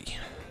Stumpy.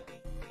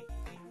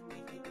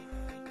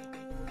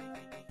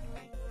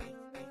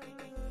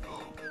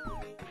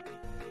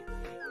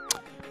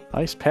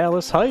 Ice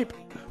Palace hype.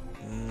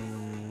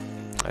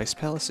 Ice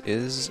Palace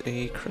is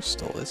a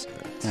crystal, isn't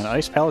it? And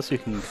Ice Palace you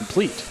can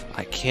complete.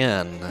 I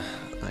can.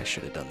 I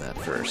should have done that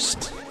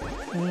first.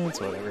 It's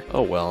whatever.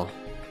 Oh well.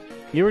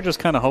 You were just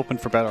kind of hoping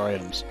for better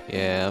items.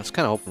 Yeah, I was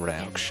kind of hoping for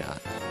that hook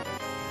shot.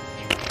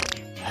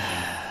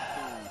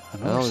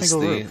 Well, it's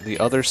the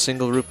other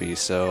single rupee,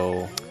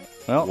 so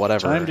well,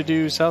 whatever. Time to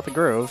do South of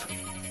Grove.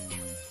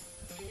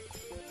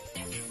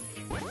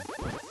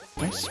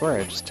 I swear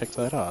I just ticked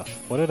that off.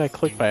 What did I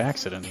click by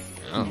accident?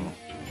 Oh.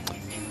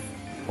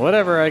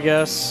 Whatever, I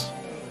guess.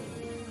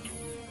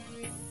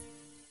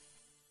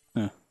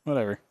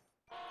 Whatever.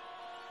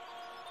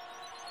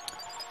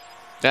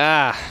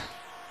 Ah!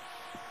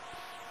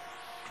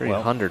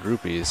 300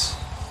 rupees.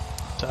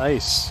 To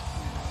ice.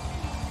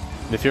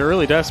 And if you're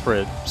really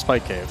desperate,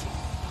 Spike Cave.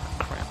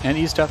 Crap. And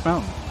East Death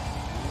Mountain.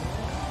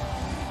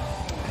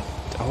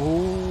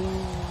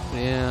 Oh,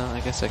 yeah,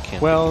 I guess I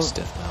can't well, do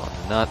Stiff Mountain.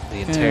 Not the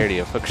entirety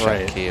of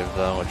Hookshot Cave,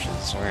 though, which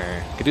is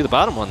where... Could do the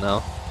bottom one,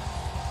 though.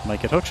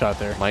 Might get hookshot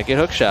there. Might get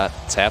hookshot.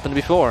 It's happened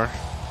before.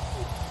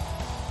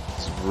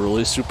 It's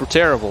really super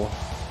terrible.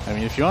 I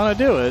mean, if you want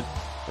to do it,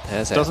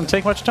 it doesn't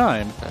take much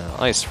time.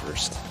 Ice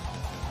first.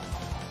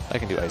 I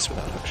can do ice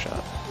without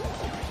hookshot.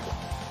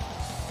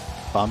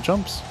 Bomb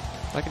jumps?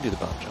 I can do the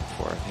bomb jump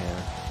for it,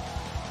 yeah.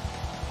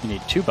 You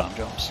need 2 bomb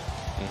jumps.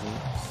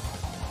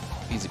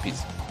 Easy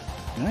peasy.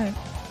 Alright.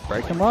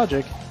 Breaking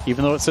logic.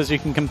 Even though it says you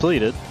can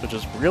complete it, which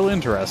is real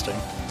interesting.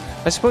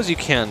 I suppose you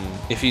can,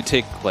 if you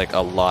take like a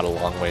lot of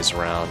long ways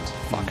around,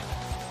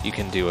 you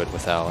can do it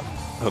without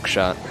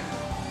hookshot.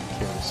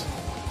 Curious.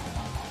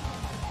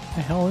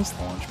 The hell is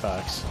the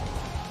lunchbox?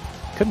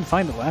 Couldn't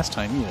find it last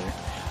time either.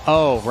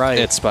 Oh, right.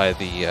 It's by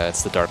the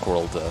it's the Dark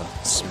World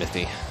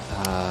smithy.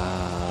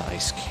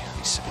 Ice.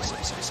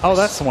 Oh,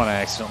 that's the one I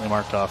accidentally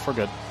marked off. We're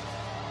good.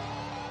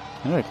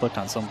 I know I clicked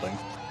on something.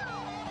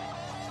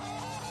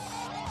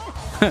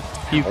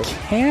 You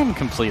can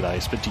complete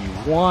ice, but do you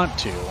want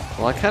to?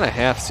 Well, I kind of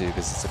have to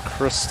because it's a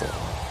crystal,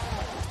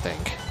 I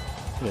think.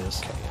 It is.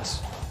 Okay,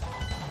 yes.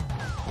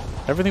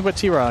 Everything but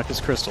T-Rock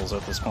is crystals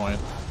at this point.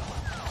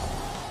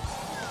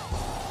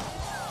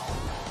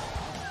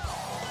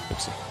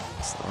 Oopsie.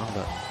 That's the wrong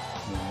button.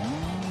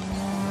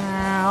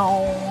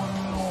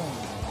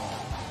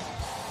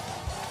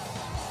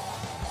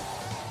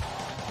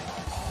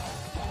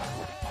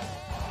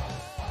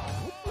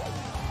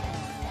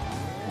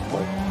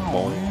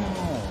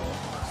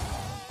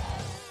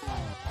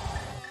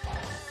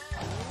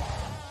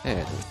 And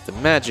with the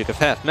magic of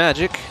half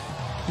magic,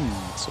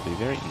 this will be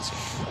very easy.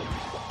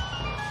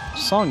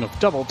 Song of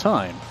Double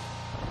Time.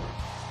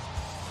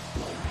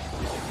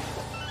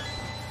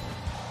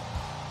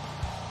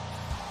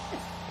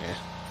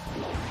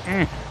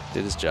 Yeah.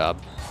 Did his job.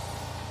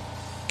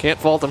 Can't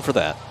fault him for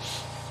that.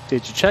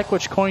 Did you check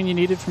which coin you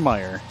needed for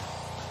Meyer?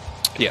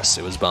 Yes,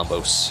 it was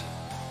Bombos.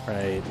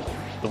 Right.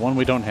 The one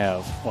we don't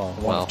have. Well,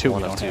 one of two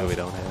we don't have. We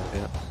don't have,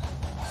 yeah.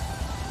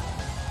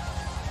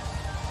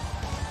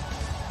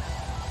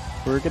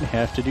 We're going to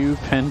have to do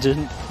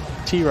Pendant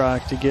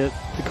T-Rock to get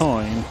the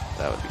coin.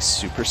 That would be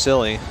super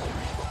silly.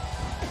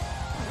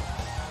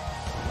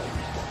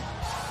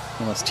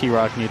 Unless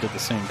T-Rock needed the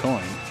same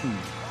coin.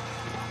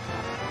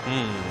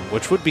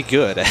 Which would be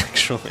good,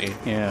 actually.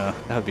 Yeah.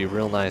 That would be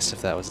real nice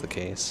if that was the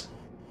case.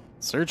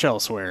 Search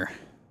elsewhere.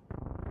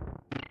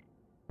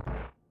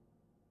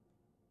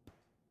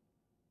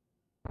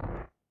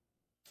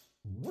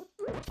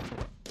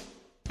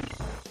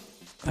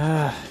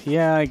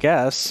 Yeah, I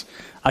guess.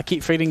 I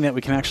keep fading that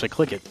we can actually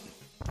click it.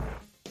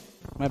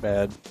 My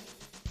bad.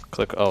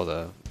 Click,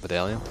 the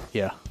medallion?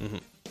 Yeah.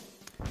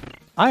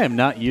 I am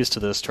not used to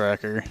this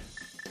tracker.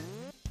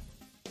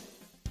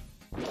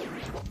 I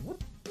don't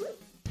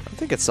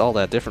think it's all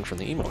that different from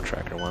the emo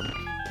tracker one.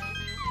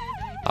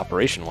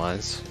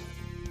 Operation-wise.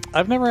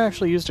 I've never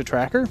actually used a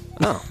tracker.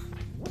 Oh.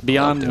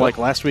 Beyond, like,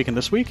 last week and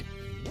this week.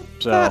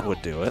 So that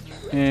would do it.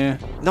 Yeah.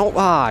 No,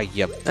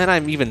 yep. And I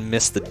even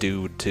missed the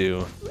dude,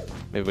 too.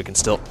 Maybe we can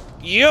still...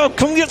 Yo,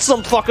 come get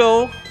some,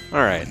 fucko!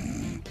 Alright.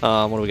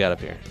 What do we got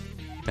up here?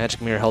 Magic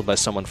mirror held by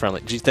someone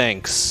friendly. Gee,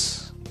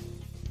 thanks.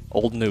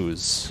 Old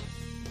news.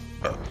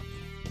 I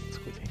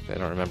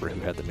don't remember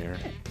who had the mirror.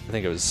 I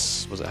think it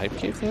was it Hype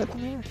Cave that had the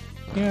mirror?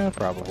 Yeah,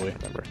 probably. I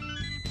don't remember.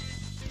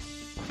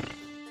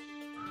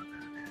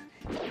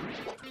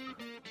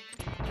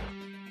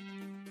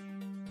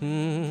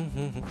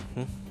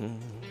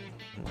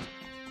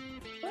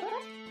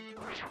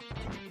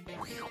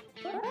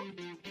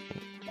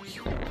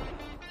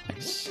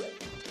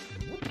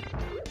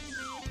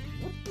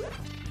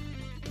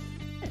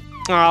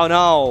 Oh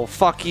no!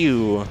 Fuck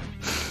you!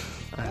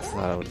 I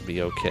thought it would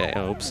be okay.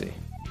 Oh, oopsie.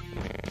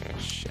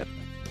 Shit.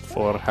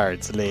 4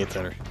 hearts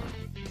later.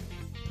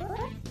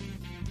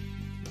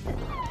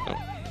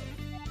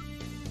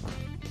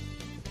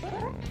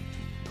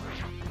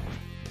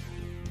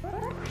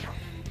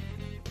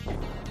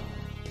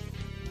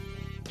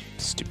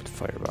 Stupid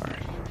firebar.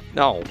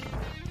 No!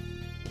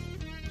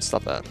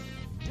 Stop that.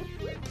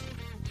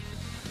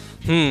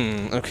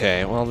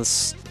 Okay, well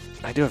this...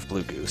 I do have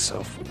blue goo,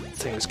 so if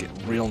things get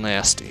real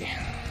nasty...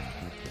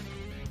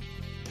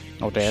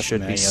 Oh, that's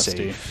should be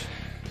nasty. safe.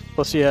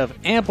 Plus you have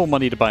ample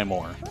money to buy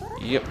more.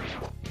 Yep.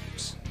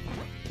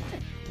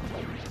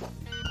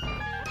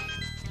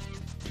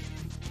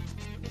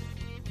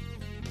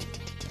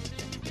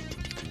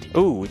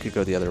 Ooh, we could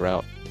go the other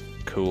route.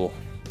 Cool.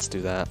 Let's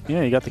do that.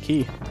 Yeah, you got the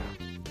key.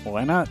 Well,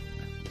 why not?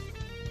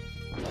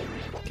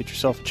 Get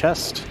yourself a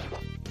chest.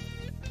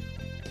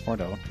 Or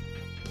don't.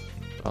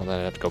 Oh, then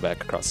I have to go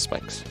back across the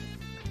spikes.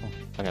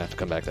 I'm gonna have to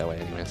come back that way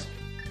anyways.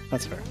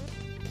 That's fair.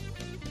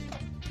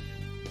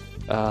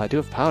 I do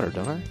have powder,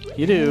 don't I?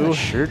 You do. I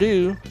sure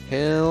do.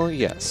 Hell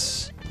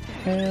yes.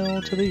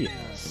 Hell to the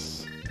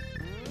yes.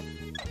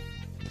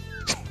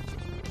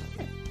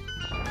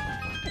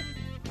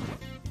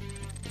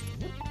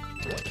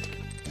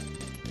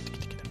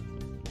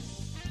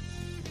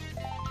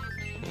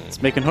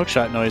 It's making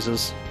hookshot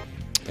noises.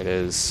 It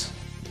is.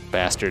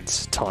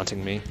 Bastards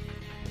taunting me.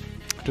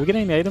 Do we get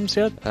any items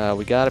yet?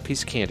 We got a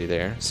piece of candy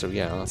there, so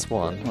yeah, that's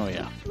one. Oh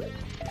yeah.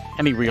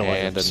 Any real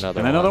And items?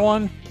 another and another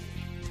one. one?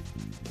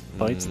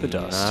 Bites the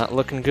dust. Not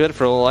looking good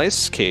for a little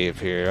ice cave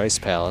here. Ice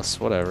palace,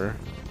 whatever.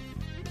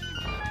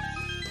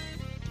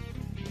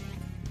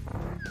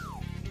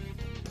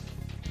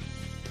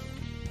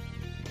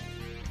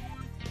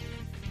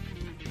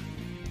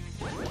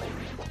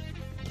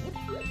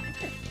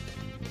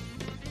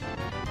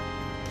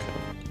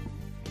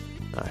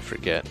 I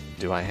forget.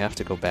 Do I have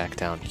to go back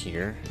down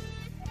here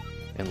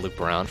and loop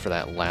around for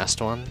that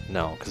last one?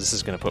 No, because this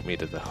is going to put me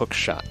to the hook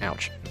shot,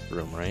 ouch,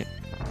 room, right?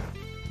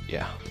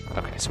 Yeah.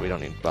 Okay, so we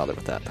don't need to bother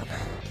with that then.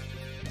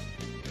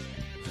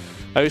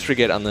 I always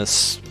forget on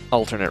this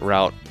alternate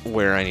route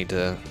where I need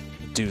to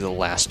do the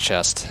last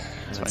chest.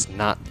 So it's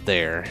not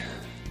there.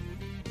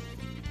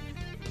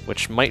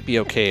 Which might be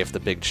okay if the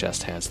big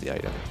chest has the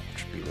item.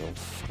 Which would be real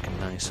fucking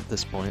nice at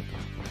this point.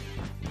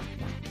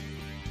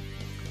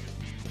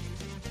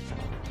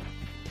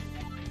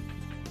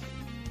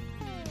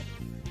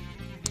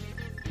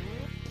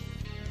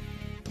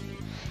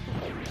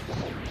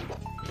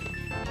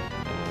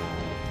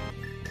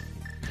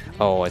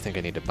 Oh, I think I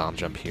need to bomb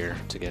jump here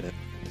to get it,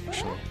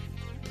 actually.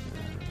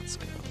 Let's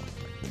go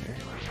there.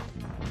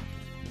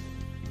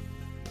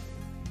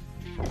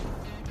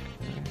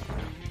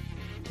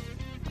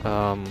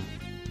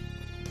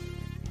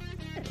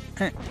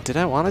 Did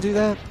I want to do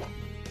that?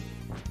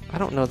 I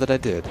don't know that I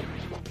did.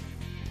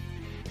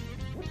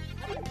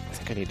 I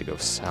think I need to go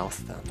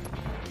south then.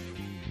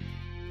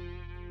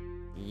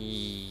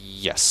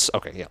 Yes.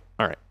 Okay, yeah.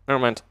 Alright. Never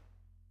mind.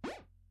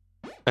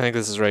 I think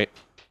this is right.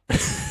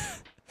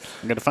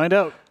 I'm gonna find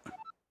out.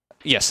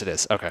 Yes, it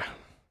is. Okay.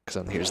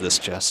 Because here's this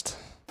chest.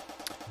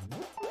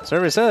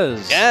 Survey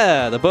says.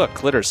 Yeah, the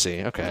book,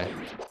 literacy. Okay.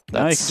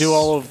 Now I can do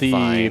all of the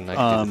fine. I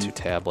can do the 2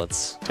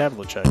 tablets.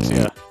 Tablet checks,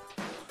 yeah.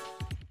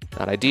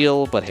 Not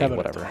ideal, but hey,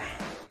 whatever.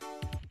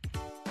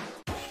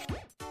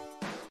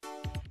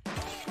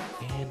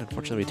 And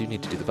unfortunately, we do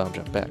need to do the bomb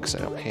jump back, because I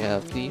don't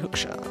have the hook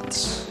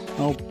shots.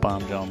 Oh,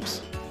 bomb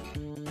jumps.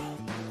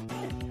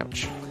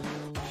 Ouch.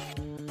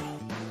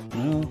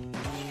 Well,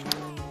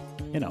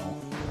 you know.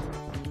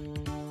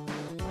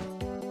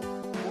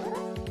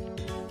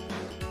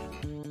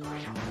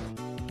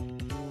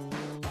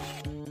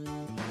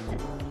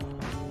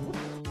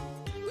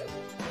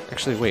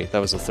 Actually, wait, that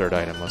was the 3rd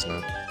item, wasn't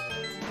it?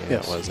 Yeah,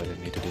 yes. It was. I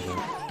didn't need to do that.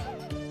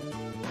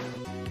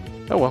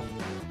 Oh well.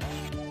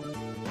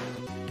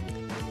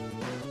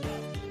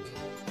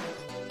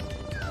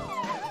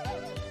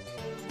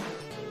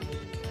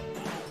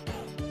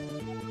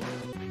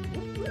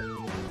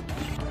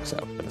 So,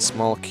 a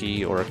small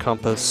key or a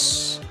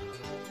compass.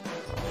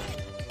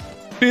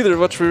 Neither of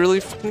which we really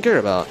fucking care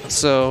about.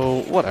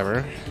 So,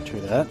 whatever. True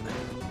that.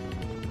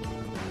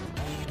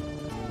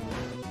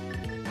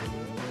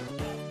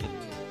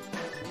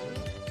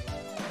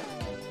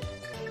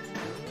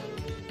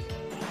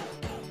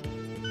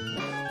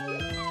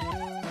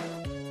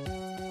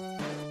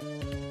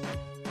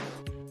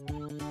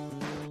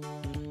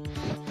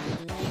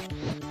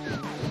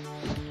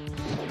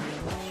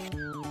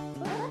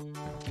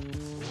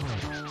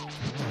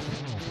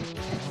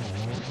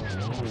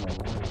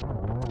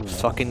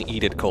 Fucking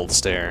eat it, Cold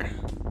Stare.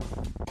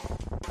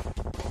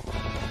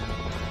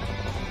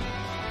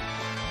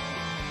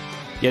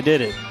 You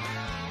did it.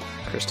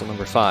 Crystal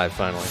number 5,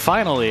 finally.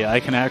 Finally, I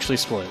can actually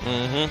split.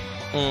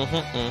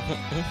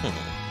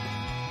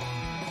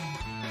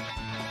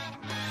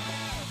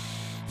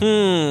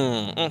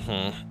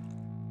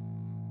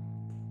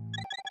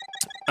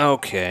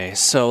 Okay,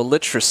 so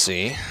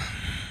literacy.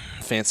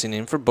 Fancy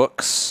name for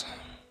books.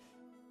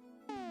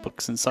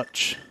 Books and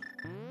such.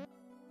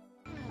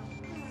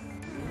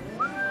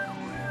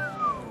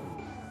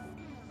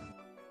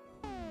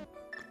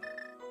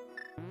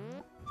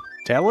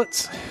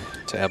 Tablets?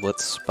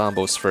 Tablets.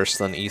 Bombos first,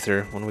 then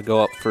Ether. When we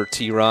go up for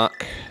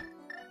T-Rock.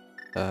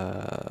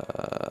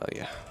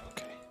 Yeah.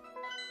 Okay.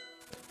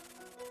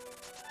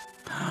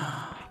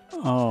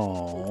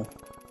 Oh.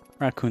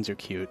 Raccoons are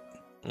cute.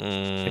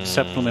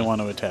 Except when they want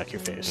to attack your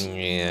face.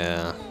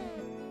 Yeah.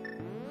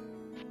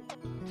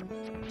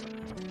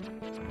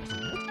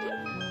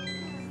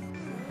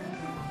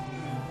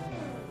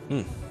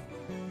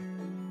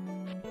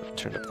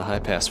 Turned up the high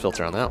pass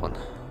filter on that one.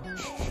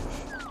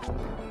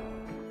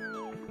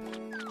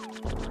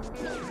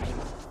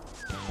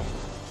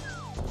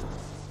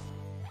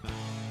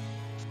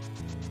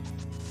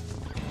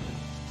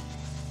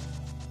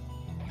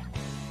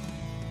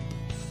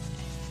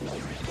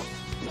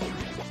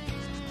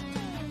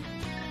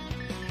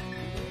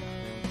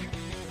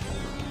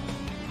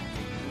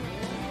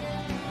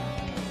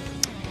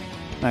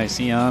 Nice,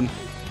 Eon.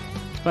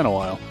 It's been a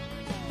while.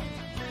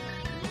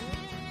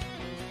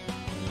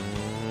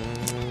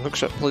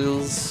 Hookshot,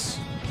 please.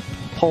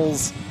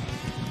 Pulls.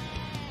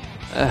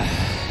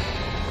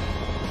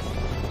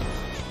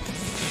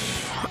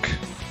 Fuck.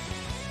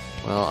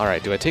 Well,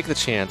 alright, do I take the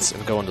chance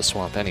and go into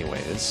Swamp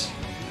anyways?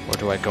 Or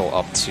do I go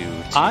up to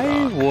T-Rock?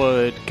 I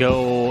would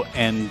go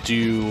and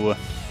do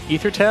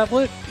Ether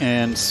Tablet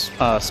and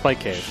Spike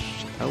Cave.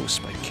 Oh,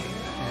 Spike Cave.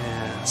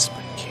 Yeah,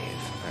 Spike Cave.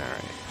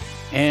 Alright.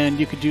 And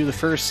you could do the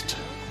first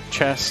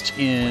chest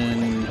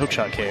in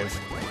Hookshot Cave.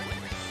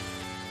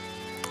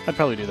 I'd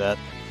probably do that.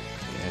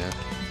 Yeah.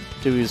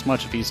 Do as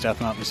much of East Death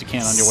Mountain as you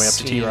can on your way up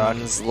to T-Rock.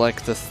 Seems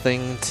like the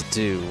thing to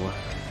do.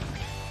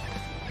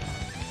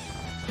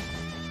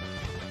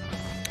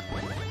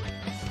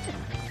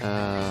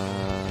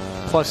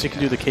 Plus, you can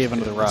do the cave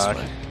under the rock.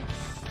 Way.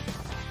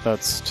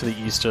 That's to the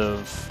east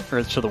of,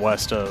 or to the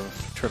west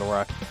of Turtle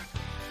Rock.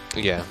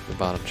 Yeah, the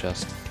bottom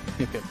chest.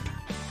 Yep, yep.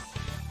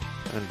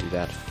 I'm gonna do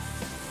that.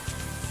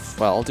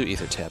 Well, I'll do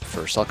Ether Tab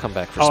first. I'll come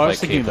back for Oh, Spike I was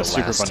thinking Cave the the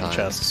Super last Bunny time.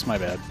 chests. My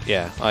bad.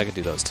 Yeah, I could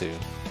do those too.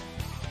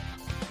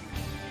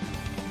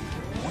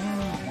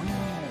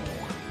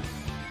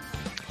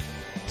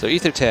 So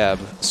Ether Tab,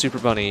 Super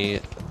Bunny,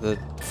 the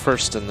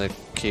first in the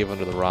cave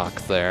under the rock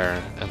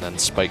there, and then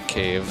Spike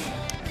Cave.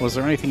 Was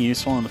there anything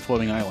useful on the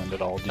floating island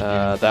at all? Did you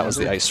That was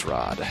the remember? Ice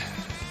Rod.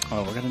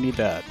 Oh, we're gonna need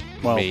that.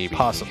 Well, Maybe.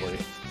 possibly,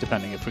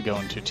 depending if we go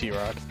into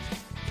T-Rock.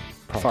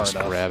 Probably Far just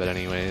enough. grab it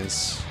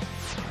anyways.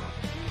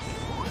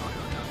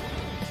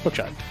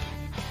 Hookshot.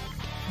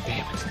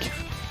 Damn it.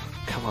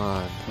 Come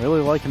on.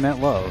 Really liking that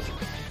love.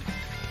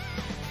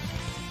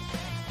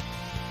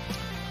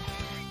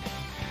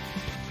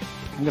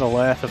 I'm gonna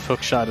laugh if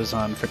Hookshot is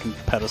on frickin'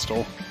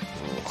 pedestal.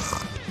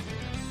 Ugh.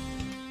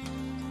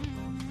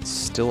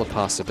 Still a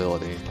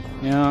possibility.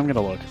 Yeah, I'm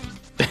gonna look.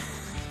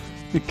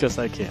 Because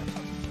I can.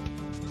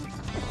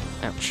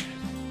 Ouch.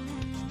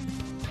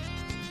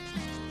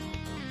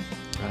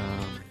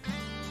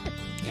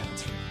 Yeah,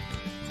 that's right.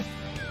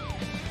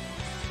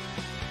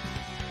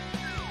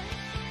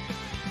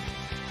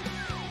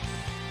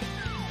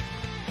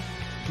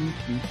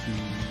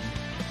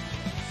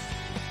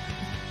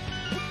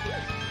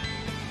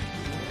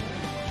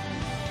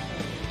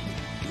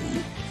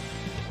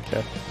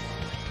 Okay.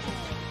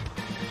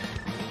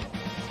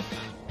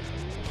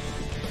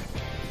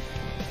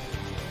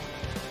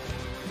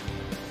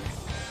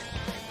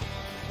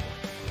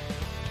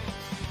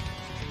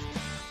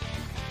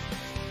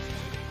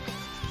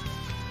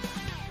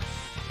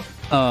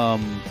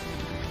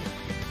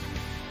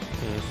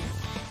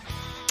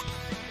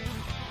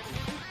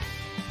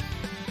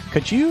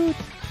 Could you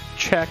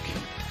check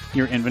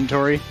your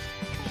inventory?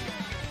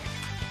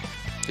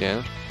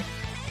 Yeah.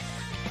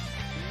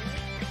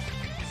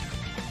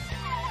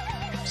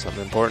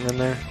 Something important in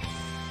there?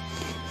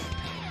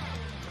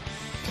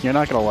 You're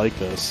not gonna like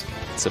this.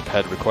 It's a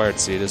ped required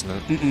seed, isn't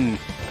it? Mm-mm.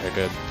 Very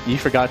good. You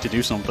forgot to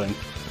do something.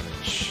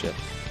 Shit.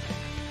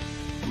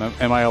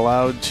 Am I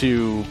allowed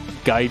to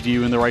guide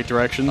you in the right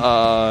direction?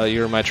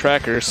 You're my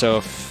tracker, so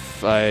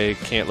if I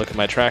can't look at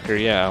my tracker,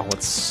 yeah,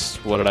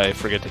 what did I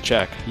forget to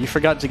check? You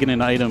forgot to get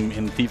an item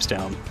in Thieves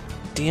Town.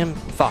 Damn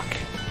fuck.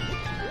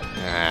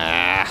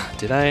 Ah,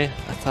 did I? I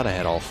thought I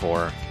had all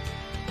four.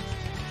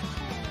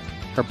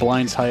 Or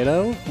Blind's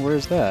Hideout?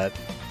 Where's that?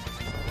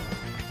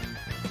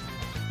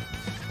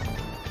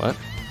 What?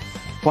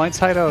 Blind's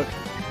Hideout.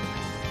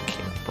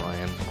 Can't,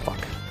 Brian.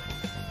 Fuck.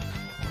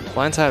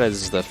 Blindside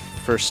is the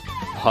first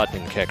hut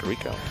in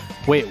Kakariko.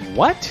 Wait,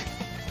 what?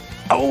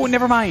 Oh,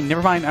 never mind.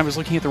 Never mind. I was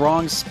looking at the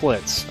wrong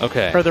splits.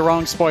 Okay. Or the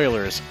wrong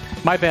spoilers.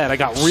 My bad. I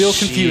got real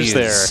confused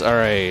there.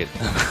 Alright.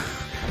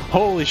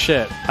 Holy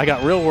shit. I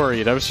got real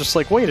worried. I was just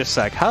like, wait a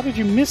sec. How did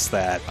you miss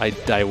that?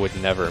 I would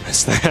never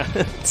miss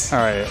that.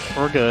 Alright,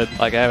 we're good.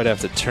 Like, I would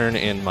have to turn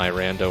in my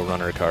rando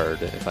runner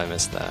card if I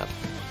missed that.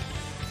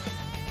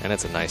 And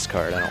it's a nice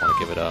card. I don't want to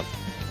give it up.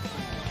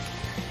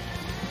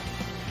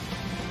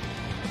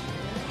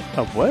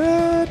 A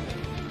what?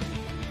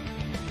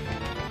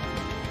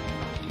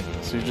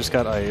 So you just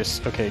got ice.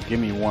 Okay, give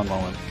me one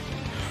moment.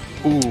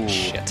 Ooh.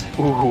 Shit.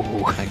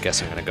 Ooh. I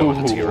guess I'm going to go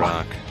into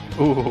T-Rock.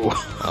 Ooh.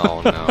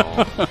 Oh,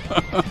 no.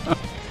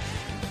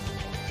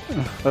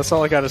 That's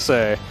all I gotta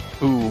say.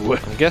 Ooh.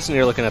 I'm guessing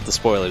you're looking at the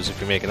spoilers if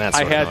you're making that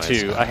sort of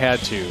noise. I had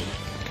to.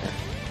 Okay.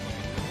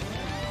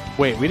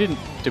 Wait, we didn't...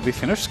 Did we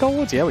finish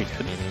Skullwoods? Yeah, we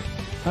did.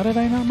 How did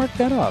I not mark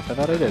that off? I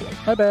thought I did.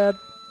 My bad.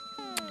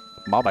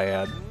 My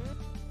bad.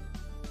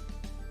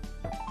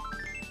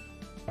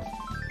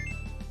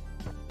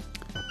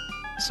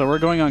 So we're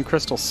going on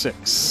Crystal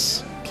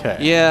 6. Okay.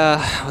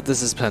 Yeah,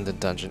 this is Pendant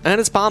Dungeon. And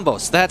it's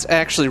Bombos. That's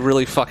actually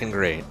really fucking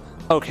great.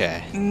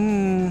 Okay.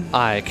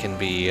 I can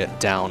be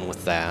down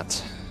with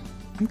that.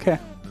 Okay.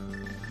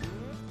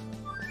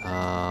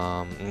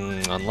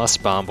 Unless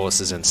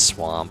Bombos is in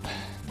Swamp.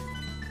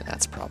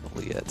 That's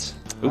probably it.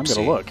 Oopsie. I'm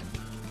gonna look.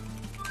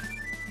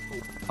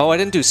 Oh, I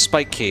didn't do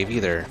Spike Cave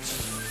either.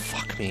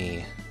 Fuck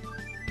me.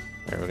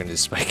 Alright, we're gonna do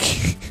Spike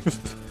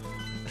Cave.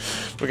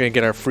 We're gonna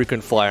get our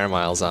frequent flyer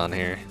miles on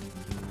here.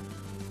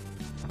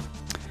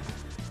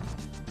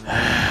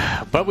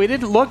 But we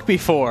didn't look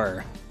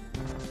before.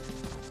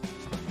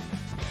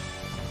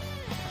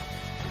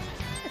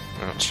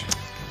 Ouch.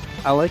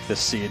 I like this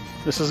seed.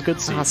 This is a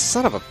good seed. Ah,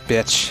 son of a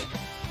bitch.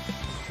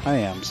 I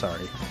am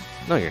sorry.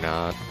 No, you're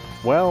not.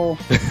 Well.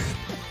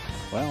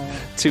 Well.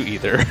 To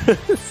either.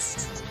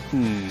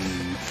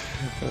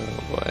 Oh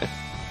boy.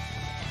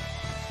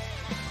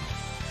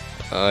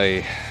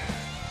 I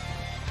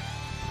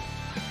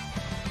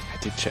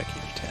did check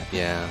either tab.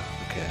 Yeah,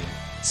 okay.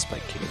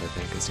 Spike Cave, I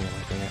think, is the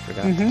only thing I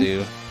forgot to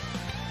do.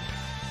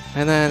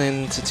 And then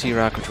into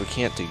T-Rock, which we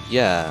can't do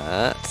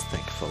yet,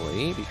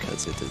 thankfully,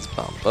 because it is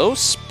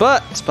Bombos.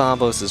 But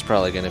Bombos is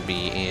probably going to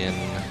be in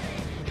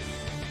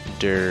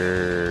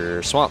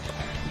Der Swamp.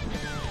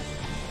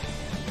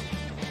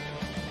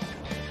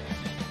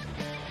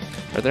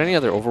 Are there any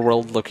other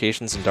overworld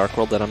locations in Dark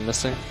World that I'm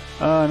missing?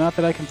 Not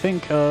that I can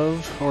think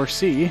of or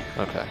see.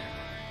 Okay.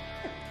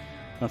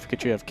 Don't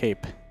forget you have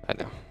Cape. I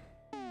know.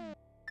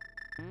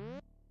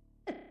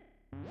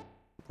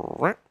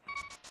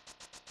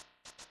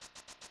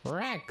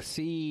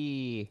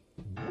 Rexy.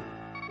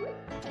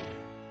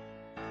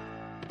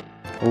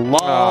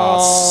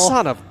 Oh,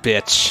 son of a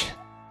bitch.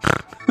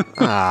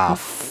 Ah,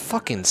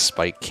 fucking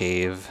Spike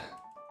Cave.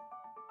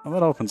 Well,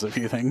 that opens a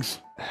few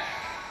things.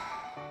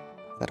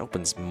 That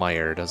opens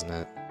Mire, doesn't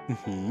it?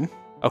 Mm-hmm.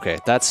 Okay,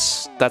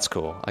 that's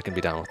cool. I can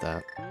be down with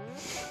that.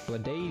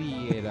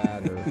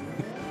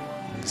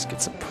 Let's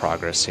get some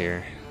progress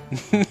here.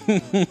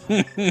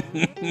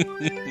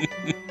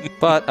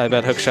 But I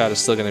bet Hookshot is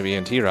still going to be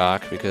in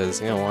T-Rock because,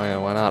 you know,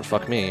 why not?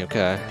 Fuck me,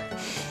 okay.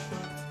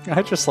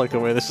 I just like the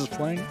way this is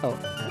playing out.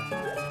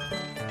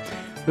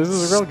 This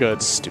is real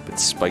good. Stupid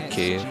Spike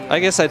Cave. I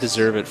guess I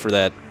deserve it for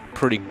that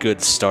pretty good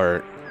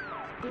start.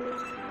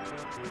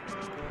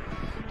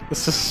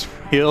 This is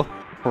real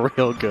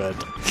good.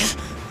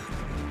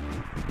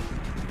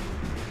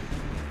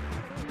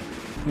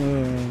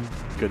 Oh,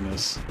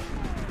 goodness.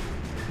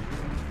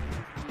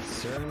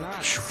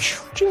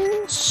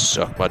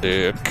 Suck my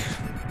dick.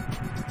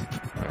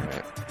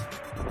 Alright.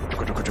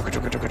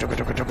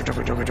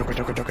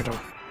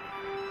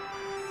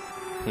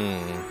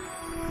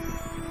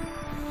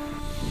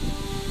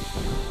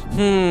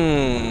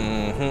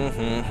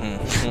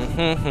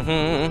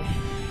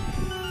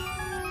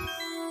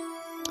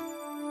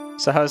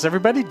 So how's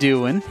everybody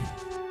doing?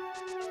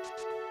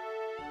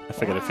 I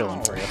figured I'd fill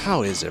in for you.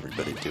 How is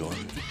everybody doing?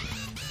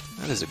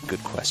 That is a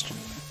good question.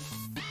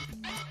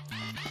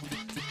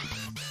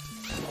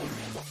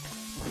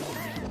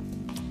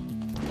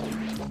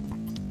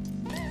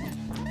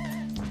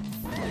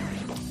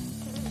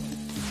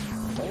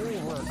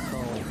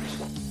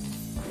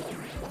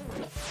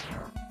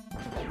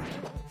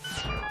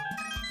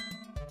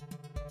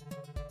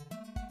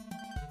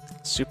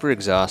 Super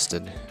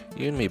exhausted.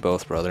 You and me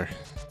both, brother.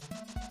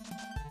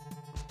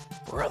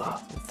 Brother.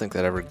 I don't think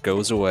that ever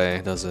goes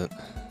away, does it?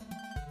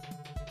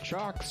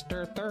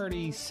 Chalkster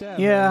 37.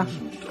 Yeah,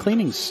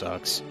 cleaning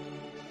sucks.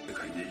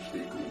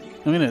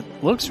 I mean, it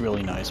looks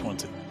really nice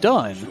once it's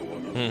done,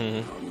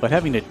 but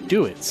having to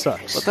do it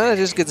sucks. But then it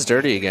just gets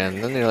dirty again.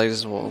 Then you're like,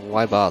 well,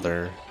 why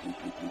bother?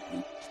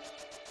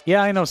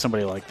 Yeah, I know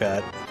somebody like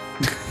that.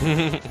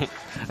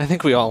 I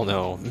think we all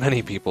know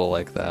many people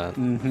like that.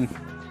 Mm-hmm.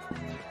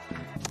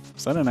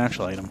 Is that an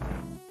actual item?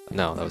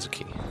 No, that was a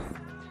key.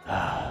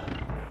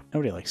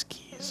 Nobody likes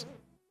keys.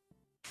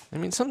 I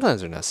mean, sometimes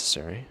they're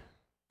necessary.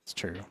 It's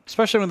true.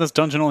 Especially when this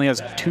dungeon only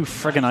has 2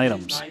 friggin'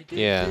 items.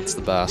 Yeah, it's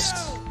the best.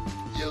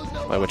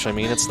 By which I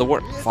mean it's the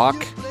worst.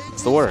 Fuck.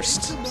 It's the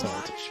worst.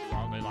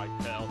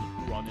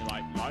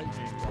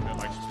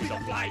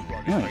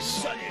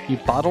 Nice. You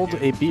bottled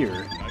a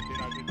beer.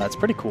 That's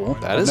pretty cool.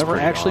 That I've is never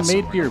pretty actually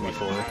awesome. made beer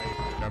before.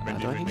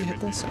 Do I need to hit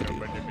this? I do.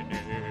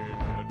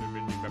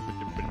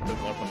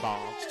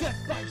 Step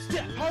by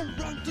step, I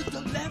run to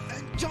the left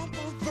and jump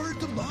over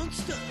the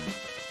monster.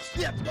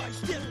 Step by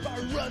step, I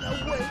run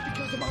away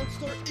because the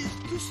monster is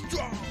too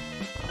strong.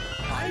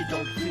 I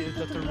don't fear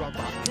that the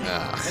robot can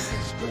Ah.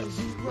 this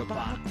crazy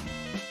robot.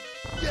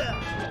 Yeah.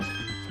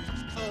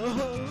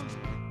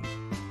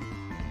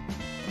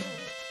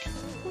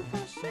 If I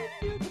send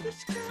you to the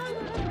sky.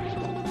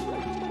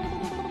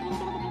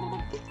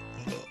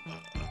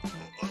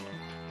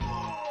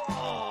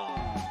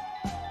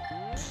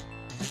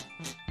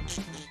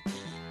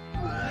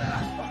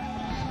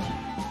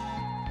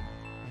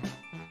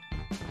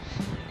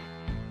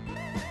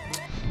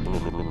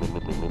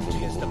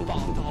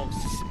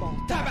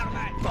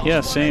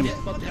 Yeah, same.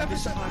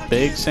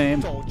 Big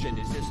same.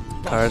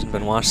 Car hasn't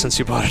been washed since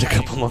you bought it a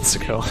couple months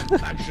ago.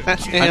 I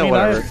mean,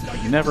 whatever.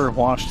 I've never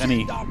washed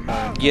any.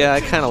 Yeah,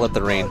 I kind of let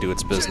the rain do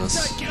its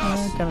business.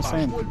 Kind of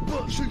same.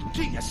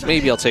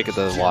 Maybe I'll take it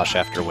to the wash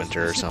after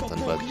winter or something,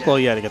 but Well,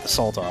 yeah, to get the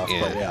salt off.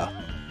 Yeah. But yeah.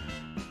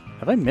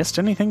 Have I missed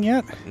anything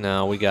yet?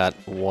 no, we got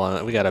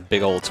one. We got a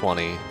big old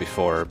 20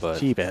 before,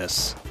 but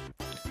Jeebus.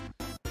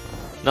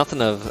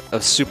 nothing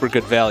of super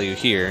good value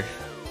here.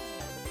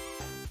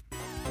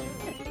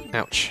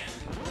 Ouch.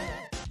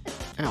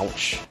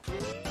 Ouch.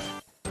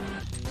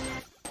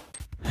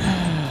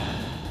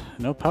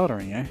 No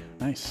powdering, eh?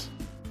 Nice.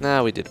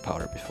 Nah, we did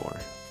powder before.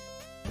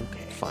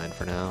 Okay. Fine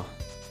for now.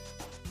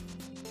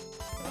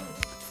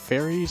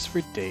 Fairies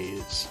for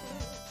days.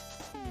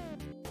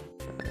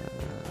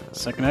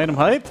 Second item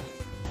hype?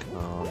 Come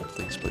on,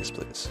 please, please,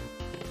 please.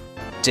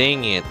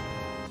 Dang it.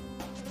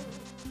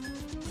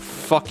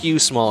 Fuck you,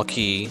 small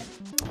key.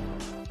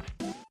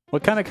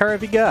 What kind of car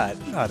have you got?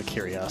 Out of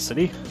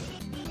curiosity.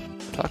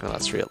 Talking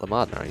about Sri at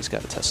Lamadnar, he's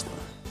got a Tesla.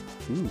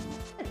 Ooh.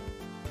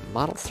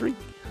 Model 3.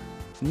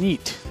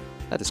 Neat.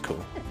 That is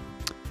cool.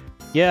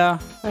 Yeah,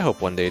 I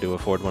hope one day to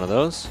afford one of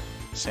those.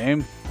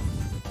 same.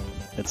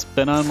 It's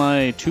been on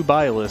my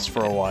to-buy list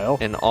for a while.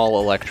 And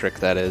all electric,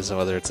 that is,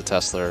 whether it's a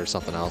Tesla or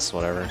something else,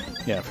 whatever.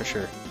 Yeah, for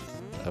sure.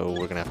 Oh,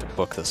 we're gonna have to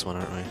book this one,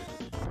 aren't we?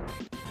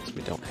 Because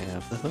we don't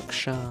have the hook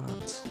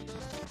shots.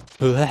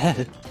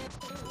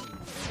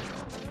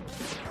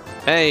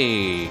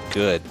 Hey,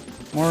 good.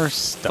 More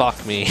stuff.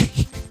 Fuck me.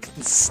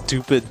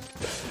 Stupid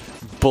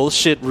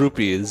bullshit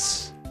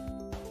rupees.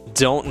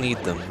 Don't need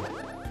them.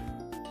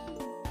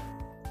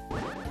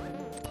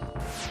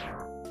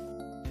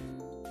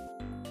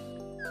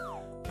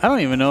 I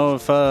don't even know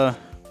if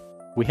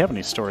we have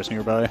any stores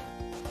nearby.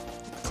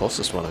 The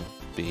closest one would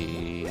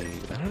be...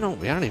 I don't know.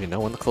 I don't even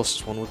know when the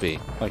closest one would be.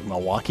 Like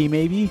Milwaukee,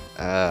 maybe?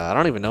 I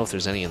don't even know if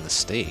there's any in the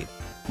state.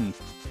 Hmm.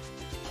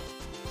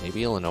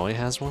 Maybe Illinois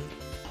has one?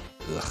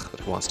 Ugh, but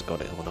who wants to go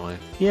to Illinois?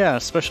 Yeah,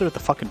 especially with the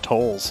fucking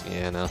tolls.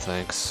 Yeah, no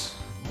thanks.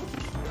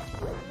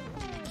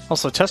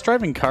 Also, test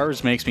driving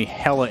cars makes me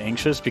hella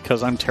anxious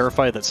because I'm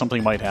terrified that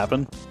something might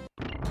happen.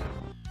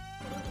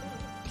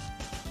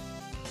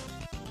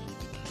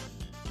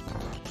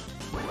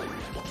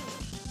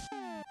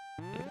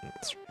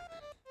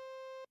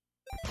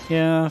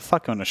 Yeah,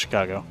 fuck going to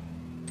Chicago.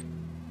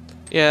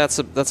 Yeah,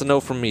 that's a no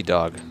from me,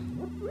 dog.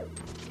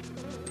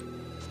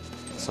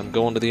 So I'm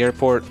going to the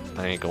airport.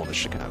 I ain't going to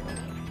Chicago.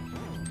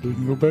 We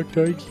can go back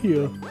to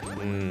IKEA.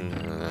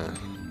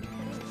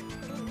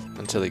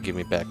 Until they give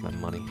me back my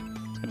money.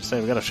 I was gonna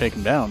say, we gotta shake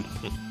him down.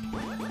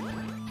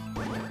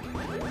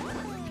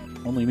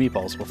 Only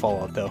meatballs will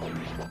fall out, though.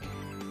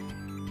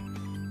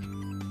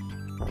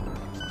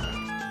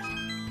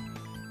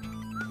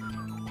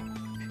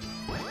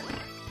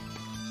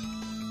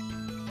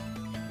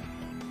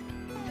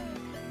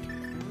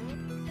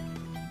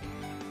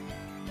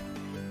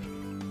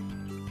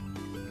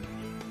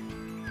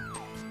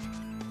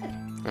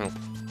 Oh.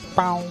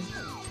 Bow.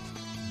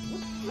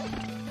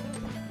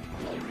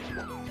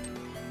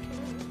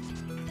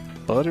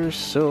 Butter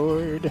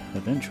sword.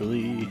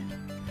 Eventually,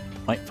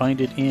 might find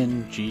it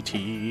in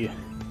GT,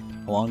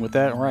 along with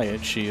that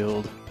riot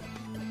shield.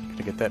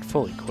 Gotta get that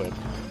full equipped.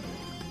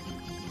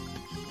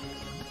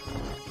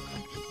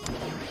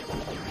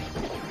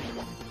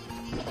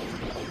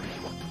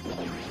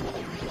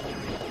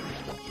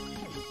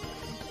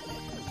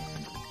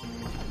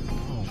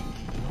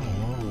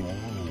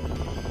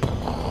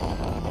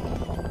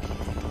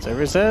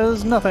 Server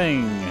says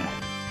nothing.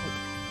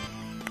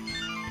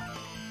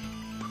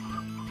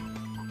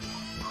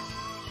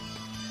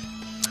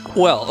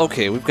 Well,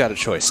 okay, we've got a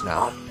choice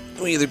now.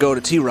 We either go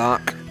to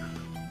T-Rock,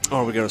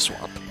 or we go to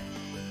Swamp.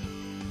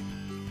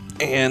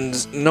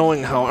 And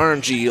knowing how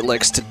RNG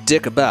likes to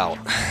dick about,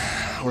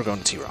 we're going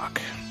to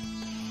T-Rock.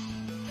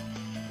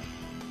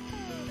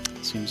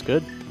 Seems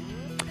good.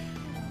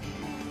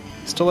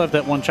 Still have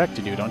that one check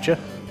to do, don't you?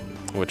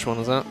 Which one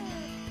was that?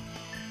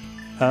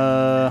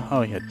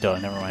 Oh yeah, duh,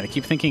 never mind. I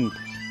keep thinking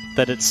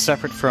that it's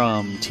separate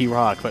from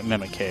T-Rock, but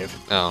Mimic Cave.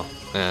 Oh,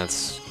 yeah,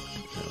 that's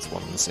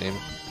one and the same.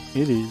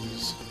 It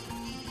is.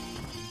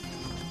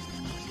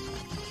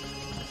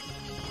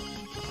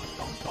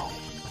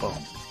 Boom,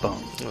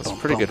 boom, That's a boom,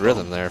 pretty boom, good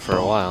rhythm boom, there for a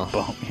boom, while.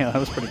 boom. Yeah, that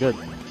was pretty good.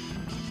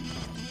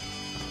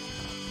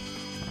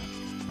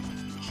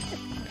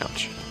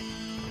 Ouch.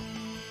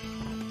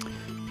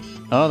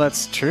 Oh,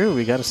 that's true.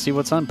 We got to see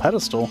what's on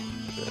pedestal,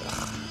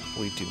 Ugh,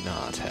 we do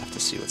not have to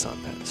see what's on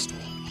pedestal.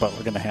 but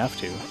we're gonna have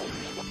to.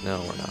 No,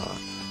 we're not.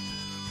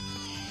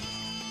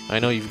 I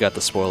know you've got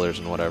the spoilers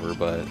and whatever,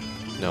 but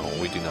no,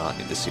 we do not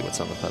need to see what's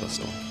on the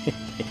pedestal.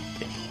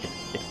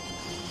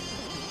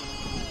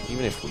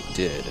 Even if we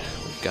did,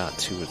 we've got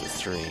 2 of the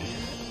 3.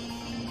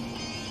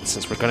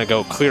 Since we're gonna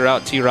go clear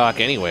out T-Rock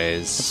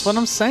anyways. That's what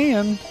I'm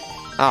saying.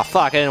 Oh,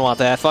 fuck, I didn't want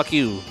that. Fuck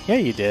you. Yeah,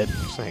 you did.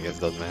 I guess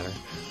it doesn't matter.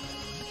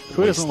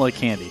 Who doesn't like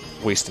candy?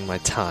 Wasting my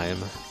time.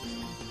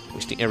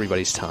 Wasting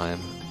everybody's time.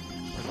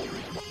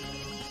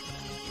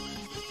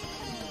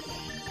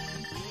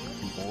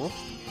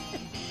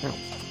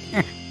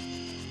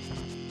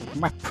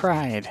 My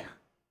pride.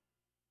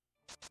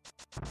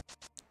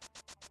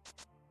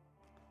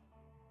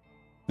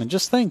 And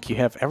just think, you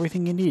have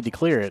everything you need to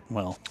clear it.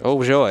 Well,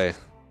 Oh, joy.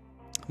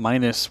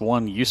 minus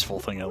one useful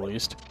thing at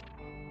least.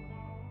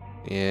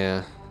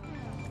 Yeah.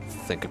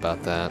 Think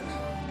about that.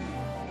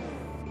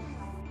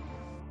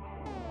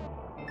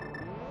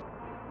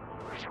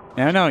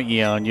 Now, no,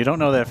 Eon, you don't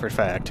know that for a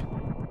fact.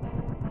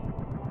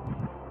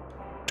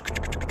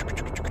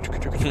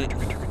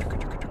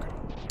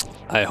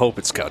 I hope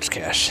it's couch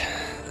cash.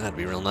 That'd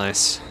be real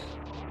nice.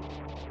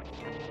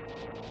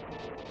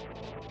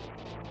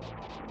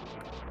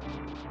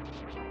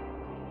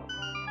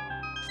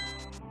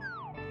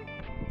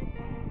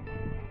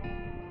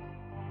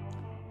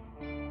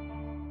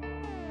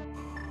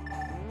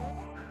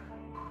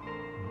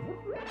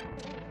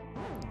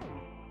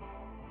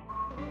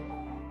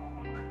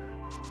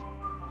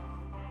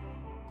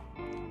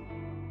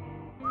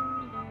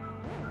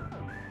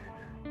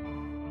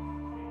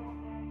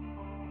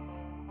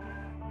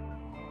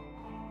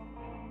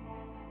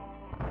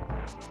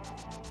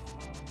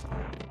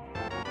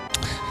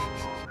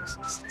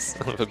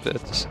 Son of a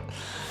bitch.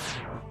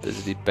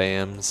 Busy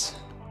Bams.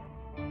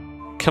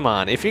 Come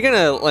on, if you're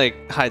gonna,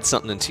 like, hide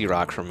something in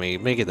T-Rock from me,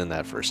 make it in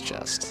that first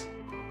chest.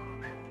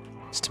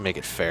 Just to make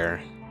it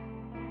fair.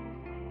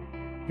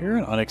 You're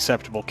an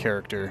unacceptable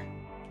character.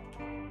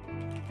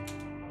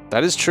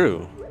 That is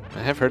true. I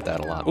have heard that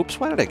a lot. Oops,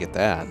 why did I get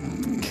that?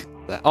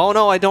 Oh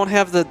no, I don't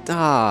have the...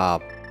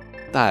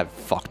 I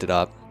fucked it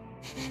up.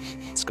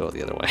 Let's go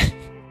the other way.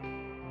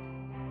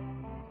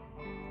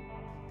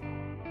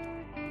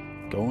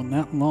 Going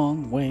that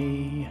long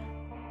way.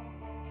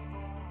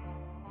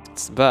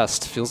 It's the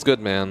best. Feels good,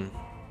 man.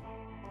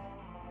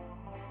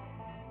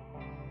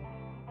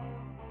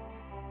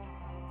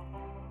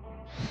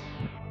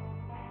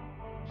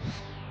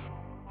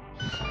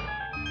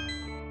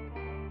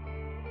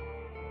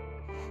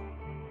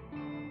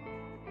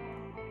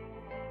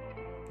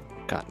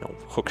 Got no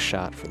hook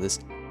shot for this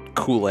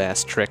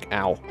cool-ass trick.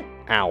 Ow.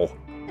 Ow.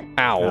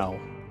 Ow. Ow.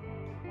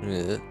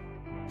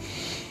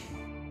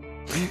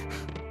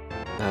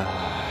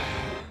 Ugh.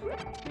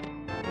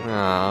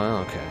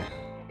 Oh,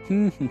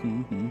 okay.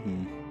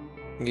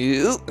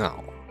 You.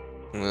 No.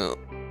 No.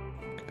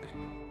 Okay.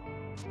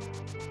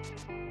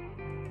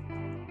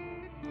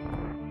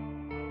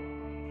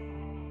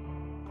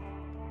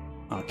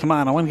 Oh, come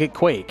on, I want to get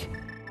Quake.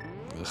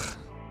 Ugh.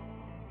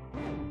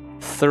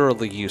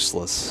 Thoroughly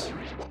useless.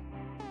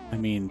 I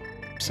mean,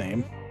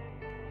 same.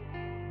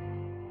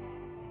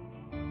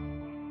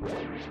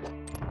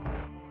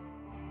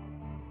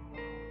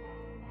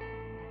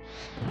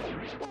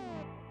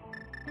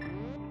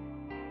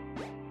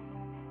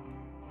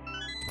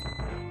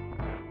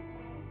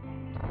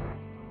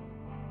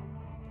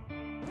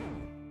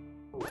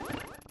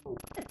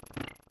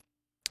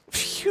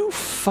 Phew,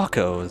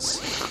 fuckos.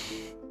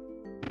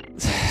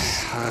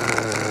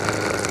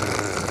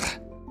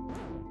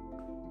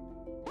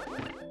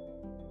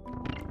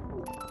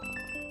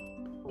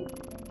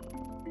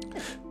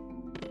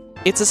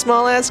 It's a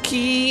small ass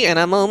key, and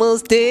I'm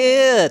almost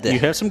dead. You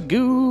have some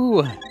goo.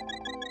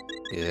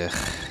 Ugh.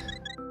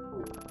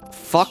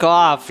 Fuck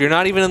off! You're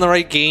not even in the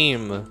right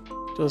game.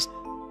 Just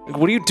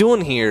What are you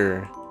doing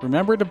here?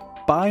 remember to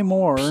buy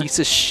more. Piece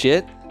of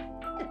shit.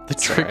 The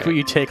trick alright. where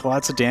you take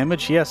lots of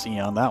damage? Yes,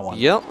 Eon, that one.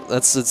 Yep,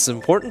 it's an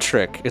important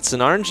trick. It's an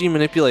RNG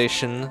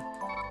manipulation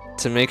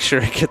to make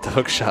sure I get the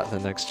hook shot in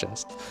the next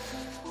chest.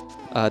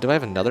 Do I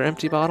have another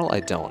empty bottle? I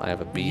don't. I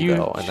have a B You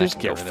though, and I just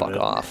can go get rid of fuck it.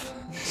 off.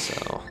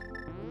 So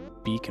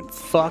B can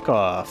fuck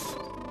off.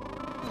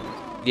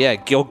 yeah,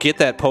 go get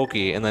that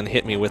pokey and then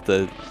hit me with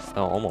the.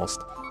 Oh, almost.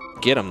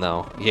 Get him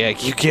though. Yeah,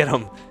 you get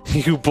him.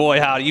 You boy,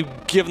 how you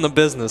give him the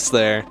business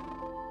there.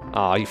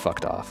 Oh, you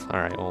fucked off. All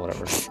right, well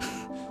whatever.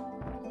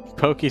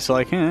 Pokey's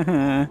like,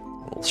 haha,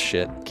 Little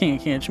shit.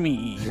 can't catch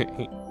me.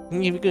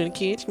 You're gonna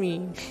catch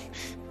me.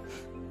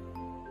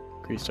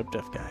 Greased up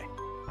deaf guy.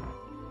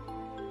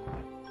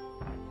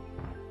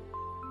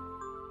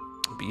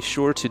 Be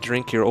sure to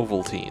drink your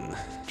Ovaltine.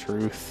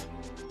 Truth.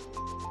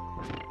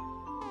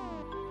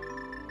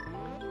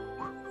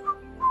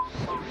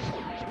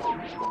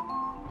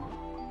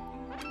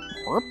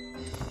 Warp.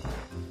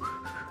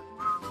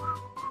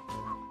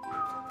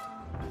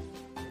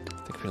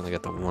 I think we only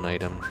got the one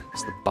item.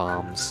 It's the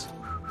bombs.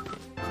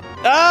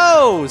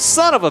 Oh,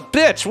 son of a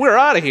bitch! We're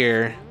out of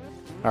here.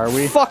 Are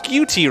we? Fuck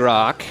you,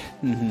 T-Rock.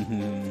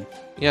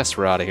 Yes,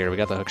 we're out of here. We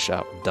got the hook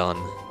shot. Done.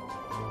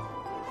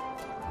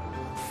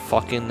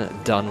 Fucking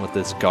done with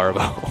this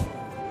garbo.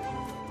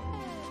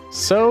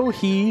 So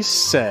he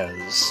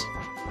says.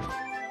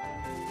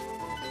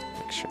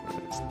 Make sure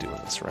it's doing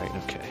this right.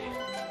 Okay.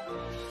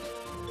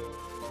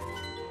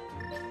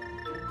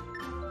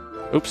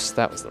 Oops,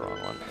 that was the wrong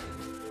one.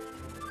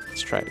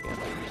 Let's try it again.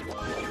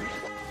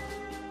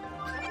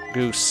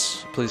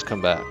 Goose, please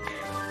come back.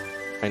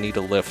 I need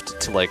a lift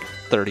to like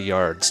 30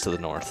 yards to the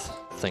north.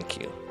 Thank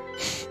you.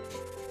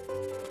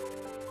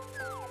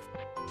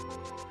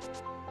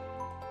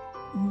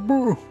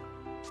 Boo.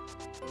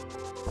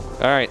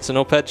 Alright, so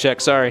no pet check,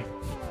 sorry.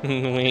 we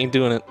ain't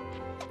doing it.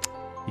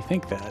 You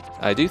think that?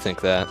 I do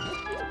think that.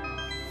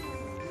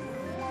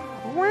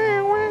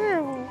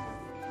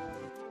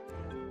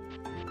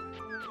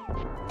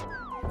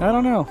 I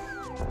don't know.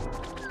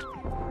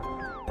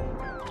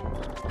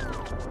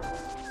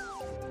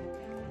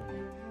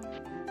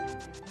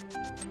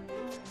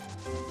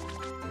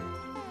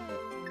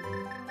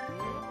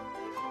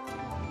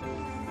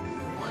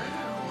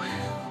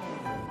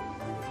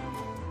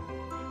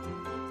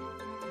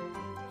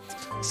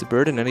 Is the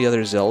bird in any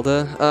other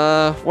Zelda?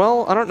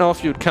 Well, I don't know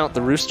if you would count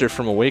the rooster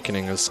from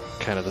Awakening as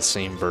kind of the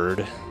same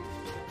bird.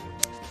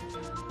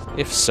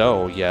 If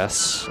so,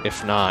 yes.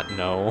 If not,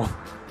 no.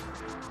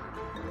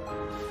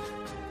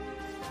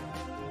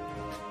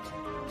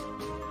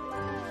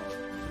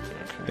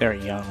 There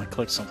you go. I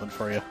clicked something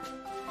for you.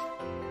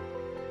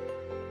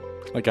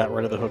 I got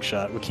rid of the hook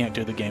shot. We can't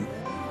do the game.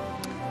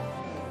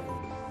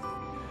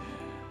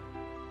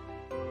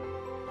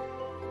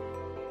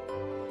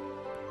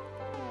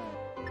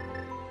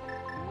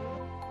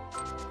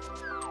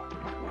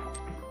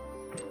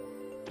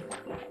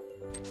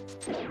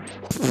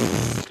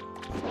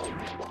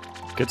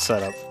 Good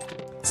setup.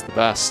 It's the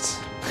best.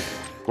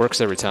 Works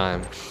every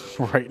time.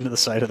 Right into the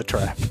side of the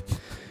trap.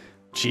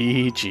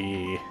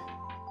 GG.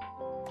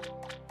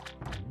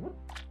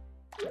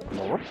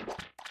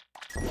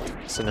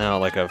 So now,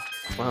 like a...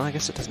 Well, I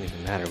guess it doesn't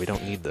even matter. We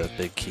don't need the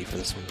big key for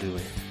this one, do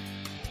we?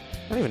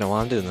 I don't even know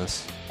why I'm doing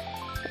this.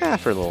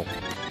 For a little...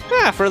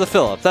 for the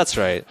fill-up. That's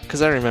right.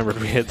 Because I remembered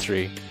we had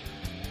 3.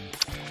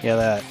 Yeah,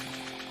 that.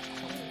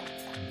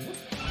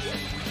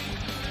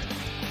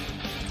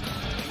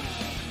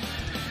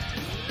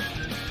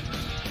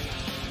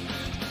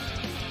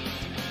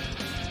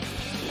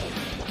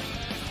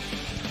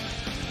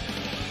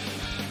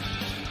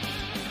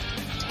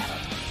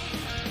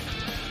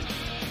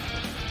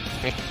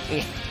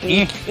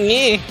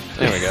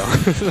 There we go.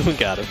 We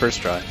got it.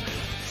 First try.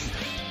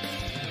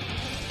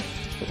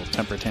 Little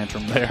temper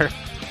tantrum there.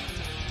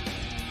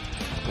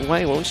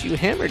 Why won't you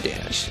hammer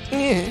dash?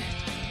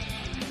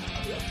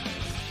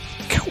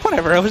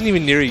 Whatever, I wasn't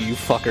even near you,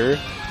 fucker.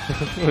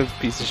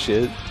 Piece of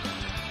shit.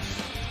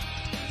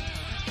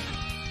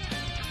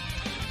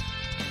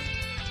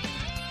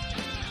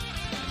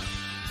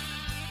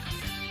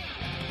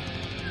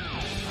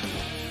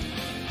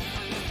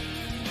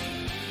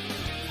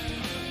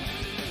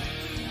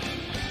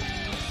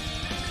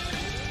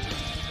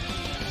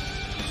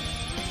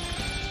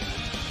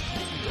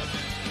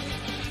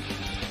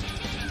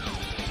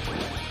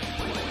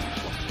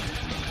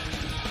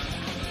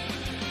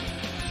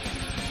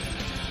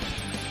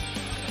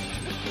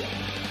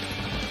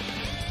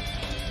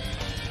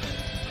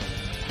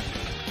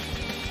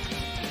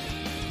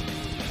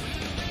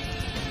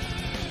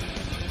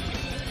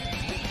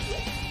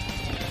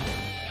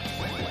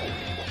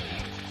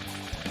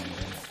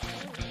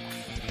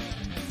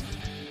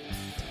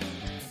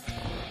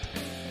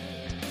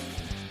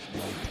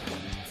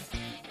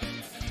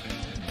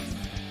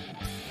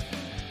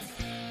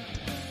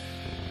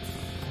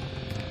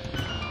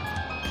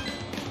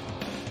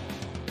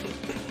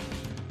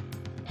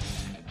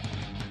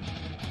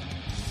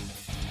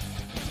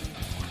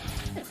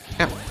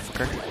 Ow,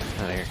 fucker.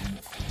 Out of here.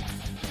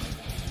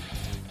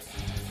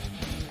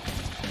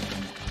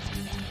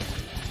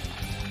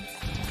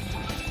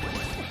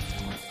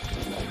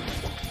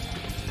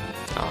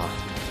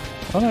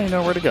 Aw. Oh, now you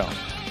know where to go.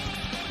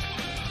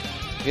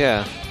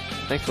 Yeah.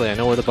 Thankfully, I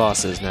know where the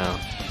boss is now.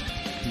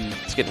 I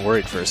was getting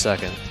worried for a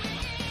second.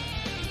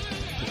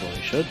 Well,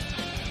 you should.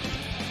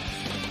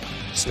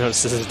 Just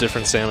noticed this is a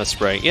different Samus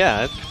sprite.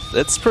 Yeah,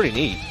 it's pretty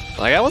neat.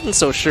 Like, I wasn't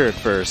so sure at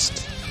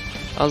first.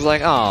 I was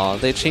like, oh,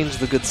 they changed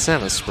the good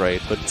Samus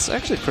sprite, but it's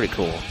actually pretty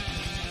cool.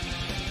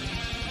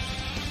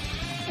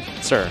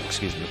 Sir,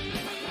 excuse me.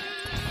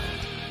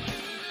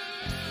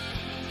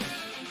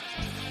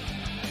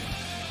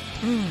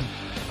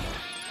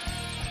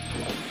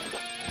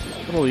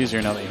 A little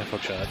easier now that you have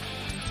hook shot.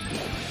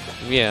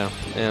 Yeah,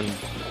 and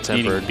Needing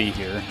tempered. to be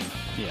here.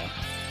 Yeah.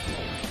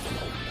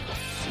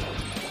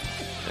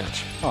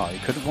 Ouch. Oh, you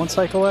couldn't one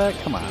cycle that?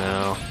 Come on.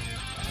 No.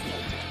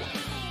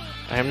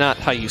 I am not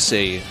how you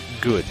say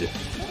good.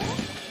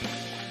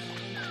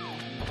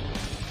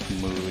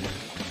 Mood.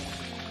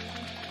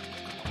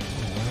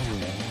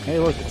 Hey,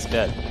 look, it's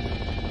dead.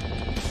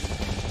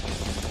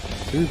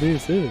 Who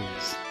this is?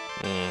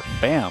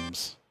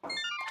 Bams.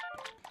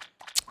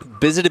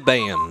 Bizzity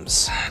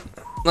Bams.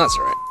 That's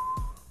right.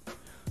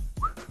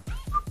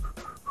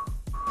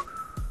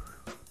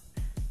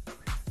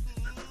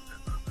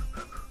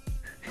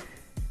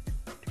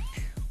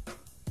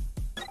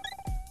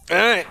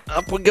 Alright,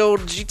 up we go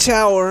to G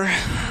Tower.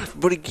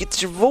 Everybody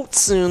get your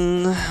votes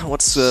in.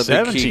 What's the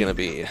big key 17. gonna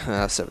be?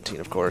 17,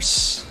 of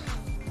course.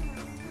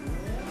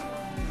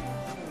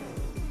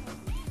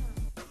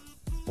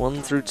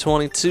 1 through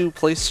 22,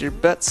 place your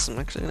bets. I'm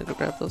actually gonna go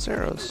grab those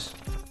arrows.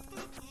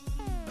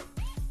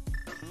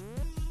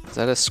 Is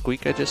that a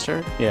squeak I just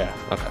heard? Yeah.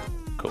 Okay,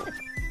 cool.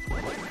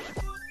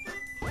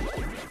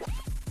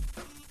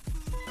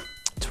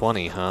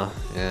 20, huh?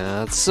 Yeah,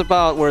 that's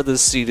about where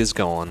this seed is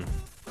going.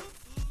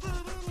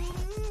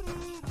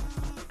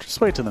 Just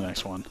wait till the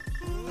next one.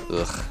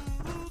 Ugh.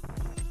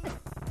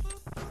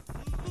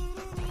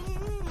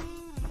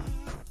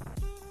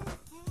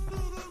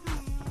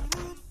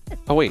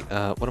 Oh wait,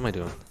 what am I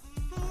doing?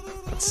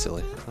 That's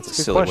silly. That's a Good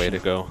silly way question. to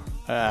go.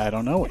 I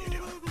don't know what you're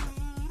doing.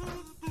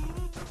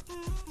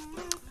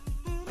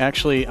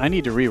 Actually, I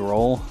need to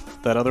re-roll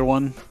that other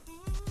one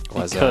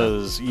Why is that?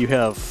 because you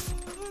have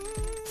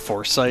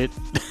foresight.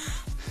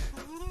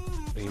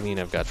 What do you mean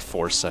I've got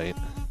foresight?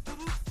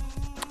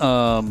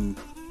 Never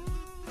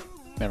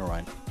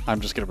mind.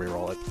 I'm just gonna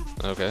re-roll it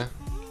Okay.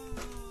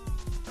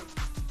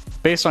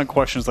 based on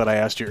questions that I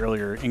asked you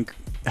earlier,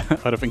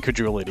 out of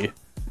incredulity.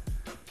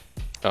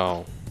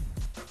 Oh.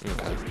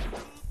 Okay.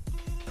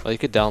 Well, you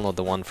could download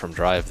the one from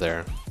Drive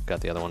there.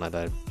 Got the other one that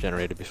I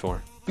generated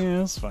before. Yeah,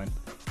 that's fine.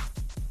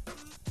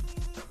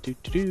 Do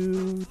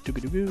do do do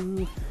do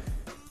do.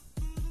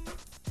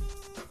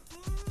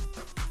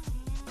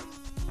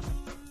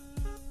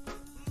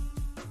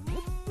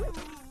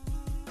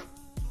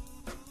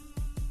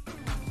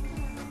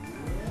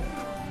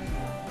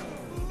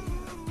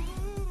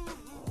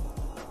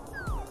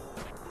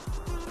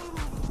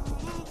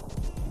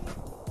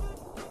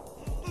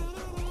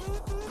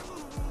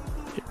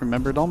 It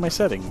remembered all my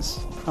settings.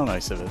 How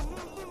nice of it.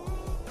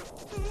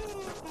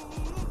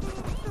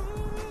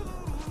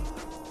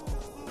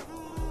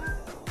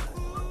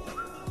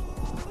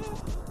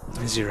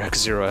 Zero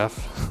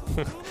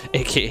X0F,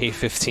 aka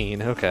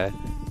 15. Okay.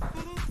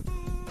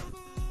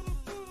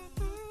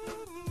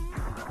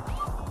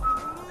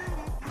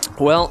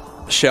 Well,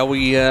 shall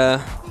we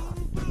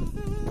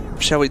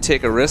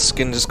take a risk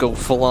and just go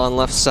full on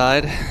left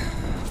side?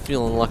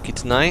 Feeling lucky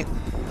tonight.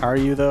 Are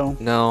you though?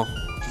 No.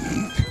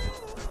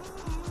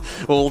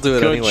 Well, we'll do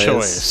it Good anyways.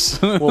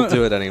 choice. We'll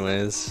do it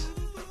anyways.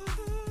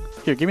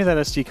 Here, give me that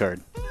SD card.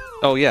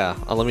 Oh yeah,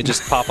 let me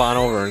just pop on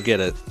over and get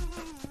it.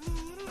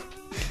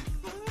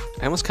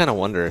 I almost kind of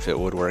wonder if it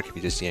would work if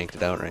you just yanked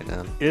it out right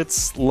now.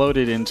 It's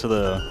loaded into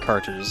the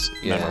cartridge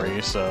Yeah.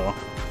 memory, so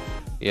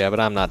Yeah, but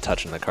I'm not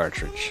touching the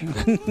cartridge.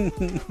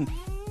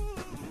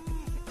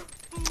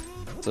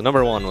 So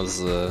number one was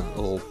the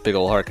little big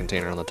old heart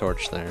container on the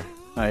torch there.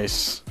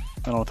 nice.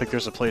 I don't think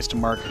there's a place to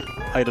mark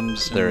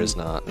items. There in- is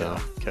not, no. Yeah,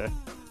 okay.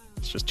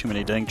 It's just too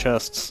many dang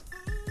chests.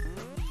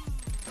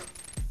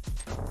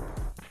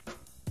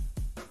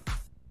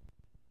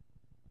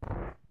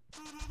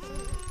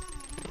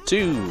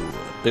 Two,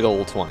 big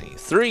old 20.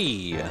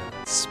 Three,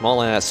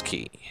 small ass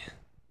key.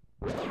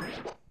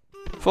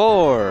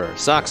 4,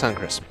 socks on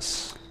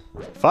Christmas.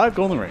 5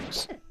 golden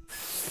rings.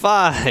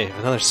 5,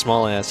 another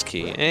small ass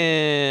key.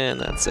 And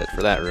that's it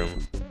for that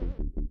room.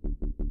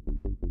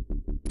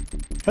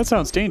 That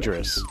sounds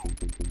dangerous.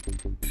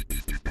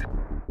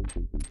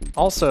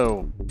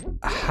 Also,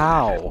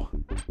 how?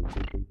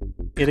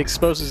 It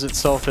exposes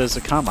itself as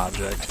a comm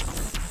object.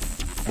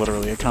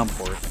 Literally a comm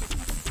port.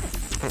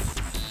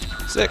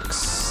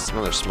 6,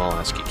 another small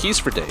ass key. Keys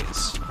for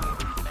days.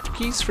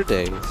 Keys for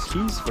days.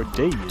 Keys for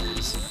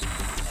days.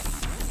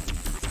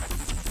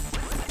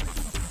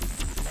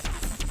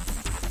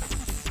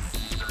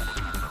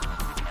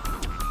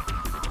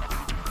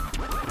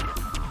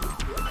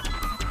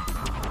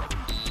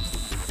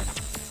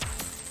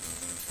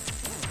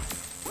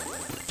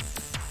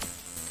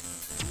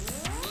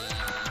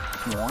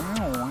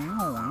 Wow,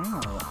 wow,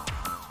 wow.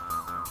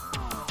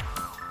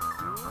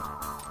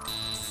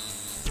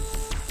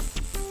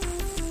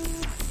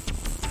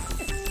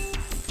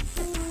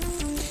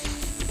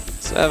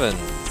 Seven,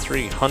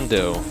 3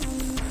 hundo.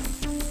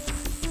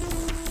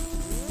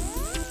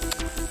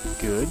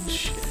 Good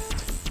shit.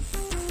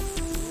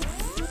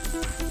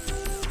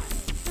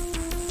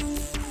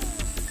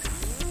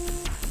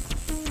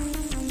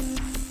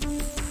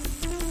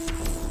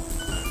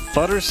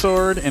 Butter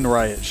Sword and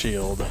Riot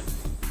Shield.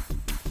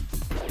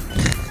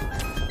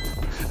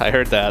 I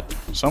heard that.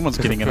 Someone's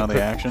getting in on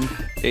the action.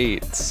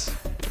 8,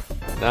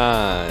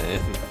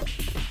 9,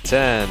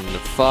 10.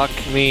 Fuck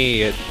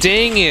me.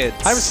 Dang it.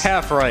 I was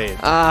half right.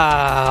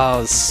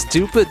 Ah,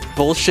 stupid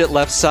bullshit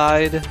left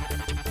side.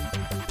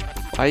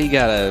 Why you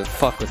gotta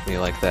fuck with me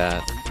like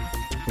that?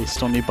 We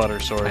still need Butter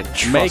Sword. I Make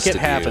trusted it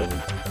happen.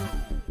 you.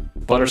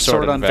 Butter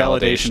Sword on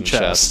validation validation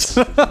chest.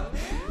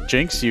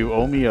 Jinx, you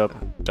owe me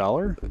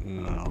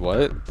 $1?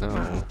 What?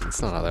 No,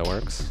 that's not how that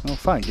works. Oh,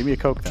 fine. Give me a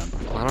Coke then.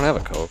 I don't have a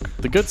Coke.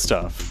 The good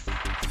stuff.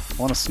 I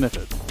want to sniff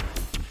it.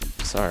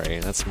 Sorry,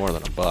 that's more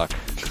than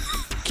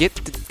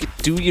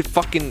 $1. Do your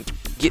fucking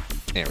get.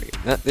 There we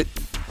go.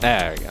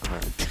 There we go. All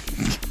right.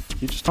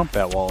 You just hump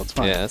that wall. It's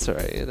fine. Yeah, that's all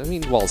right. I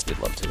mean, walls did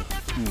love too.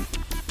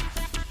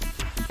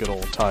 Good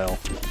old tile.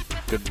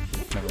 Good.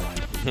 Never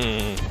mind.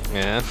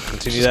 Yeah.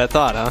 Continue that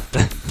thought, huh?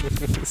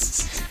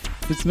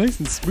 It's nice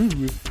and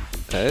smooth.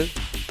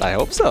 I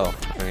hope so.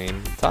 I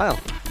mean, tile.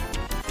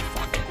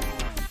 Fuck.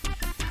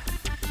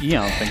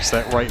 Eon thinks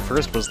that right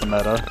first was the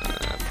meta.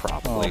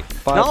 Probably. Oh,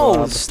 bye, No,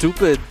 Bob.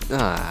 stupid.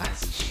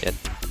 Shit.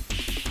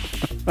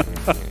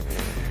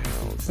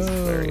 This is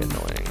very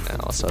annoying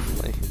now,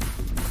 suddenly.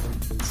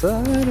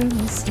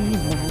 Suddenly see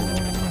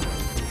more.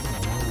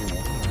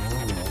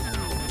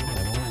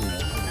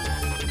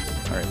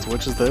 Alright, so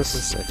which is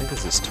this? I think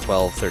this is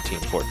 12, 13,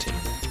 14.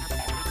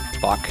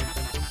 Fuck.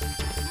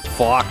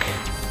 Fuck.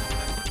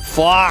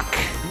 Fuck!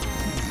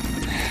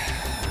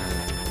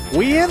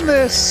 We in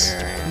this!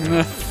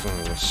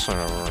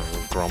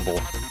 Grumble.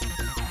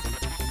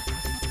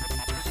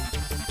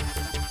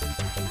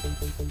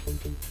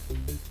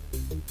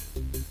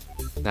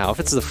 Now, if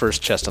it's the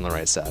first chest on the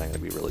right side, I'm gonna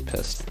be really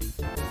pissed.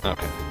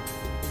 Okay.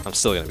 I'm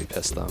still gonna be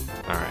pissed, though.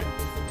 Alright.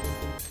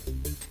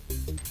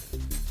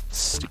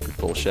 Stupid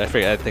bullshit.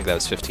 I think that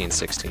was 15,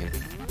 16.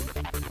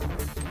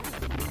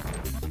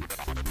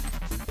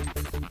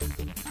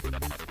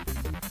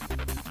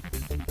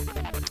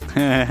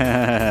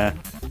 I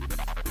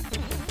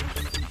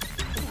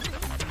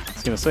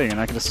was gonna say, you're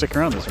not gonna stick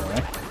around this,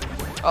 right?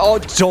 Oh,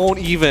 don't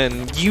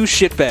even! You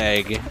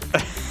shitbag!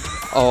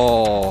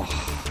 Oh.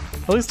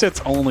 At least it's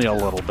only a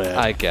little bit.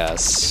 I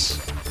guess.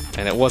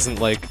 And it wasn't,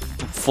 like,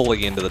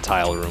 fully into the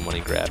tile room when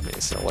he grabbed me,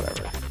 so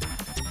whatever.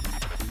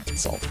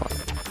 It's all fine.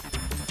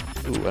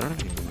 Ooh, I don't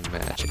have any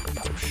magic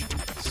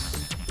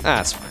potions. Ah,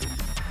 that's fine.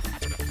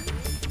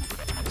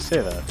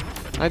 Say that.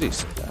 I do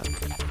say that.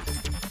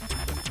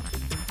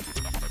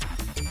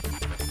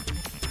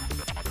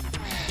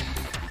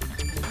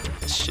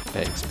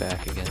 Shitbag's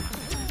back again.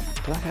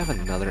 Do I have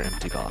another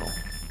empty bottle?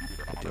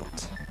 I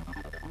don't.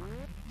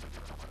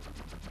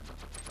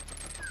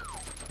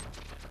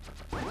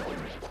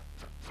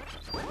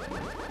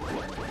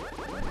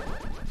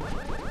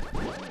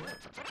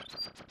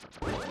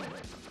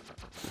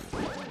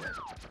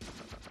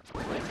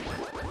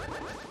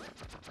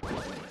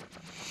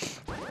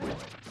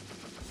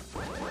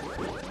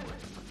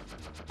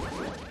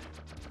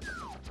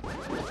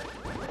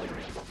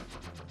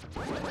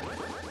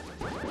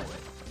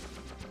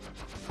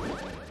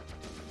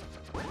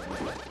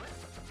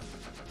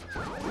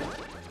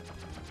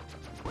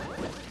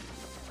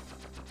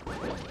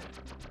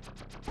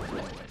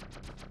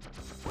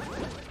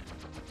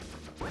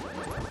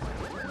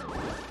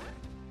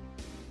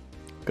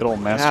 Good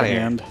old master Outta here.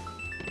 hand.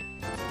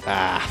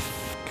 Ah,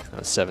 that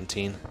was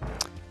 17.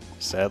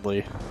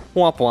 Sadly.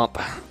 Womp womp.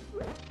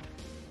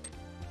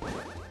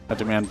 I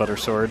demand butter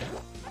sword.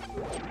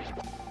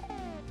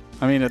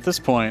 I mean, at this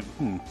point,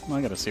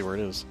 I gotta see where it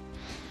is.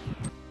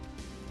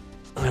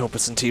 I hope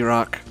it's in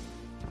T-Rock.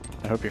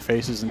 I hope your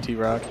face is in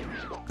T-Rock.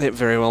 It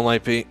very well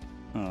might be.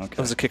 Oh, That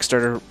okay. was a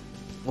Kickstarter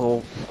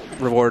little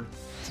reward.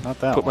 It's not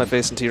that Put one. my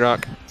face in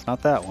T-Rock. It's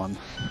not that one.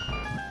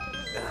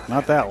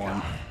 Not that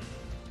one.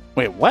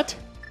 Wait, what?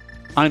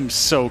 I'm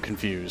so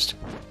confused.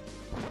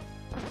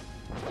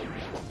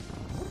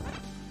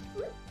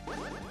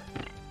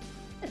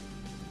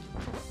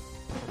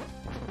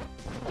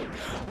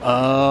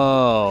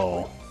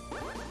 Oh.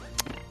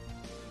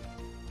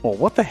 Well,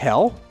 what the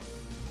hell?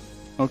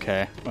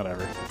 Okay,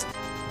 whatever.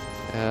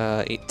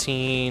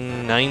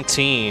 18,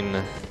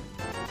 19.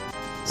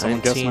 Someone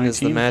guessed 19 is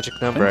the 19? magic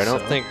number. I Think don't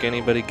so. think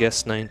anybody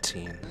guessed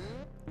 19.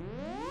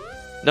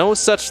 No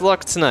such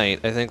luck tonight.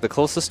 I think the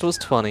closest was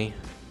 20.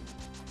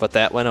 But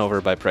that went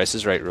over by Price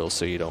is Right rules,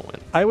 so you don't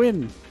win. I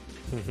win.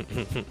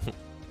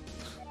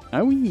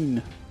 I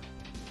win.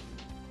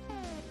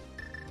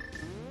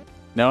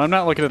 No, I'm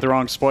not looking at the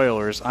wrong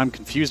spoilers. I'm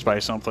confused by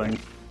something.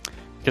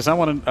 Because I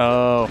want to...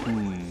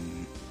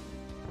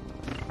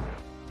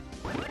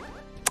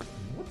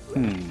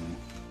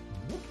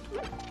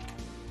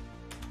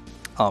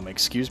 Oh,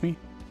 excuse me?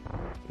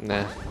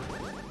 Nah.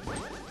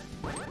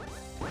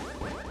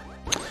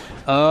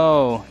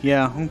 Oh,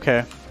 yeah,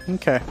 okay.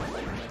 Okay.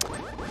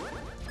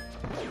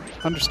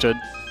 Understood.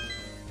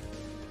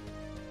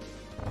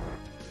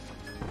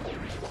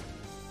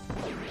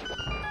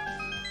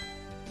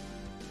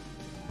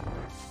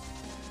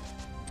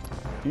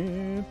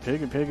 Yeah,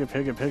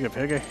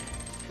 piggy.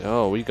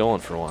 Oh, we going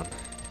for one.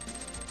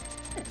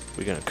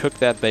 We gonna cook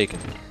that bacon.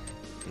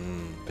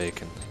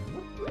 Bacon.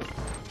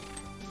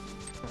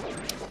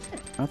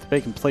 Not the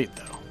bacon plate,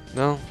 though.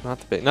 No, not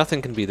the bacon.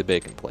 Nothing can be the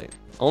bacon plate.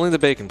 Only the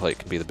bacon plate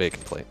can be the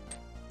bacon plate.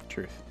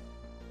 Truth.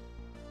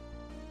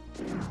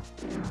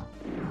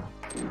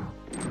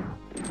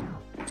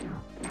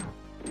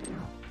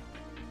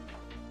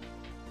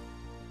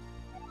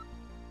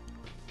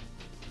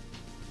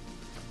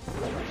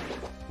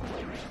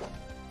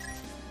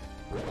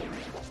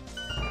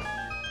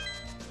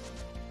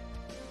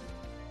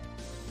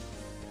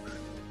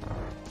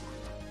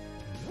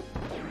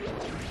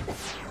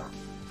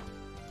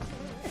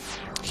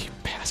 You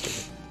bastard.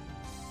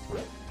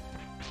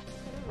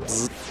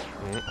 Bzz.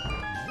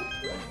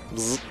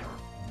 Bzz.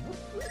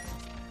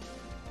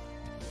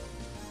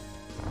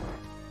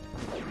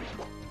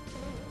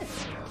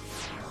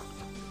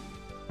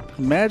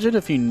 Imagine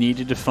if you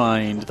needed to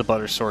find the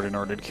butter sword in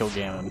order to kill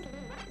Ganon.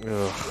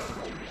 Ugh.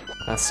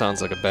 That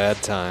sounds like a bad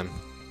time.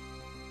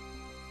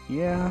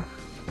 Yeah.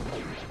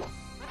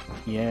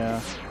 Yeah.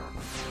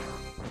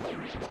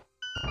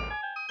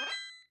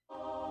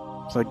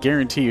 So I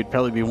guarantee you'd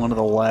probably be one of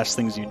the last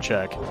things you'd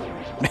check.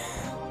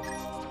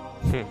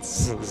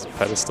 This is a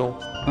pedestal.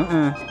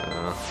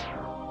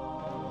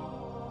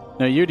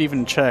 No, you'd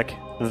even check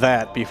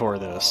that before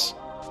this.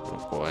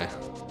 Oh boy.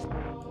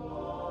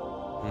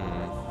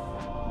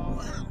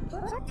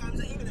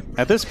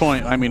 At this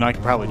point, I mean, I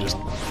could probably just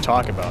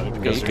talk about it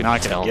because you you're could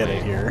not going tell to get me.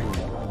 it here.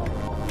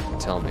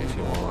 Tell me if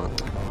you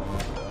want.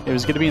 It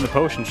was going to be in the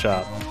potion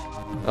shop,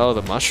 Oh,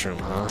 the mushroom,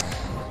 huh?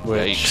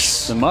 which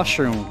Yikes. the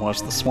mushroom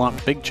was the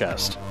swamp big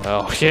chest.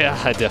 Oh,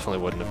 yeah, I definitely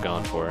wouldn't have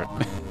gone for it.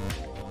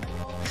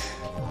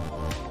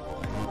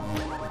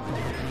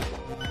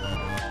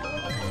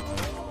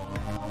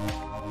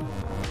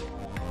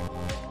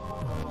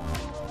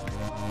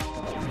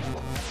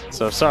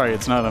 So sorry,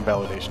 it's not a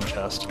validation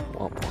chest,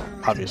 Womp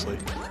womp. obviously.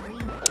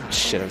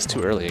 Shit, it was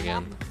too early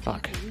again.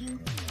 Fuck.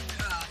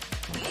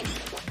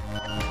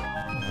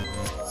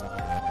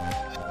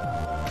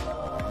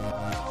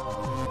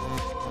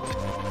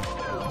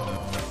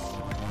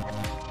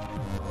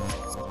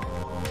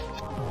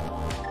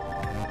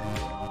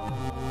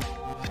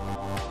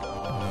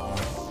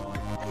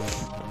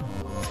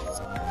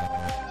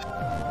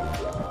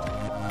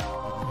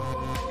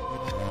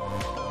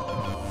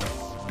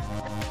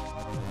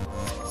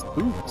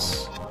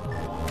 Boots.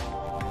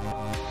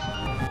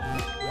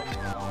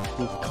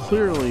 We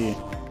clearly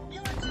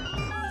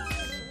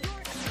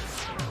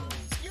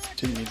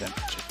didn't need that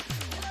much.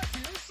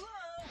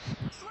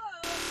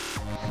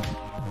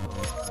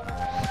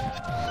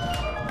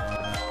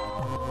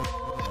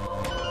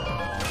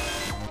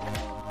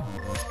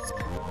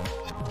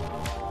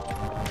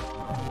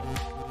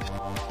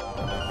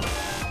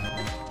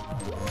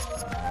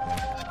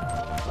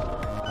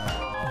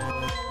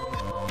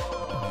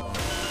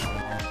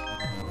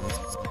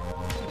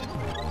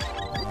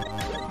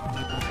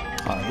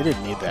 Oh, you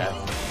didn't need that.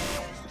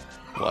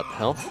 What,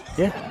 health?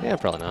 Yeah. Yeah,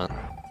 probably not.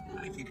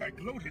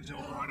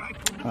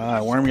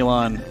 Worm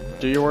Elon,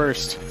 do your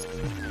worst.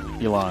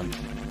 Elon.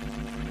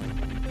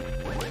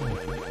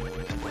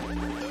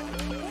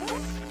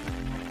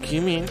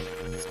 You mean?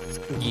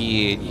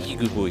 Yeah, you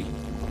good boy.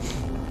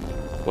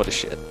 What a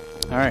shit.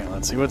 Alright,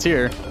 let's see what's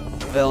here.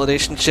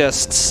 Validation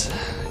chests.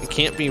 It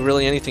can't be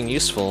really anything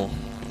useful.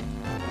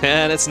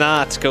 And it's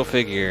not. Go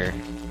figure.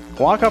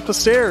 Walk up the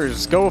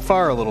stairs. Go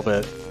far a little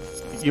bit.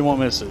 You won't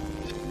miss it.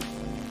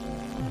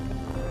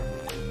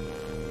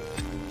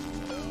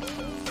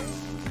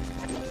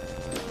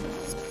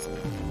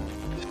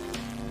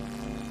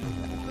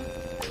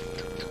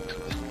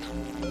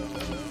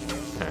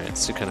 Alright,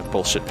 let's see what kind of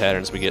bullshit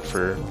patterns we get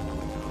for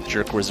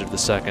Jerk Wizard the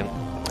Second.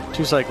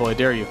 2 cycle, I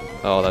dare you.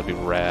 Oh, that'd be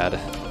rad.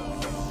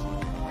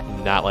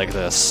 Not like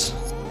this.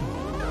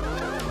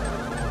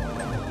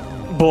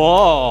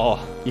 Whoa!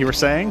 You were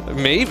saying?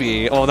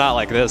 Maybe. Oh, not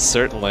like this,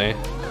 certainly.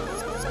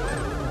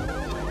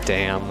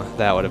 Damn,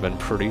 that would have been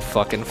pretty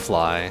fucking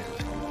fly.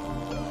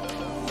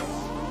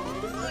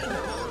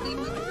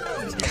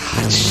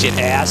 God, shit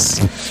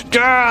ass.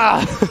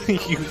 Gah!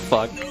 You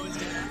fuck.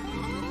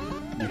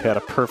 You had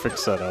a perfect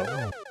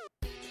setup.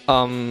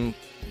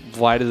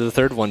 Why did the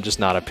third one just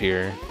not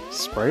appear?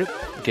 Sprite?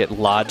 Get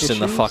lodged in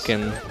the Issues?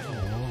 fucking...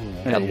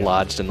 There Got you go.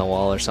 lodged in the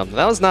wall or something.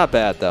 That was not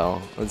bad,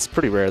 though. It's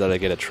pretty rare that I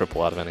get a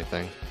triple out of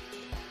anything.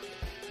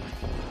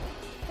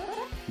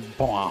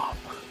 Bomb.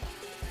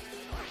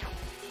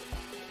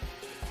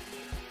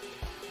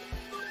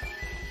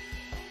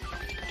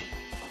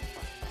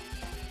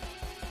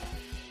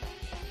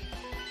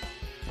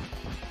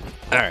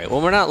 Alright,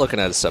 well, we're not looking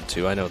at a sub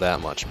 2, I know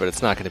that much, but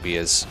it's not going to be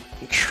as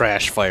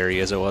trash fiery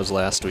as it was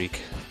last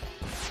week.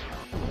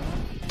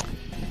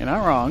 You're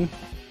not wrong.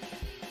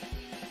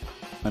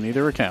 On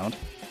either account.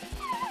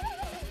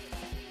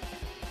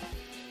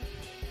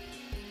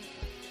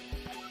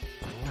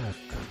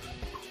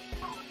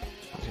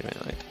 You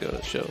may like to go to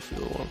the show for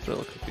the warm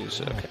thrill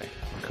cookies. Okay,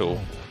 cool.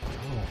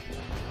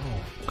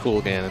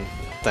 Cool, Ganon.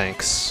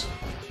 Thanks.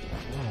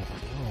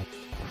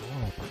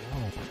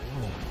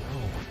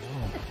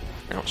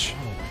 Ouch.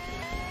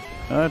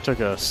 That took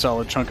a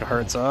solid chunk of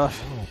hearts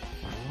off.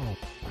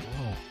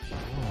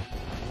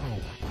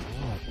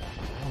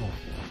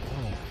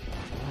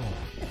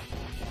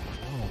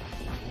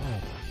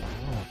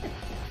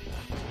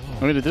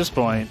 I mean, at this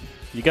point,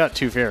 you got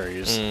 2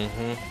 fairies.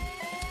 Mm-hmm.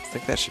 I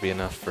think that should be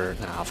enough for...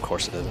 Nah, of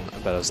course it isn't. I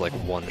bet it was like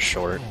 1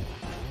 short.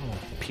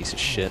 Piece of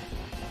shit.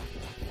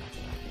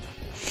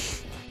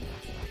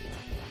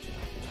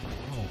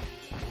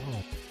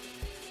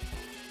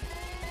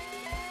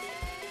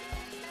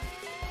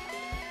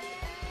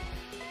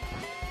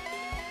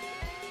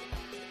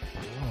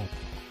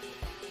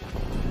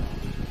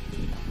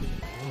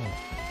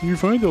 You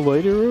find the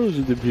light arrows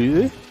in the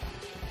pizza?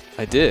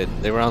 I did.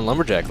 They were on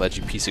Lumberjack Ledge,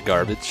 you piece of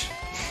garbage.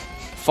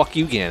 Fuck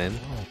you, Ganon.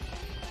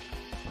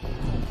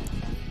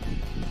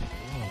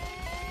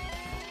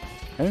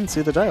 I didn't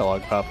see the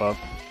dialogue pop up.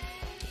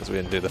 Because we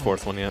didn't do the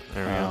 4th one yet.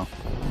 There we Oh.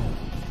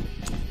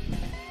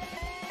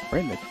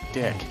 Right in the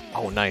dick. go.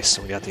 Oh, nice.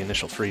 We got the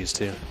initial freeze,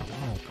 too.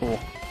 Cool.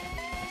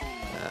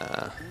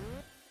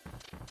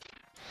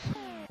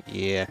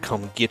 Yeah,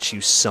 come get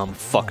you some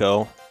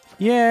fucko.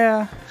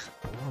 Yeah.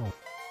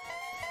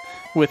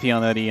 With you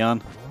on that,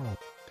 Eon.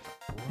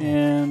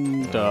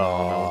 And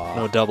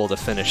No double to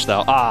finish,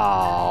 though.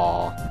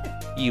 Aw,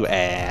 you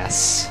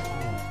ass.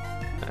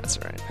 That's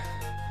right.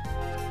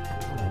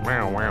 We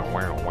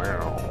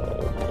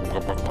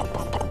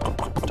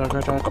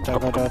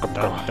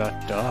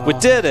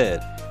did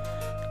it!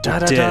 We did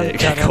it!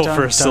 Go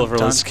for a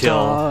silverless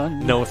kill.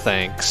 No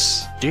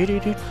thanks. We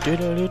did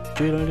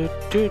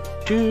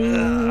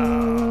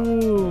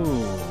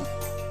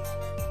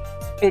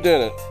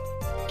it.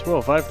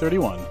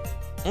 205.31.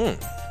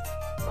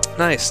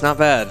 Nice, not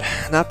bad.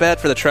 Not bad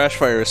for the trash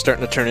fire is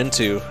starting to turn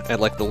into at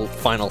like the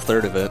final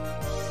third of it.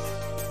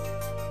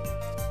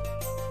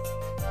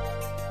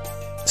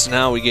 So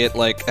now we get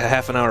like a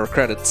half an hour of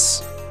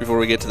credits before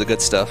we get to the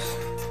good stuff.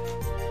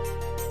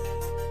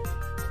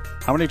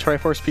 How many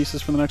Triforce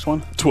pieces for the next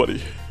one?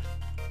 20.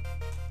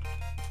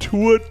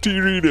 20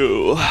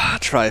 Reno.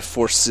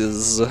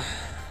 Triforces.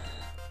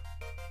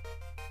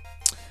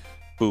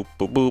 Boop,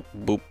 boop, boop,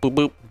 boop, boop,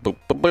 boop, boop,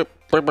 boop,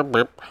 boop, boop,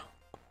 boop.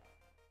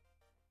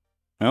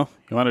 Well,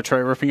 you want to try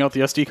ripping out the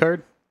SD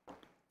card?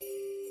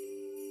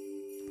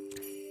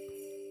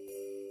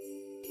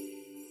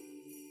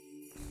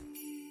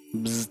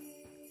 Bzz.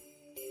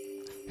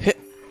 Hit.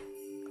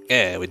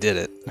 Yeah, we did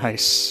it.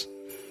 Nice.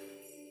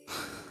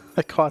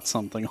 I caught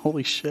something.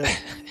 Holy shit.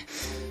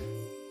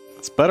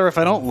 It's better if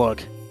I don't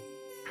look.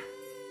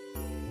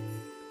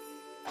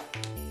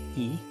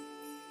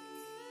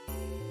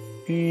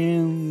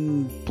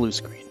 And blue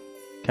screen.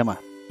 Come on.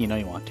 You know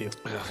you want to.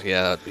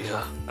 Yeah, that'd be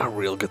a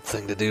real good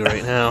thing to do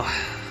right now.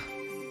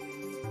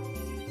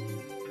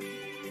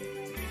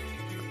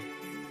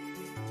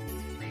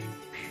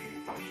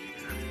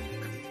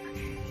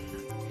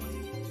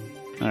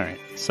 Alright,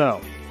 so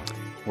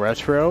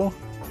retro,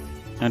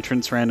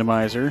 entrance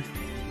randomizer,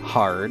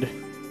 hard.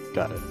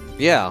 Got it.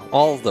 Yeah,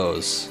 all of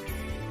those.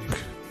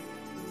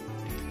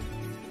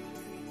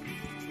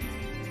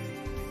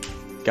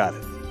 Got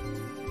it.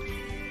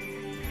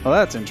 Well,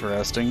 that's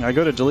interesting. I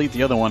go to delete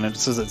the other one and it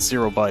says it's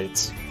 0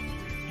 bytes.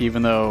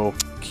 Even though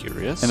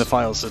Curious. in the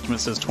file system it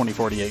says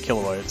 2048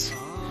 kilobytes.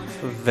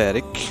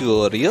 Very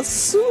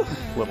curious. A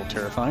little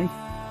terrifying.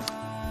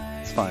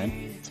 It's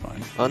fine. It's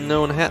fine.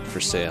 Unknown hat for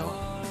sale.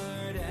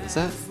 Is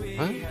that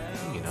what? You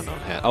mean unknown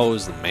hat? Oh, it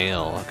was the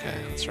mail.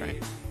 Okay, that's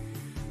right.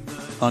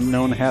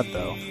 Unknown hat,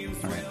 though.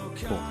 Alright,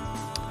 cool.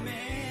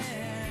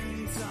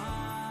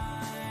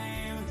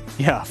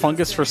 Yeah,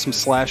 fungus for some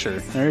slasher.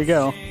 There you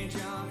go.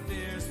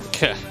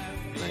 Okay.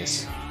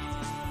 Nice.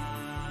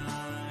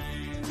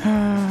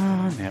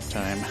 Nap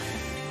time.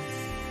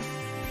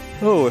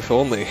 Oh, if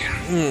only.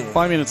 Well,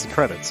 I mean, it's a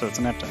credit, so it's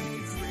a nap time.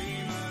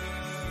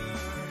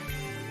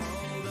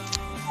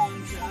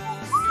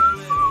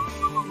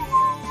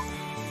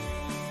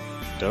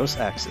 Dos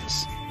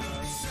Axis.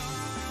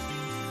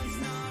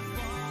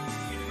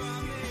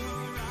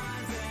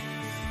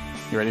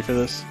 You ready for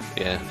this?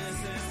 Yeah.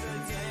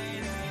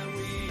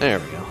 There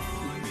we go.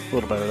 A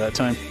little better that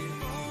time.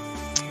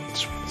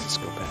 Let's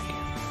go back.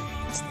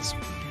 What's this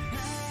one?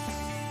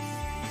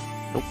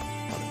 Nope.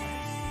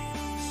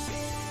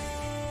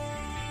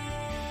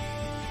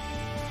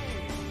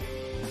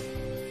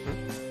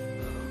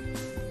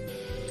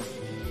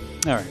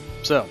 Alright,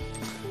 so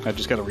I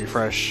just gotta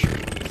refresh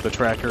the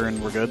tracker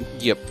and we're good.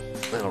 Yep.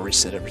 That'll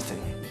reset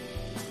everything.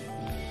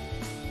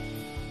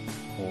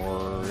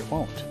 Or it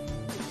won't.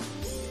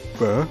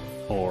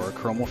 Or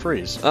Chrome will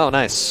freeze. Oh,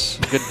 nice.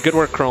 Good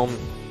work, Chrome.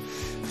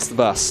 It's the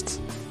best.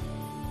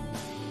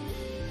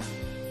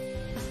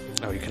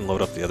 Oh, you can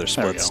load up the other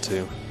splits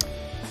too.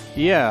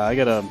 Yeah, I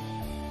gotta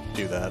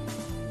do that.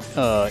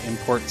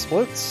 Import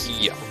splits?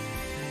 Yeah.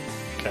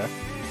 Okay.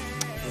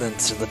 And then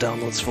to the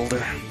downloads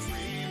folder.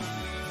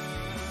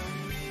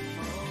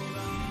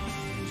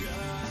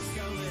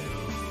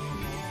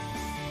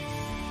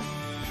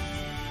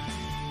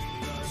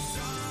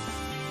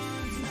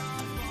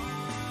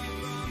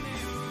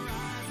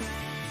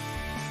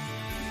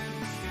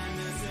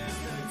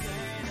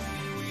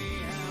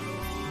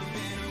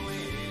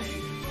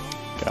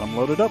 Got them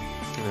loaded up.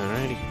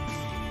 Alrighty.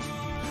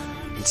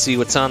 And see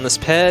what's on this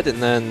ped,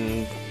 and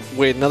then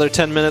wait another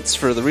 10 minutes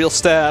for the real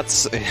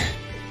stats.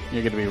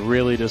 You're gonna be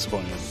really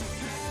disappointed.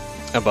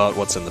 About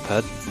what's in the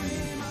ped.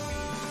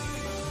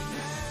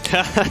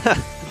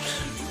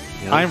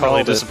 I'm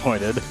really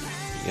disappointed.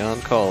 Jan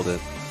called it.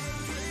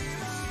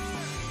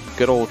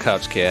 Good old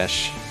couch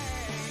cash.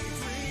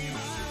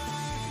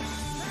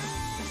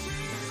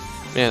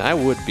 Man, I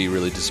would be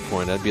really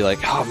disappointed. I'd be like,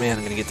 oh man,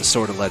 I'm gonna get the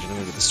Sword of Legend. I'm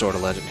gonna get the Sword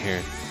of Legend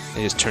here. And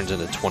it just turns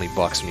into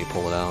 $20 when you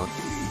pull it out.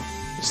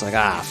 It's like,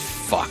 ah,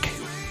 fuck.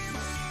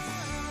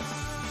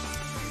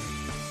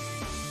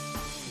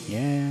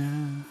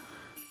 Yeah.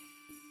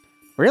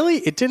 Really?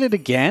 It did it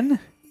again?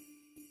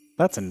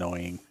 That's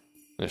annoying.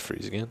 Did it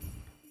freeze again?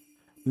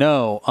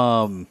 No,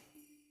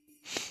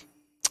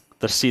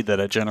 the seed that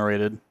I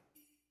generated.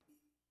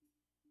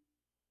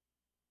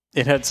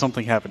 It had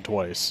something happen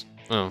twice.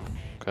 Oh,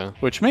 okay.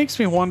 Which makes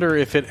me wonder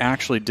if it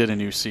actually did a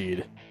new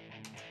seed.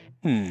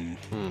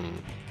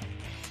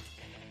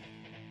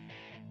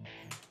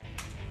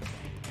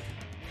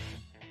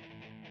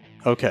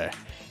 Okay,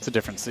 it's a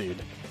different seed.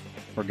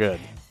 We're good.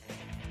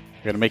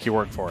 We're gonna make you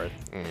work for it.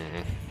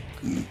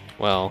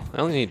 Well, I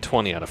only need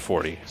 20 out of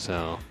 40,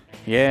 so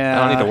Yeah.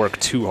 I don't need to work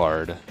too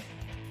hard.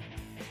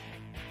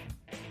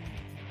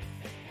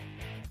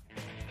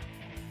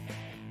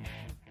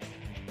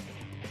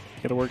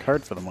 You gotta work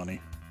hard for the money.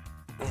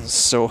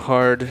 So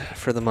hard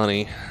for the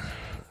money.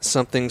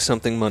 Something,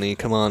 something money.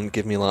 Come on,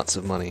 give me lots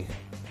of money.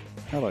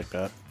 I like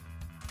that.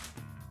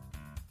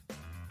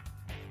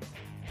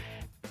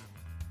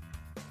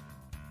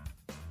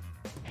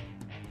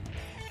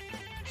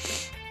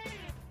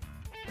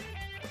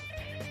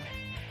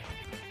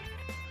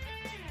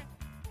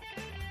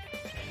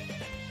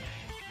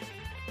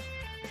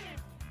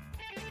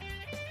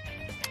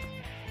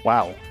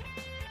 Wow.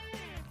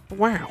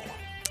 Wow.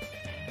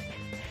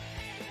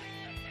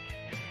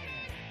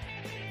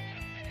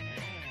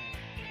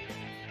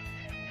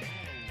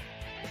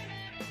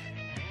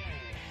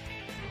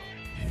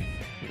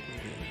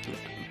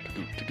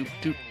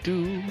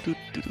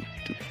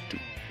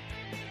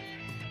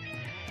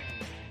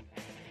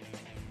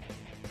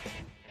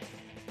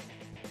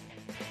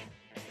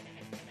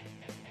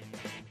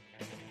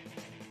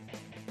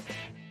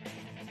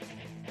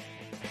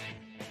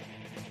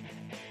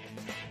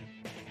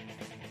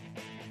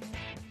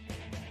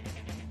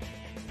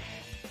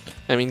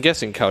 I mean,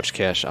 guessing couch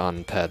cash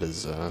on pet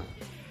is,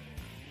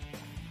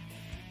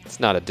 it's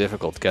not a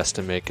difficult guess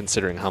to make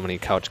considering how many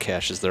couch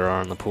caches there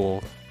are in the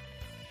pool.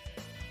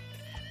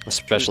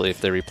 Especially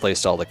if they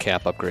replaced all the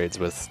cap upgrades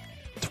with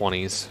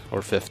 20s or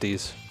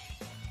 50s.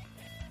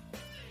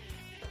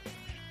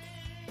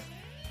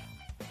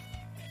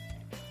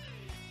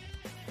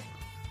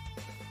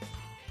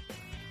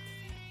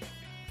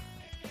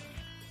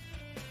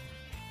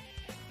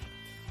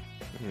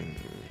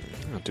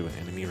 I'll do an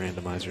enemy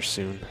randomizer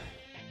soon.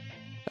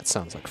 That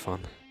sounds like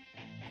fun.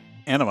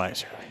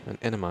 Randomizer. An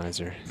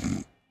enemizer.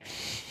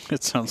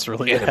 It sounds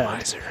really bad.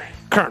 Randomizer.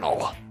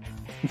 Colonel!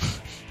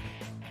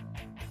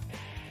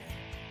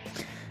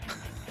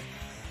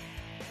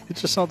 It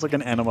just sounds like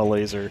an enema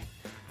laser.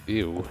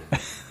 Ew.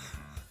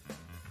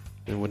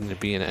 Then wouldn't it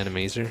be an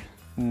enemizer?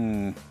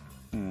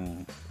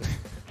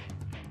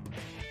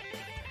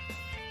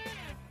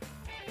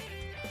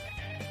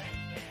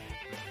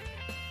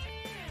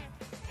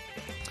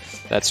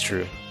 That's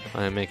true.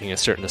 I am making a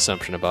certain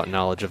assumption about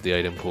knowledge of the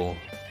item pool.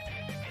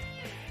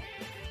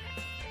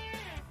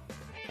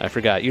 I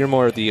forgot, you're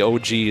more the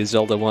OG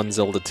Zelda 1,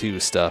 Zelda 2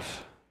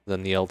 stuff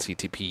than the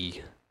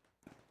LttP.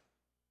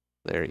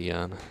 There,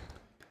 Eon.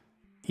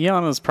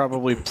 Eon has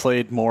probably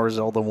played more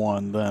Zelda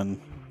 1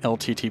 than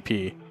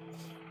LttP.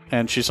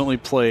 And she's only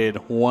played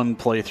one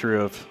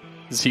playthrough of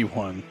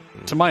Z1,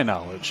 to my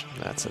knowledge.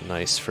 That's a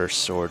nice first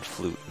sword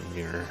flute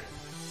mirror.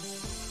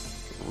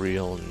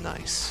 Real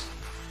nice.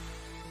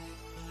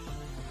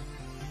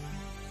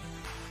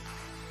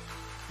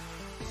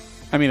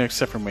 I mean,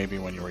 except for maybe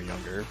when you were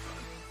younger.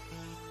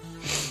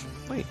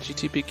 Wait,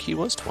 GTP key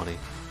was 20.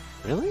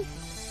 Really?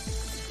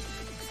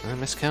 I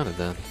miscounted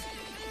then.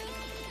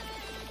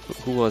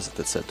 Who was it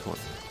that said 20?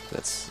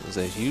 Was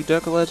that you,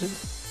 Duck Legend?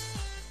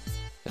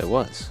 It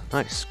was.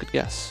 Nice, good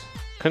guess.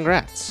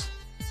 Congrats.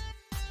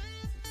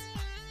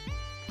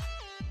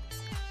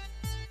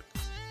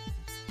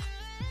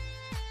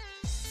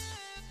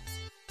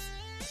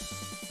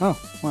 Oh,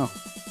 wow.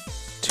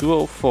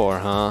 204,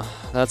 huh?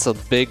 That's a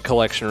big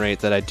collection rate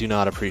that I do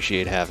not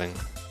appreciate having.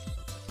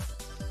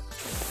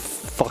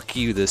 Fuck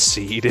you, this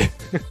seed.